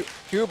his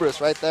hubris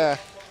right there.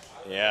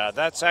 Yeah,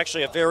 that's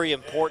actually a very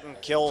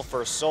important kill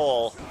for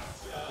Soul,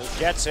 who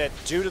gets it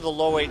due to the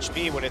low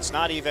HP when it's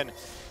not even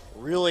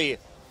really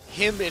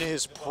him in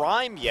his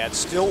prime yet,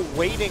 still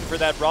waiting for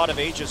that Rod of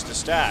Ages to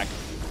stack.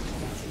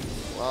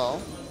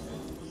 Well,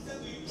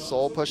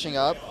 Soul pushing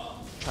up,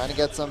 trying to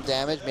get some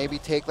damage, maybe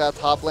take that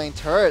top lane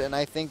turret, and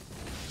I think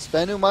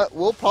SBENU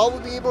will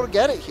probably be able to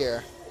get it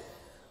here.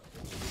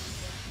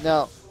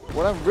 Now,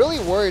 what I'm really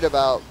worried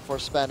about for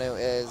SBENU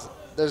is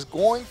there's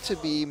going to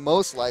be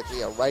most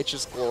likely a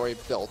Righteous Glory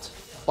built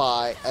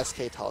by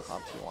SK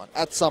Telecom T1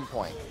 at some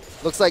point.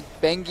 Looks like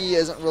Bengi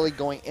isn't really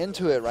going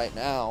into it right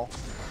now.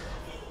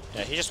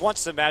 Yeah, he just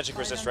wants the magic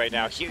resist right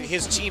now.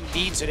 His team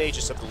needs an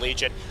Aegis of the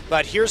Legion.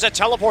 But here's a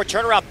teleport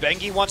turnaround.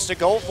 Bengi wants to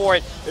go for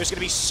it. There's going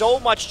to be so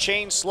much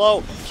chain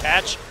slow.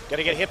 Catch, going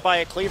to get hit by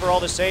a cleaver all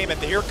the same.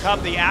 And here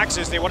come the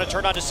axes. They want to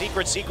turn on to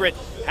Secret. Secret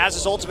has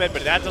his ultimate,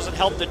 but that doesn't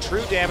help the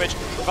true damage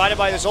provided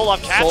by this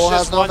Olaf. Catch Soul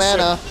just has no wants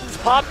mana. to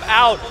pop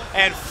out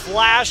and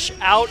flash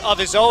out of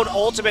his own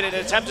ultimate in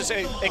an attempt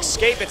to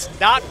escape. It's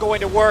not going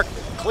to work.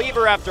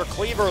 Cleaver after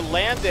cleaver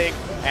landing,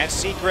 and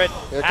Secret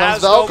Here has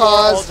comes no more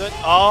Vel'Koz. ultimate.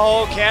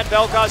 Oh, can't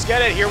Vel'Koz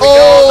get it? Here we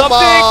Oh go. The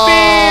my. big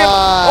beam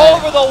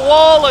over the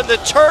wall and the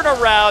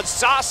turnaround.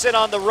 Sasin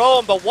on the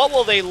roam, but what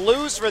will they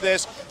lose for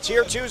this?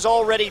 Tier 2's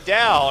already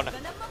down.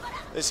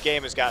 This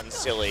game has gotten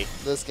silly.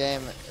 This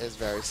game is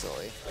very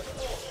silly.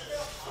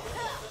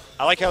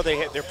 I like how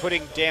they're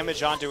putting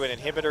damage onto an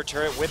inhibitor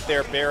turret with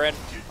their Baron.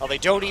 Oh, they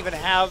don't even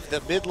have the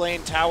mid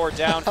lane tower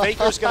down.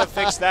 Faker's going to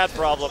fix that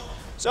problem.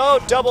 So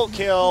double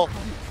kill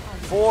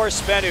for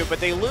SBENU, but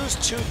they lose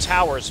 2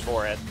 towers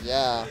for it.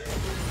 Yeah.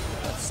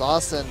 And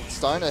Sasin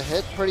starting to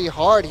hit pretty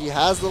hard. He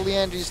has the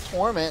Liandry's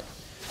Torment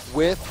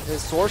with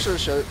his Sorcerer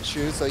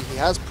Shoes, so he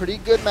has pretty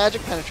good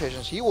magic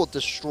penetrations. He will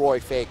destroy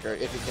Faker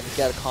if he can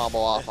get a combo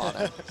off on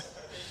him.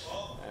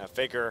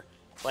 Faker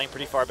playing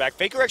pretty far back.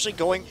 Faker actually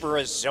going for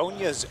a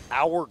Zhonya's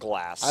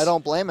Hourglass. I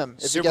don't blame him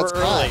if Super he gets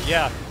early, caught.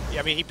 yeah.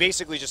 I mean, he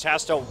basically just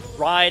has to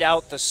ride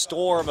out the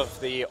storm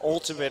of the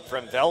ultimate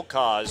from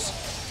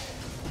Vel'Koz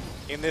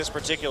in this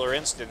particular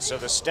instance. So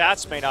the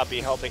stats may not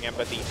be helping him,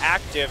 but the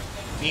active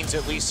means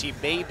at least he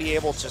may be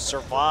able to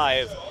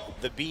survive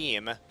the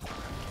beam.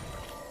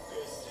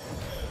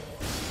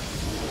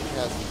 He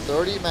has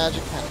 30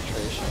 magic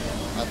penetration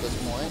at this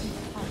point.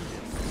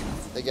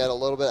 They get a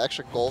little bit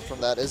extra gold from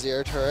that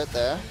Azir turret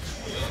there.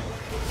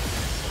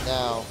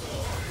 Now,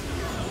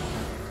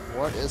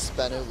 what is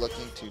SBENU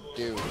looking to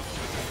do?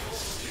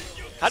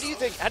 How do you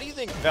think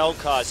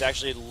Vel'Koz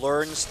actually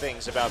learns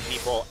things about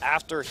people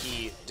after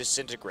he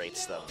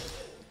disintegrates them?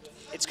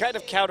 It's kind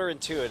of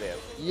counterintuitive.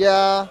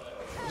 Yeah,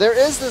 there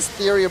is this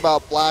theory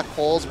about black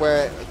holes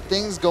where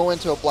things go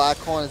into a black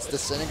hole and it's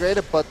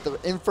disintegrated, but the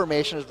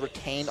information is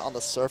retained on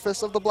the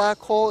surface of the black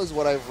hole, is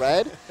what I've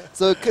read.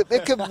 So it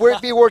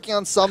could be working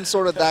on some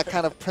sort of that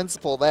kind of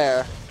principle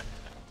there.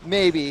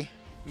 Maybe.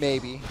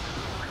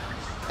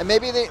 And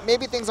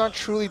maybe things aren't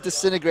truly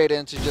disintegrated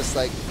into just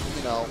like,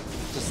 you know,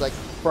 just like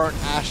burnt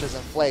ashes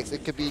and flakes.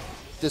 It could be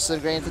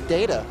disintegrating into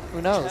data.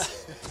 Who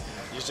knows?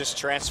 You just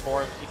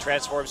transform. He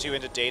transforms you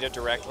into data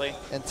directly.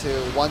 Into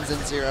ones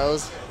and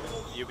zeros.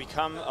 You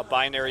become a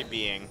binary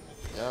being.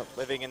 Yep.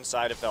 Living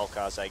inside of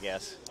Vel'Koz, I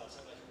guess.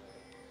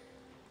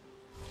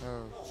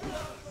 Oh.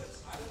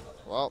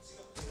 Well,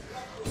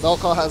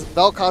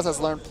 Vel'Koz has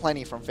learned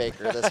plenty from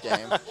Faker this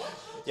game.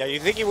 Yeah,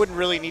 you think he wouldn't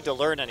really need to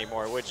learn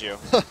anymore, would you?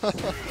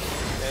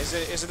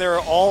 Isn't there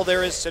all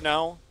there is to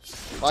know?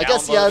 Well, I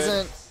guess he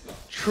hasn't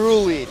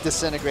truly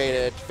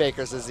disintegrated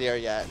Faker's Azir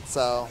yet,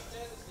 so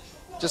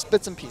just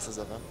bits and pieces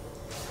of him.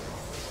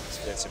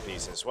 Just bits and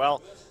pieces.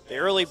 Well, the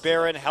early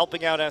Baron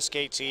helping out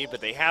SKT, but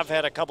they have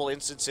had a couple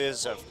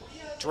instances of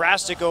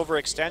drastic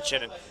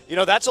overextension. And, you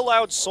know, that's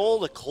allowed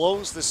Soul to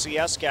close the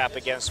CS gap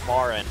against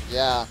Marin.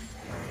 Yeah,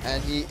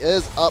 and he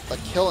is up a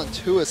kill and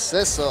 2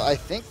 assists, so I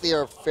think they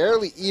are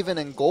fairly even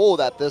in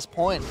gold at this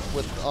point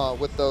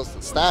with those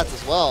stats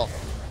as well.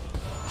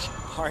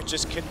 Marin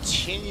just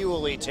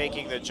continually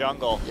taking the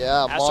jungle.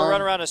 Yeah, has to run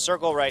around a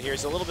circle right here.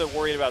 He's a little bit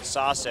worried about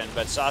Sasin,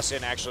 but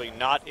Sasin actually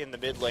not in the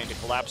mid lane to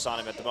collapse on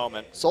him at the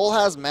moment. Soul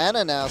has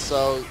mana now,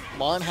 so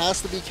Marin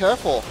has to be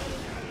careful.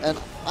 And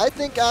I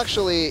think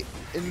actually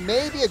it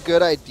may be a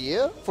good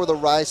idea for the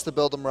Rise to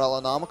build a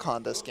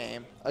Morellonomicon this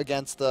game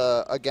against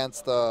the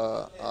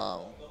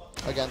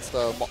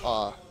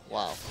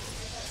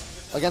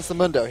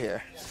Mundo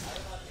here,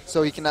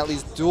 so he can at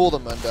least duel the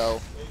Mundo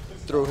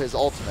through his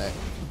ultimate.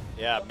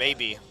 Yeah,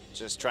 maybe.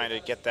 Just trying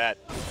to get that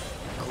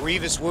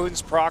Grievous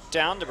Wounds proc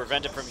down to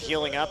prevent it from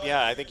healing up.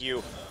 Yeah, I think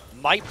you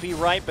might be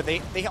right, but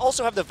they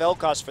also have the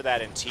Vel'Koz for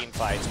that in team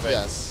fights. But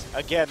yes,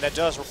 again, that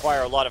does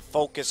require a lot of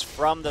focus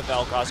from the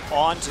Vel'Koz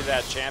onto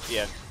that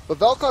champion. But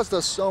Vel'Koz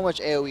does so much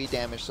AoE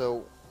damage,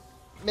 so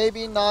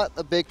maybe not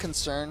a big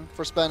concern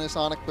for SBENU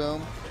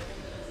Sonicboom.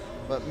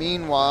 But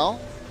meanwhile,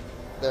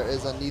 there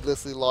is a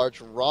needlessly large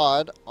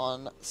rod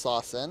on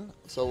Sasin,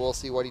 so we'll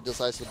see what he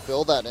decides to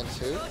build that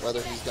into, whether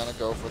he's going to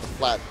go for the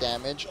flat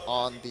damage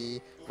on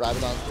the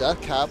Rabadon's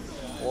death cap,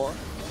 or,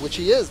 which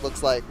he is,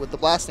 looks like, with the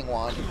blasting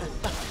wand.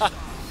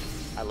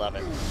 I love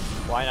it.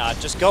 Why not?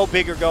 Just go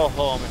big or go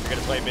home if you're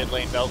going to play mid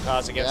lane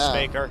Vel'Koz against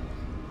Faker.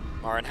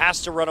 Marin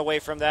has to run away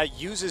from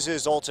that, uses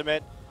his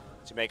ultimate,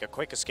 to make a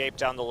quick escape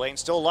down the lane.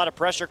 Still a lot of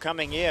pressure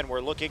coming in.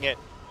 We're looking at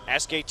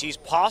SKT's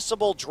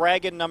possible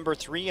Dragon number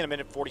 3 in a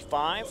minute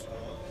 45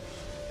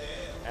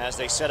 as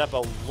they set up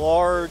a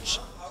large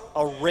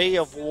array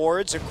of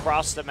wards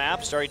across the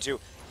map, starting to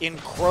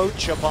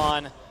encroach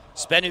upon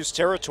SBENU's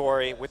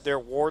territory with their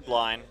ward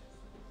line.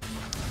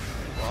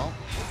 Well,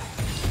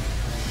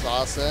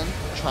 Dawson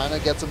trying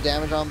to get some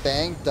damage on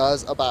Bang,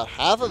 does about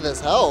half of his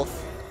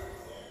health,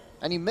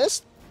 and he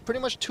missed pretty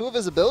much 2 of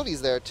his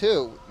abilities there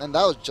too, and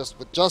that was just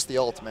with just the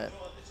ultimate.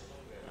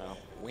 Well,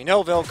 we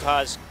know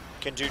Vel'Koz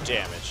can do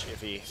damage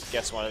if he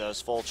gets one of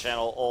those full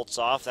channel ults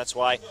off. That's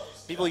why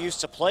people used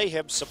to play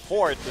him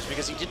support, was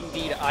because he didn't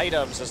need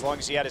items as long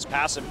as he had his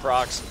passive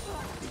procs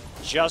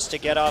just to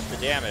get off the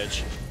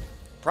damage.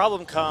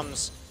 Problem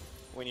comes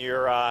when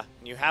you're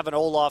you have an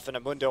Olaf and a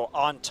Mundo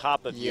on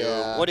top of you.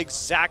 What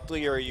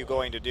exactly are you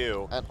going to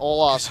do? And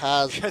Olaf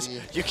has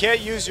you can't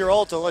use your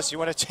ult unless you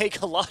want to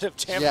take a lot of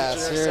damage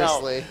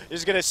yourself. Seriously. You're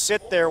just going to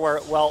sit there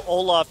while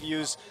Olaf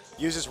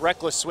uses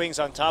reckless swings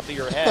on top of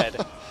your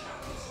head,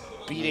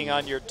 beating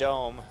on your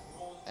dome.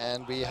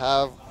 And we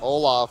have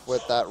Olaf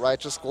with that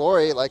Righteous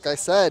Glory, like I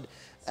said.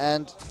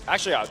 And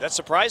actually, that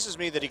surprises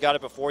me that he got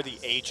it before the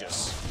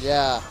Aegis.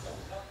 Yeah.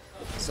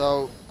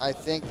 So I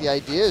think the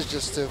idea is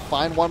just to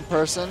find one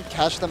person,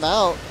 catch them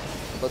out,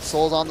 but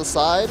Soul's on the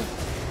side.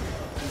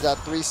 He's at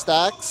 3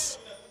 stacks.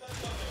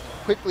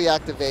 Quickly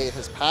activate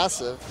his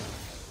passive,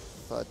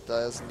 but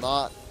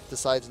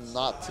decides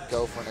not to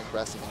go for an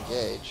aggressive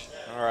engage.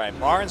 All right,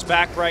 Marin's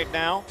back right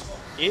now.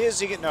 Is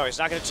he? No, he's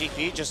not going to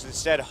TP. Just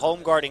instead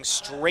home guarding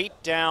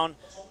straight down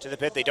to the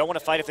pit. They don't want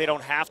to fight if they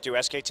don't have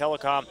to. SK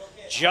Telecom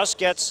just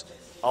gets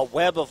a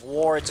web of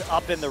wards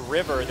up in the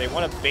river. They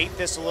want to bait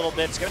this a little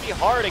bit. It's going to be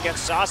hard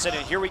against Sasson,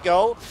 and here we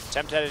go.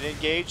 Attempt at an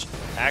engage.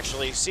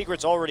 Actually,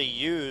 Secret's already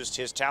used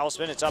his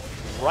talisman. It's up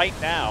right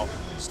now.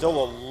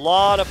 Still a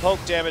lot of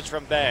poke damage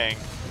from Bang.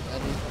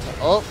 And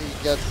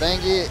he gets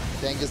Bangy.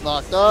 Bangy's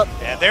knocked up.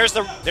 And there's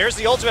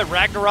the ultimate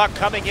Ragnarok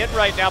coming in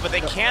right now, but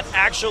they can't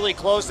actually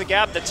close the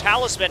gap. The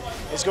talisman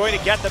is going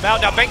to get them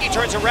out. Now Bengi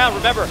turns around.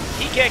 Remember,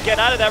 he can't get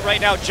out of that right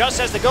now. Just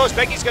as the ghost,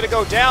 Bengi's going to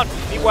go down.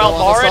 Meanwhile,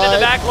 Marin in the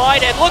back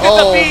line, and look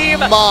at the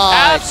beam,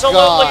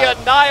 absolutely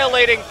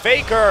annihilating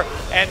Faker.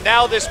 And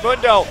now this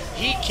Mundo,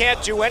 he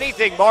can't do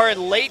anything.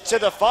 Marin late to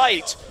the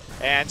fight.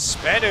 And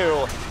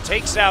SBENU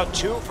takes out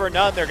 2 for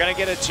none. They're going to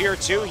get a tier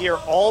 2 here,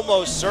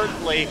 almost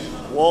certainly.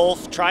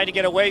 Wolf trying to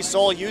get away.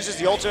 Soul uses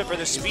the ultimate for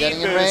the speed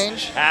boost.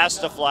 Range. Has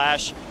to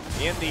flash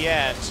in the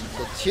end.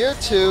 So tier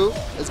 2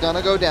 is going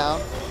to go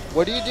down.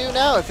 What do you do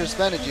now if you're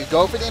SBENU? Do you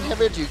go for the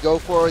inhibitor? Do you go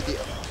for the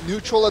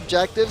neutral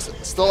objectives?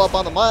 Still up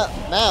on the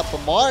map,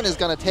 but Marin is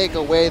going to take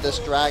away this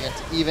dragon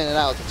to even it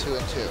out to 2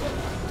 and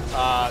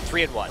 2.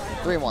 3 and 1.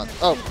 3 and 1.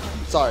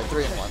 Oh, sorry,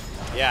 3 and 1.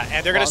 Yeah,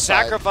 and they're going to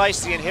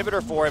sacrifice the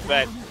inhibitor for it,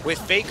 but with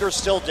Faker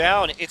still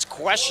down, it's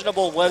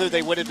questionable whether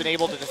they would have been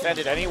able to defend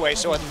it anyway,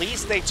 so at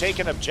least they take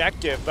an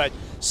objective, but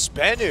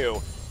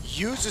SBENU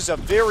uses a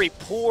very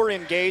poor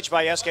engage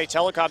by SK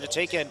Telecom to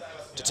take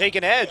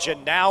an edge,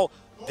 and now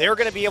they're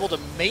going to be able to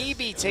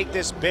maybe take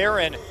this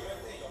Baron.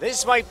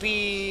 This might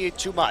be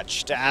too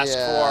much to ask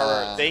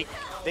for.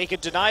 They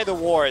could deny the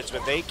wards,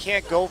 but they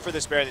can't go for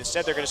this Baron.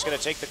 Instead, they're just going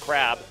to take the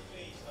crab.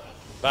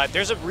 But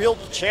there's a real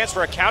chance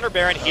for a counter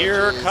Baron.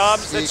 Here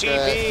comes the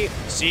TP.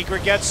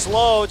 Secret gets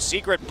slowed.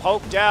 Secret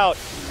poked out.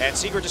 And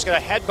Secret just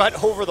going to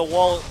headbutt over the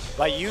wall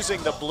by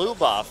using the blue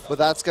buff. But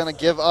that's going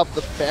to give up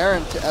the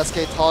Baron to SK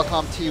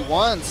Telecom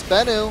T1.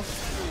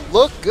 SBENU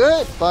look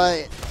good,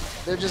 but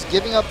they're just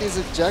giving up these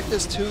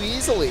objectives too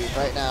easily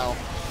right now.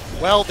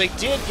 Well, they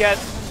got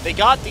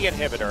the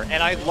inhibitor,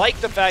 and I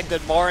like the fact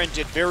that Marin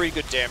did very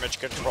good damage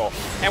control.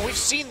 And we've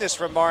seen this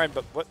from Marin,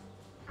 but what?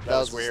 That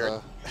was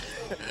weird.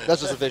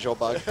 That's just a visual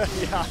bug.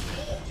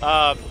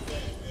 Yeah.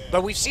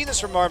 But we've seen this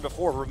from Marin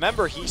before.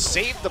 Remember, he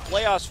saved the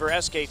playoffs for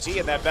SKT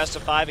in that best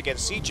of 5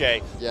 against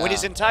CJ when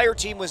his entire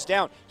team was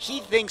down. He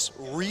thinks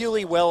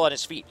really well on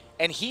his feet,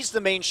 and he's the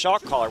main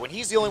shot caller. When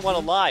he's the only one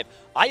alive,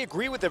 I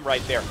agree with him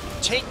right there.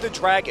 Take the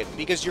dragon,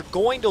 because you're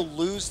going to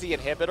lose the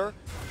inhibitor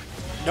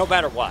no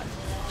matter what.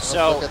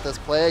 So look at this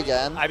play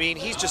again. I mean,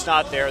 he's just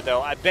not there,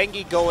 though.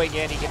 Bengi going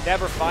in, he can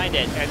never find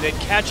it, and then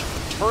Catch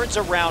turns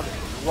around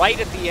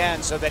right at the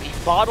end so that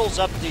he bottles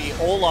up the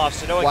Olaf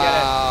so no one get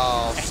it.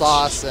 Wow,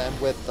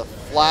 Sasson with the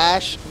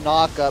flash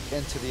knock-up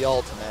into the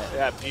ultimate.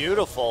 Yeah,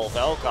 beautiful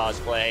Vel'Koz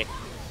play.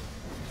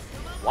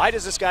 Why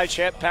does this guy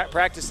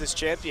practice this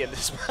champion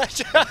this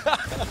much?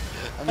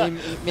 I mean,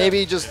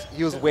 maybe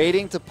he was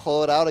waiting to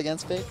pull it out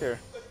against Faker.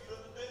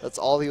 That's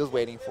all he was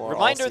waiting for.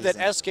 Reminder that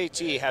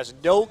SKT has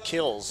no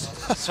kills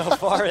so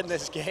far in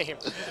this game,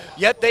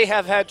 yet they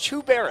have had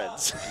 2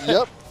 Barons.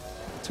 Yep.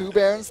 2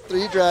 Barons,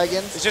 3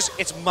 Dragons.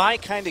 It's my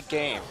kind of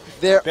game.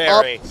 They're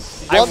Barry.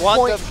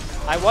 Up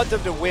I want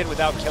them to win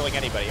without killing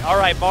anybody. All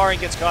right, Marin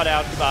gets caught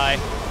out by.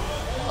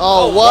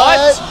 Oh,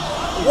 what?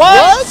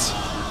 What?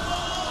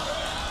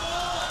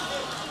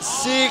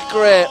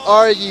 Secret,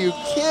 are you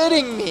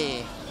kidding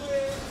me?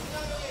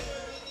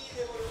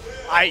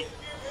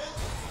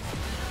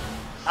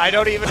 I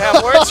don't even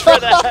have words for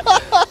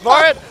that.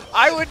 Marin,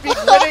 I would be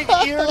grinning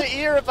ear to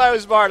ear if I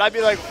was Marin. I'd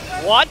be like,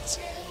 what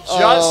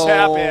just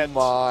happened? Oh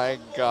my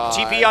god.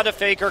 TP onto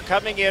Faker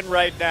coming in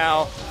right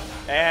now.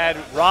 And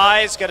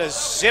Rise going to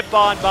zip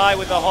on by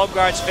with the home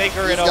guards.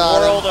 Faker in a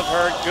world of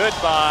hurt.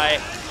 Goodbye.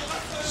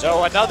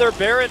 So another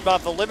Baron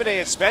buff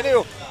eliminated.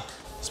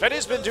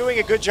 SBENU's been doing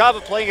a good job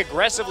of playing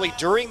aggressively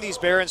during these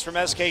Barons from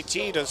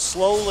SKT to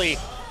slowly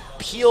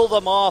peel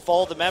them off,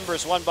 all the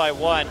members one by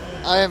one.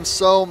 I am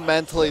so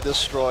mentally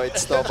destroyed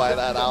still by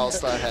that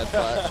Alistar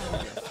headbutt.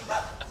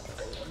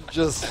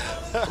 Just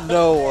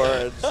no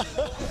words.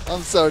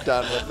 I'm so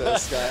done with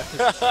this guy.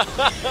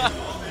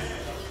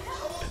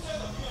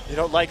 You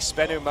don't like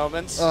SBENU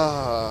moments?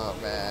 Oh,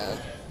 man.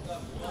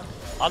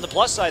 On the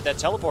plus side, that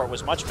teleport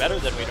was much better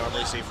than we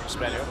normally see from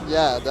SBENU.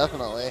 Yeah,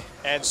 definitely.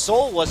 And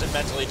Soul wasn't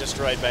mentally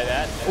destroyed by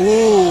that.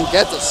 Ooh,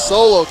 gets a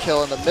solo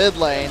kill in the mid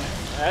lane.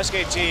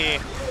 SKT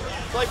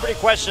playing pretty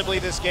questionably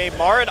this game.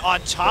 Marin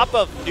on top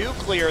of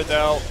Nuclear,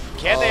 though.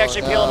 Can they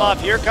actually peel him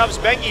off? Here comes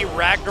Bengi.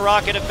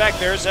 Ragnarok in effect.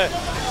 There's a...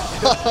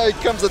 Here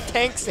comes a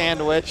tank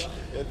sandwich.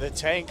 The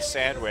tank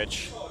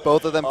sandwich.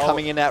 Both of them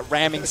coming in at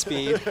ramming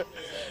speed.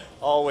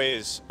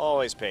 Always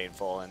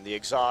painful. And the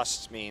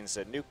exhaust means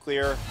that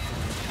Nuclear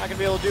not going to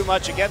be able to do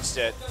much against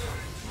it.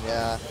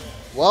 Yeah.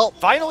 Well,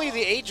 finally the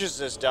Aegis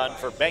is done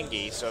for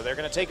Bengi, so they're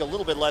going to take a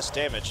little bit less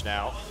damage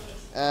now.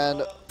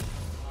 And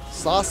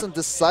Saucin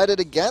decided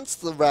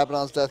against the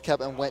Rabadon's Death Cap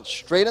and went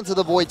straight into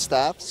the Void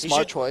Staff.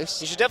 Smart choice.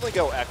 He should definitely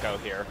go Echo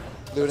here.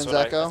 Luden's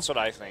Echo? That's what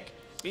I think.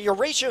 Your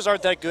ratios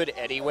aren't that good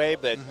anyway,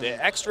 but the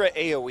extra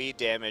AoE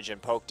damage and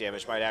poke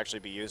damage might actually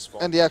be useful.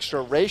 And the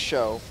extra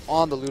ratio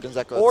on the Luden's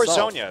Echo or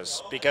itself.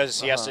 Zhonya's,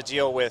 because he has to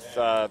deal with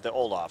the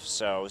Olaf,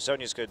 so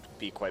Zhonya's could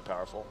be quite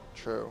powerful.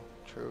 True,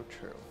 true,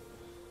 true.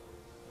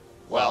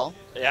 Well,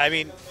 yeah, I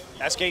mean,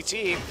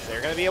 SKT,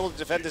 they're going to be able to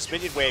defend this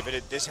minion wave,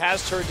 and this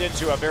has turned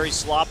into a very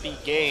sloppy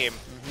game.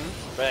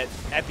 But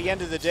at the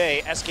end of the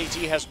day,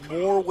 SKT has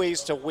more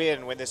ways to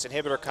win when this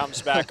inhibitor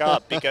comes back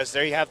up because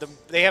they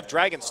have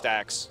dragon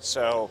stacks.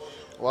 So,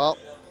 well,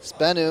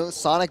 SBENU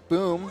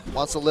Sonicboom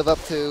wants to live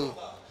up to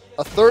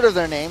a third of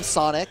their name,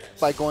 Sonic,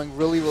 by going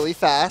really, really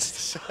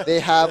fast. They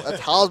have a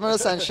Talisman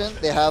Ascension,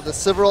 they have the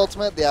Sivir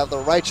Ultimate, they have the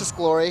Righteous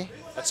Glory.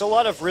 That's a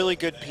lot of really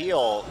good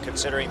peel,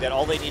 considering that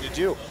all they need to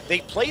do. They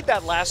played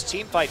that last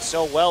team fight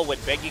so well when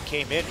Bengi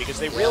came in because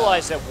they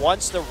realized that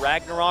once the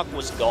Ragnarok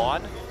was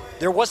gone,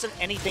 there wasn't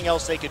anything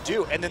else they could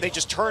do, and then they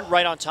just turned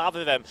right on top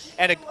of them.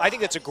 And I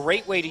think that's a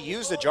great way to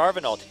use the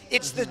Jarvan ult.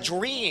 It's the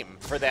dream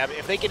for them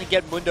if they can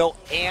get Mundo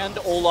and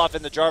Olaf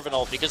in the Jarvan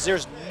ult, because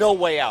there's no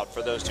way out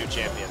for those two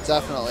champions.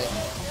 Definitely.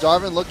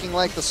 Jarvan looking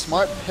like the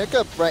smart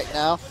pickup right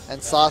now,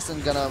 and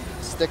Saucin gonna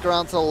stick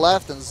around to the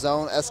left and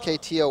zone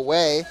SKT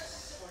away.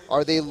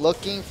 Are they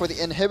looking for the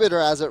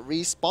inhibitor as it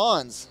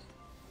respawns?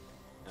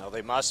 No,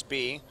 they must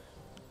be.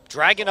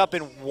 Dragon up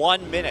in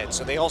 1 minute,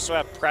 so they also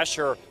have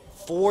pressure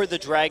for the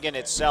Dragon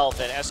itself,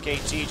 and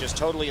SKT just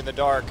totally in the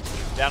dark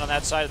down on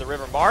that side of the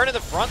river. Marin in the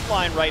front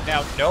line right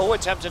now, no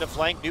attempt at a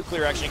flank.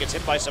 Nuclear actually gets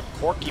hit by some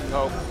Corky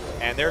Poke,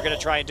 and they're going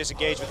to try and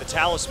disengage with the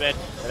Talisman.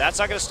 But that's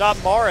not going to stop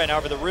Marin.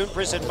 However, the Rune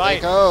Prison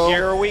might.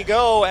 Here we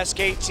go.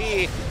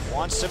 SKT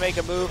wants to make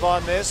a move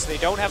on this. They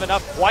don't have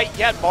enough quite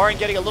yet. Marin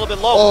getting a little bit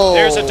low.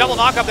 There's a double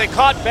knockup. They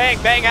caught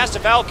Bang. Bang has to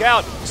Valk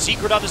out.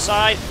 Secret on the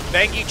side.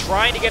 Bengi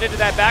trying to get into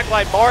that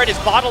backline. Marin is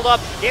bottled up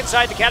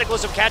inside the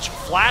Cataclysm Catch,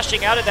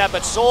 flashing out of that,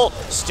 but Soul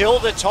still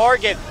the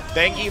target.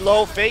 Bengi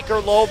low, Faker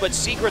low, but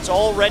Secret's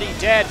already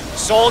dead.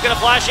 Soul gonna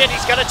flash in.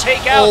 He's gonna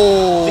take out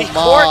the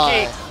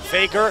Corky.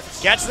 Faker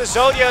gets the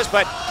Zhonya's,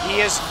 but he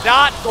is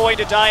not going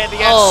to die in the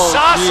end.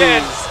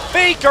 Saucin,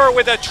 Faker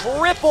with a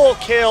triple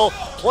kill,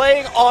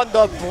 playing on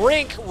the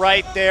brink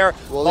right there.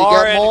 Will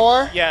he get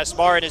more? Yes,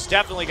 Marin is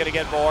definitely going to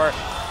get more,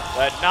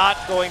 but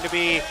not going to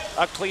be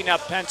a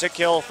cleanup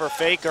pentakill for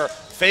Faker.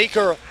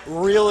 Faker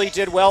really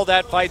did well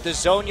that fight. The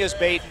Zhonya's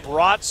bait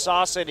brought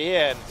Saucin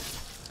in,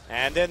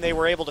 and then they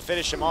were able to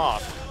finish him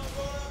off.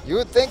 You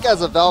would think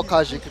as a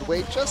Vel'Koz you could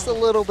wait just a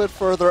little bit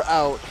further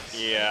out.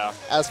 Yeah.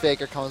 As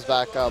Faker comes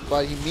back up,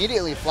 but he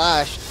immediately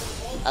flashed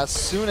as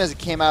soon as he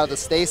came out of the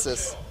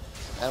stasis.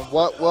 And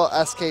what will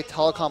SK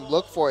Telecom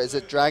look for? Is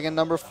it Dragon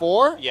number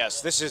 4?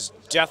 Yes, this is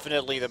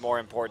definitely the more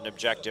important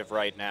objective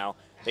right now.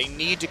 They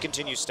need to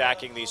continue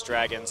stacking these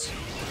dragons.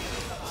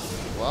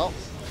 Well,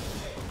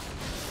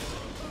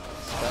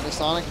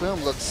 SBENU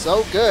Sonicboom looked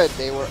so good.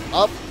 They were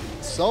up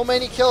so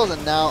many kills,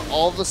 and now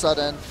all of a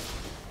sudden,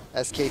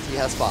 SKT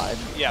has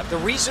 5. Yeah, the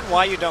reason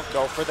why you don't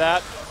go for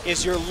that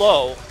is you're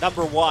low,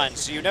 number 1,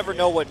 so you never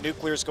know what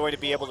Nuclear is going to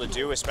be able to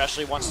do,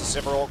 especially once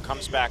the Sivir ult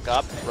comes back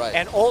up. Right.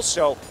 And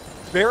also,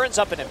 Baron's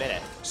up in a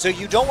minute, so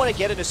you don't want to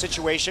get in a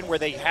situation where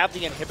they have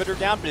the inhibitor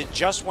down, but it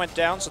just went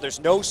down, so there's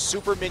no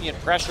super minion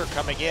pressure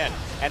coming in,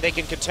 and they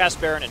can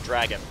contest Baron and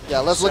Dragon. Yeah,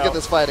 let's look at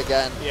this fight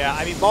again. Yeah,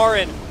 I mean,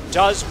 Marin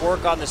does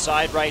work on the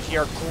side right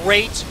here.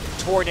 Great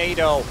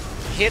tornado.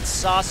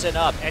 Hits Saucin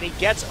up, and he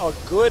gets a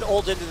good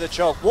ult into the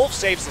choke. Wolf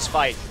saves this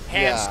fight,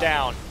 hands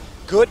down.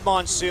 good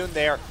Monsoon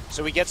there,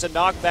 so he gets a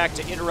knockback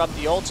to interrupt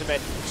the ultimate.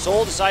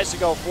 Soul decides to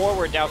go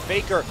forward. Now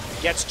Faker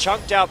gets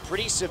chunked out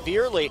pretty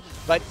severely,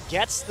 but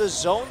gets the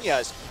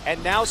Zonias.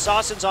 And now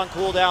Sasen's on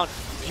cooldown.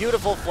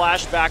 Beautiful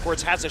flash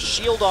backwards, has a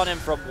shield on him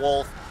from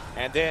Wolf,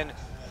 and then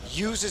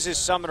uses his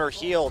summoner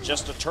heal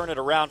just to turn it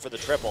around for the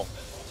triple.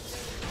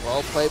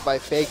 Well played by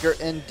Faker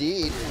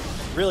indeed.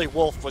 Really,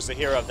 Wolf was the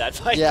hero of that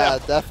fight. Yeah,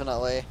 though.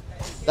 definitely.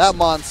 That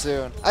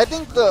Monsoon. I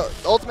think the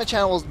Ultimate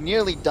Channel was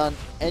nearly done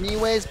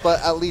anyways, but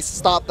at least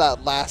stop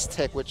that last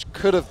tick, which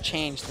could have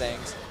changed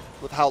things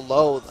with how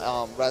low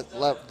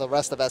the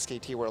rest of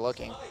SKT were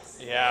looking.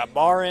 Yeah,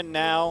 Marin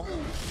now,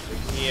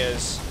 he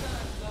has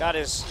got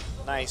his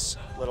nice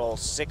little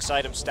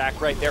 6-item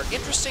stack right there.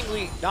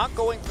 Interestingly, not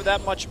going for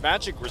that much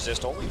magic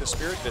resist, only the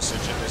Spirit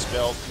Visage in this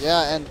build.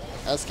 Yeah, and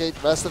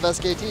rest of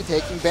SKT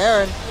taking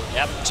Baron.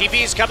 Yep,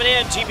 TB's coming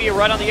in. TB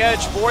right on the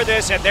edge for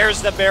this, and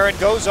there's the Baron,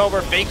 goes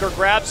over, Faker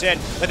grabs it,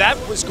 but that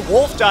was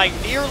Wolf dying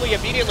nearly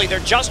immediately. They're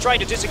just trying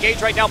to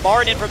disengage right now.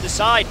 Marin in from the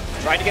side,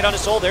 trying to get on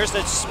his soul. There's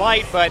the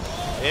smite, but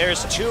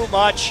there's too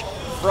much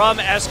from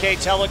SK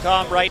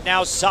Telecom right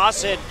now.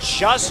 Sasen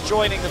just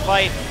joining the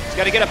fight. He's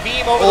going to get a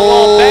beam over the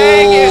wall.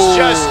 Bang is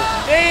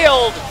just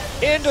nailed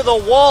into the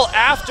wall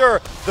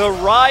after the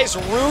Rise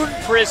Rune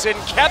Prison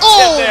kept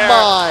him there.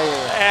 My.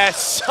 And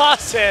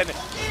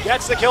Sasen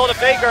gets the kill to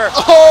Faker.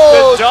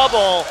 Oh. The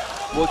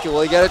double.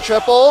 Will he get a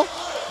triple?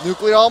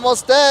 Nuclear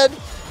almost dead.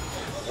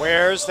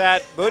 Where's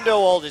that Mundo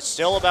ult? It's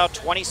still about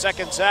 20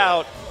 seconds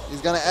out.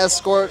 He's gonna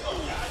escort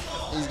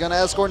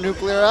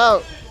Nuclear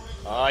out.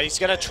 He's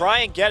going to try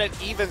and get it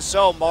even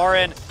so.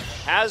 Marin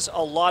has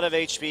a lot of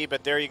HP,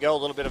 but there you go, a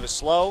little bit of a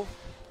slow,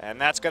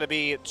 and that's going to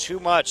be too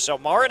much. So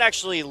Marin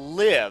actually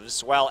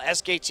lives while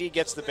SKT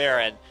gets the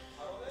Baron.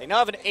 They now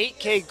have an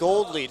 8K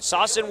gold lead.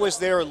 Sasen was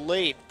there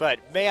late, but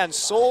man,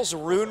 Soul's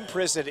Rune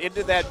Prison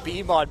into that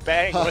beam on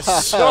Bang was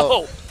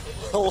so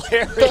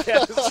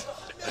hilarious.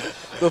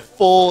 The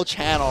full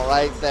channel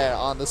right there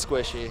on the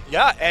squishy.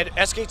 Yeah, and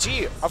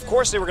SKT, of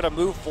course they were going to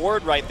move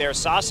forward right there.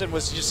 Sasen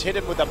was just hit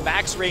him with a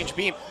max range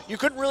beam. You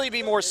couldn't really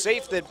be more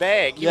safe than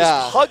Bang. He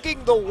was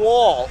hugging the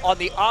wall on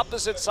the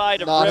opposite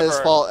side of River. Not his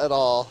fault at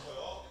all.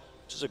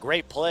 Which is a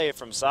great play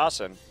from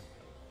Sasen.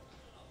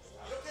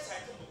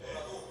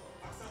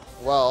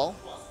 Well,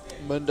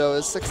 Mundo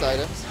is 6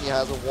 items. He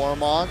has a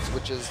Warmogs,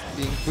 which is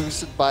being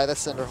boosted by the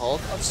Cinder Hulk.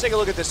 Let's take a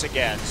look at this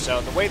again.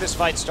 So the way this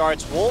fight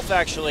starts, Wolf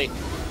actually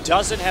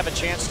doesn't have a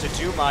chance to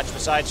do much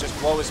besides just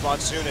blow his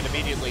Monsoon and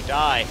immediately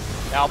die.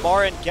 Now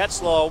Marin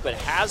gets low, but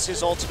has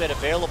his ultimate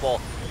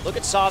available. Look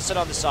at Sasen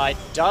on the side,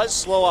 does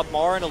slow up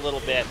Marin a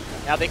little bit.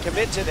 Now they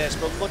commit to this,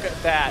 but look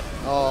at that.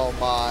 Oh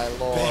my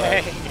lord.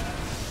 Bang.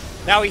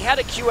 Now he had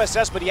a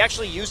QSS, but he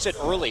actually used it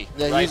early.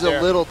 Yeah, he right used there.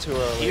 it a little too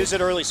early. He used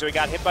it early, so he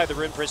got hit by the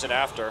Rune Prison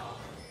after.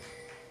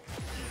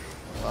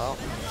 Well,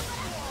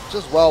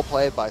 just well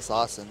played by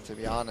Sasen, to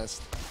be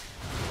honest.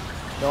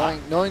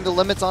 Knowing the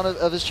limits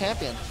of his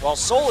champion. Well,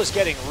 Soul is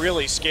getting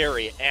really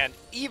scary, and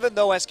even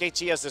though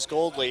SKT has this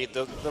gold lead,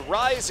 the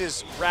Rise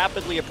is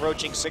rapidly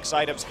approaching 6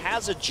 items,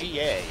 has a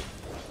GA.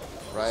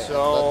 Right.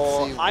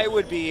 So I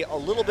would be a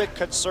little bit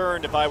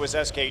concerned if I was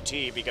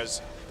SKT,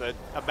 because the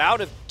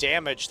amount of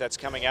damage that's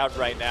coming out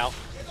right now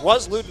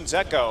was Luden's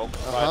Echo,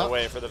 by the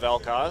way, for the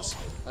Vel'Koz.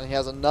 And he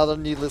has another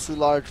needlessly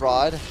large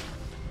rod.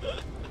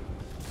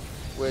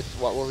 Which,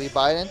 what will he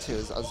bite into?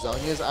 Is a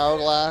Zhonya's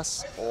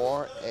Hourglass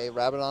or a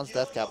Rabadon's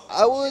Death Cap?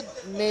 I would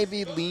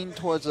maybe lean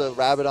towards a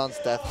Rabadon's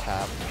Death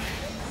Cap.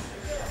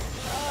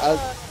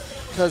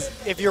 Because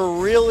if you're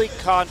really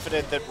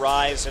confident that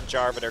Rise and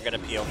Jarvan are going to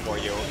peel for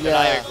you, then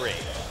I agree.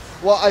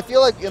 Well, I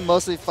feel like in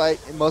most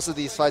of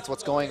these fights,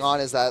 what's going on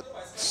is that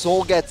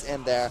Soul gets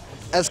in there,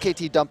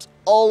 SKT dumps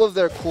all of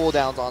their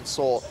cooldowns on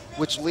Soul,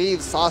 which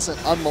leaves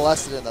Sasen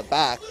unmolested in the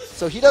back.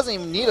 So he doesn't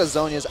even need a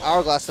Zhonya's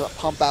Hourglass to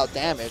pump out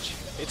damage.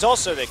 It's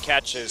also that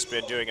Ketch has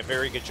been doing a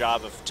very good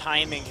job of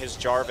timing his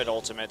Jarvan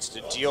ultimates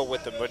to deal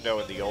with the Mundo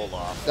and the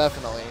Olaf.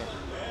 Definitely.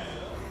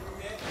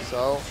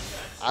 So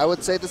I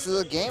would say this is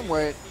a game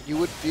where you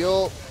would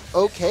feel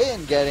okay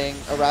in getting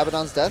a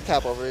Rabadon's Death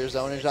Cap over your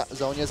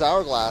Zhonya's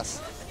Hourglass.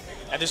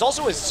 And there's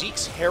also a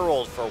Zeke's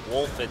Herald for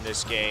Wolf in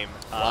this game.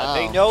 Wow.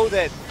 They know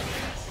that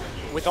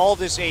with all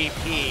this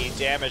AP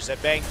damage,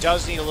 that Bang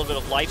does need a little bit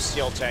of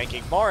lifesteal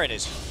tanking. Marin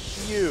is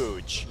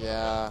huge.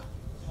 Yeah.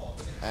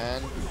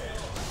 And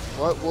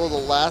what will the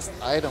last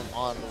item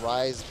on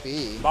Rise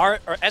be?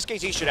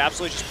 SKT should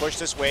absolutely just push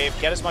this wave,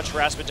 get as much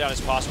harassment down as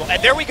possible.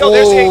 And there we go,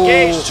 there's the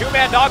engage.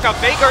 2-man knockup.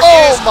 Faker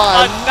is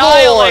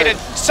annihilated.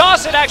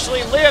 Sasen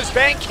actually lives.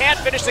 Bang can't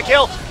finish the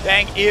kill.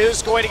 Bang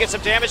is going to get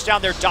some damage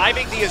down there,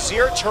 diving the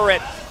Azir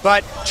turret,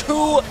 but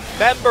 2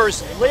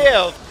 members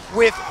live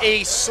with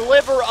a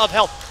sliver of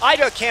health. I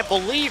can't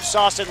believe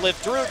Sasen lived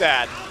through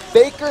that.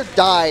 Faker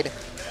died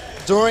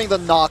during the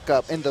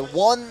knockup. In the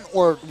 1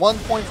 or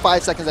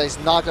 1.5 seconds that he's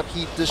knocked up,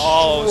 he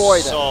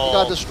destroyed him. He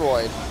got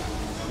destroyed.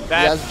 He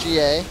has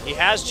GA. He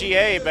has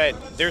GA,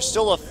 but there's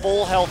still a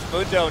full health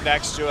Mundo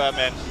next to him,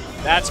 and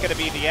that's going to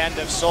be the end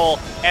of Soul.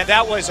 And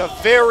that was a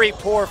very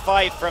poor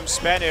fight from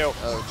SBENU.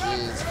 Oh,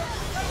 jeez.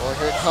 Well,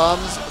 here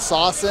comes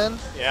Saucin,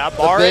 Yeah,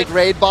 the big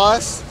raid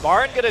boss.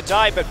 Baron gonna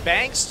die, but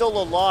Bang's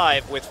still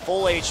alive with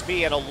full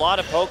HP and a lot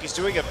of poke. He's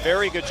doing a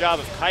very good job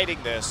of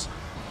kiting this.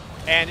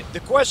 And the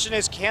question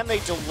is, can they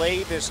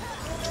delay this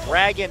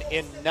dragon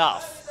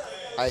enough?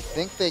 I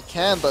think they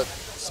can, but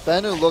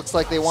SBENU looks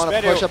like they want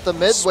to push up the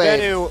mid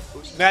wave.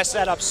 SBENU messed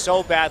that up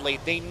so badly.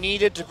 They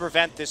needed to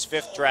prevent this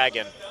 5th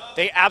dragon.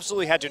 They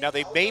absolutely had to. Now,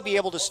 they may be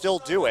able to still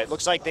do it.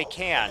 Looks like they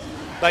can.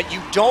 But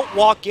you don't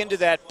walk into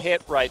that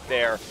pit right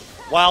there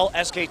while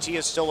SKT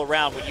is still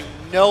around when you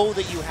know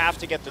that you have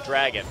to get the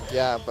dragon.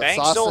 Yeah, but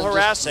Bang's Saucin still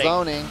harassing. Just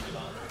zoning.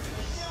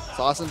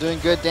 Saucin doing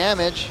good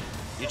damage.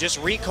 You just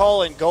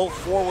recall and go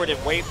forward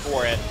and wait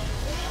for it.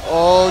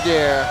 Oh,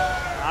 dear.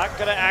 Not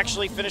going to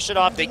actually finish it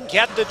off. They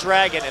get the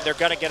dragon, and they're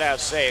going to get out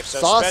safe.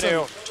 So Saucin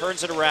SBENU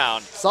turns it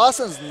around.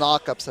 Saucin's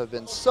knockups have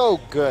been so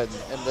good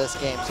in this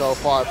game so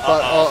far,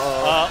 but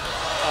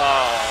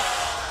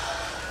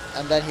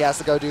and then he has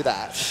to go do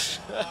that.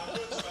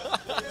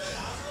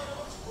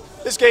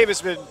 This game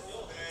has been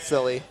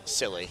Silly.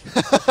 silly.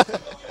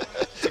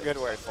 It's a good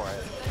word for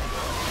it.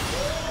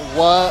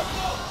 What?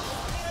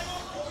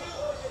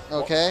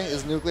 Okay,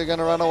 is Nuclear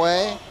gonna run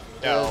away?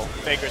 No,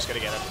 Faker's going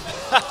to get him.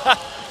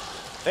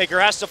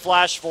 Faker has to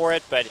flash for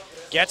it, but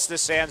gets the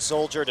Sand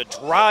Soldier to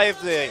drive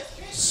the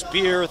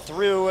spear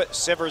through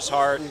Siver's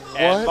heart.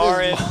 And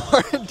What is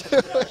Baron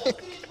doing?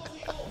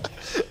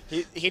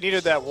 he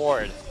needed that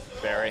ward,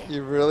 Barry.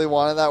 He really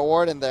wanted that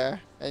ward in there,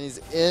 and he's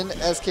in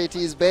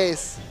SKT's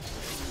base,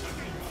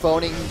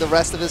 phoning the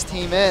rest of his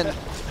team in.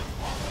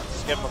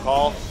 Just give him a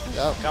call.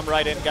 Yep. Come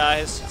right in,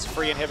 guys. It's a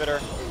free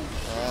inhibitor.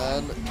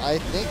 And I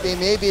think they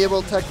may be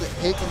able to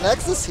take the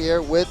Nexus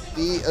here with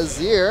the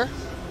Azir.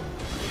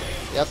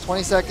 You have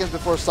 20 seconds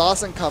before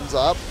Saucin comes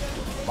up.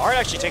 Baron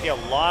actually taking a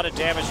lot of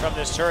damage from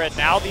this turret.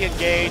 Now the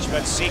engage,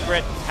 but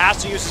Secret has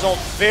to use his ult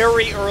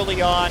very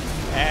early on,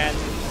 and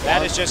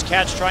that is just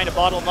Catch trying to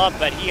bottle him up,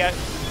 but he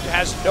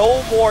has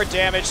no more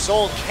damage.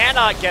 Soul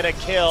cannot get a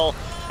kill,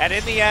 and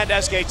in the end,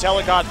 SK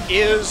Telecom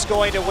is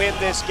going to win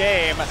this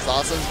game.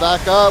 Saucin's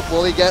back up.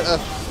 Will he get a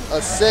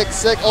sick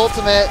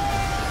ultimate?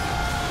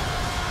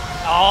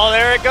 Oh,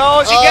 there it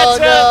goes. He gets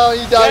it. No,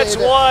 he died. Gets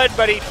one,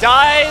 but he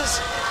dies.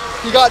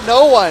 He got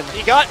no one.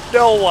 He got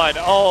no one.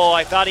 Oh,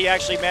 I thought he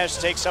actually managed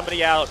to take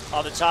somebody out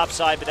on the top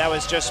side, but that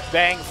was just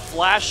Bang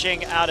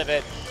flashing out of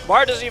it.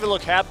 Mar doesn't even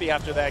look happy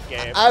after that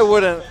game. I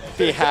wouldn't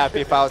be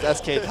happy if I was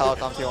SK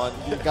Telecom T1.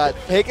 You got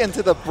taken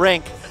to the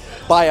brink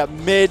by a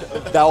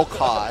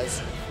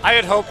mid-Vel'Koz. I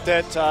had hoped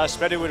that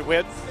SBENU would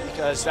win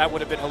because that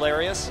would have been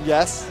hilarious.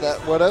 Yes,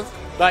 that would have.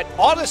 But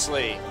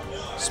honestly,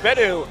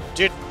 SBENU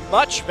did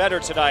much better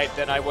tonight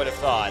than I would have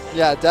thought.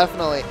 Yeah,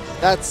 definitely.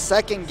 That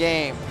second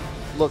game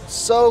looked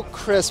so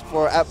crisp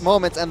at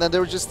moments, and then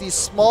there were just these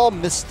small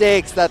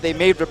mistakes that they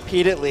made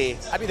repeatedly.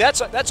 I mean,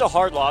 that's a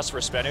hard loss for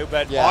SBENU,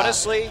 but yeah.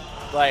 Honestly,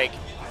 like,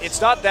 it's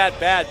not that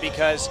bad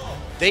because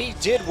they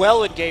did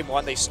well in game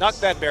 1. They snuck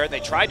that Baron. They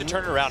tried to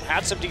turn it around,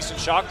 had some decent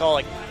shot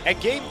calling. And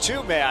game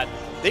 2, man,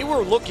 they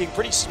were looking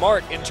pretty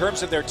smart in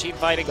terms of their team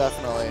fighting.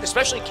 Definitely.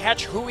 Especially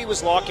Catch, who he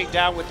was locking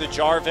down with the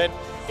Jarvan.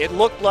 It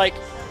looked like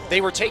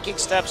they were taking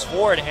steps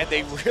forward, and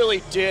they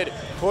really did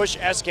push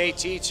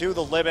SKT to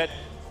the limit.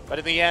 But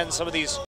in the end, some of these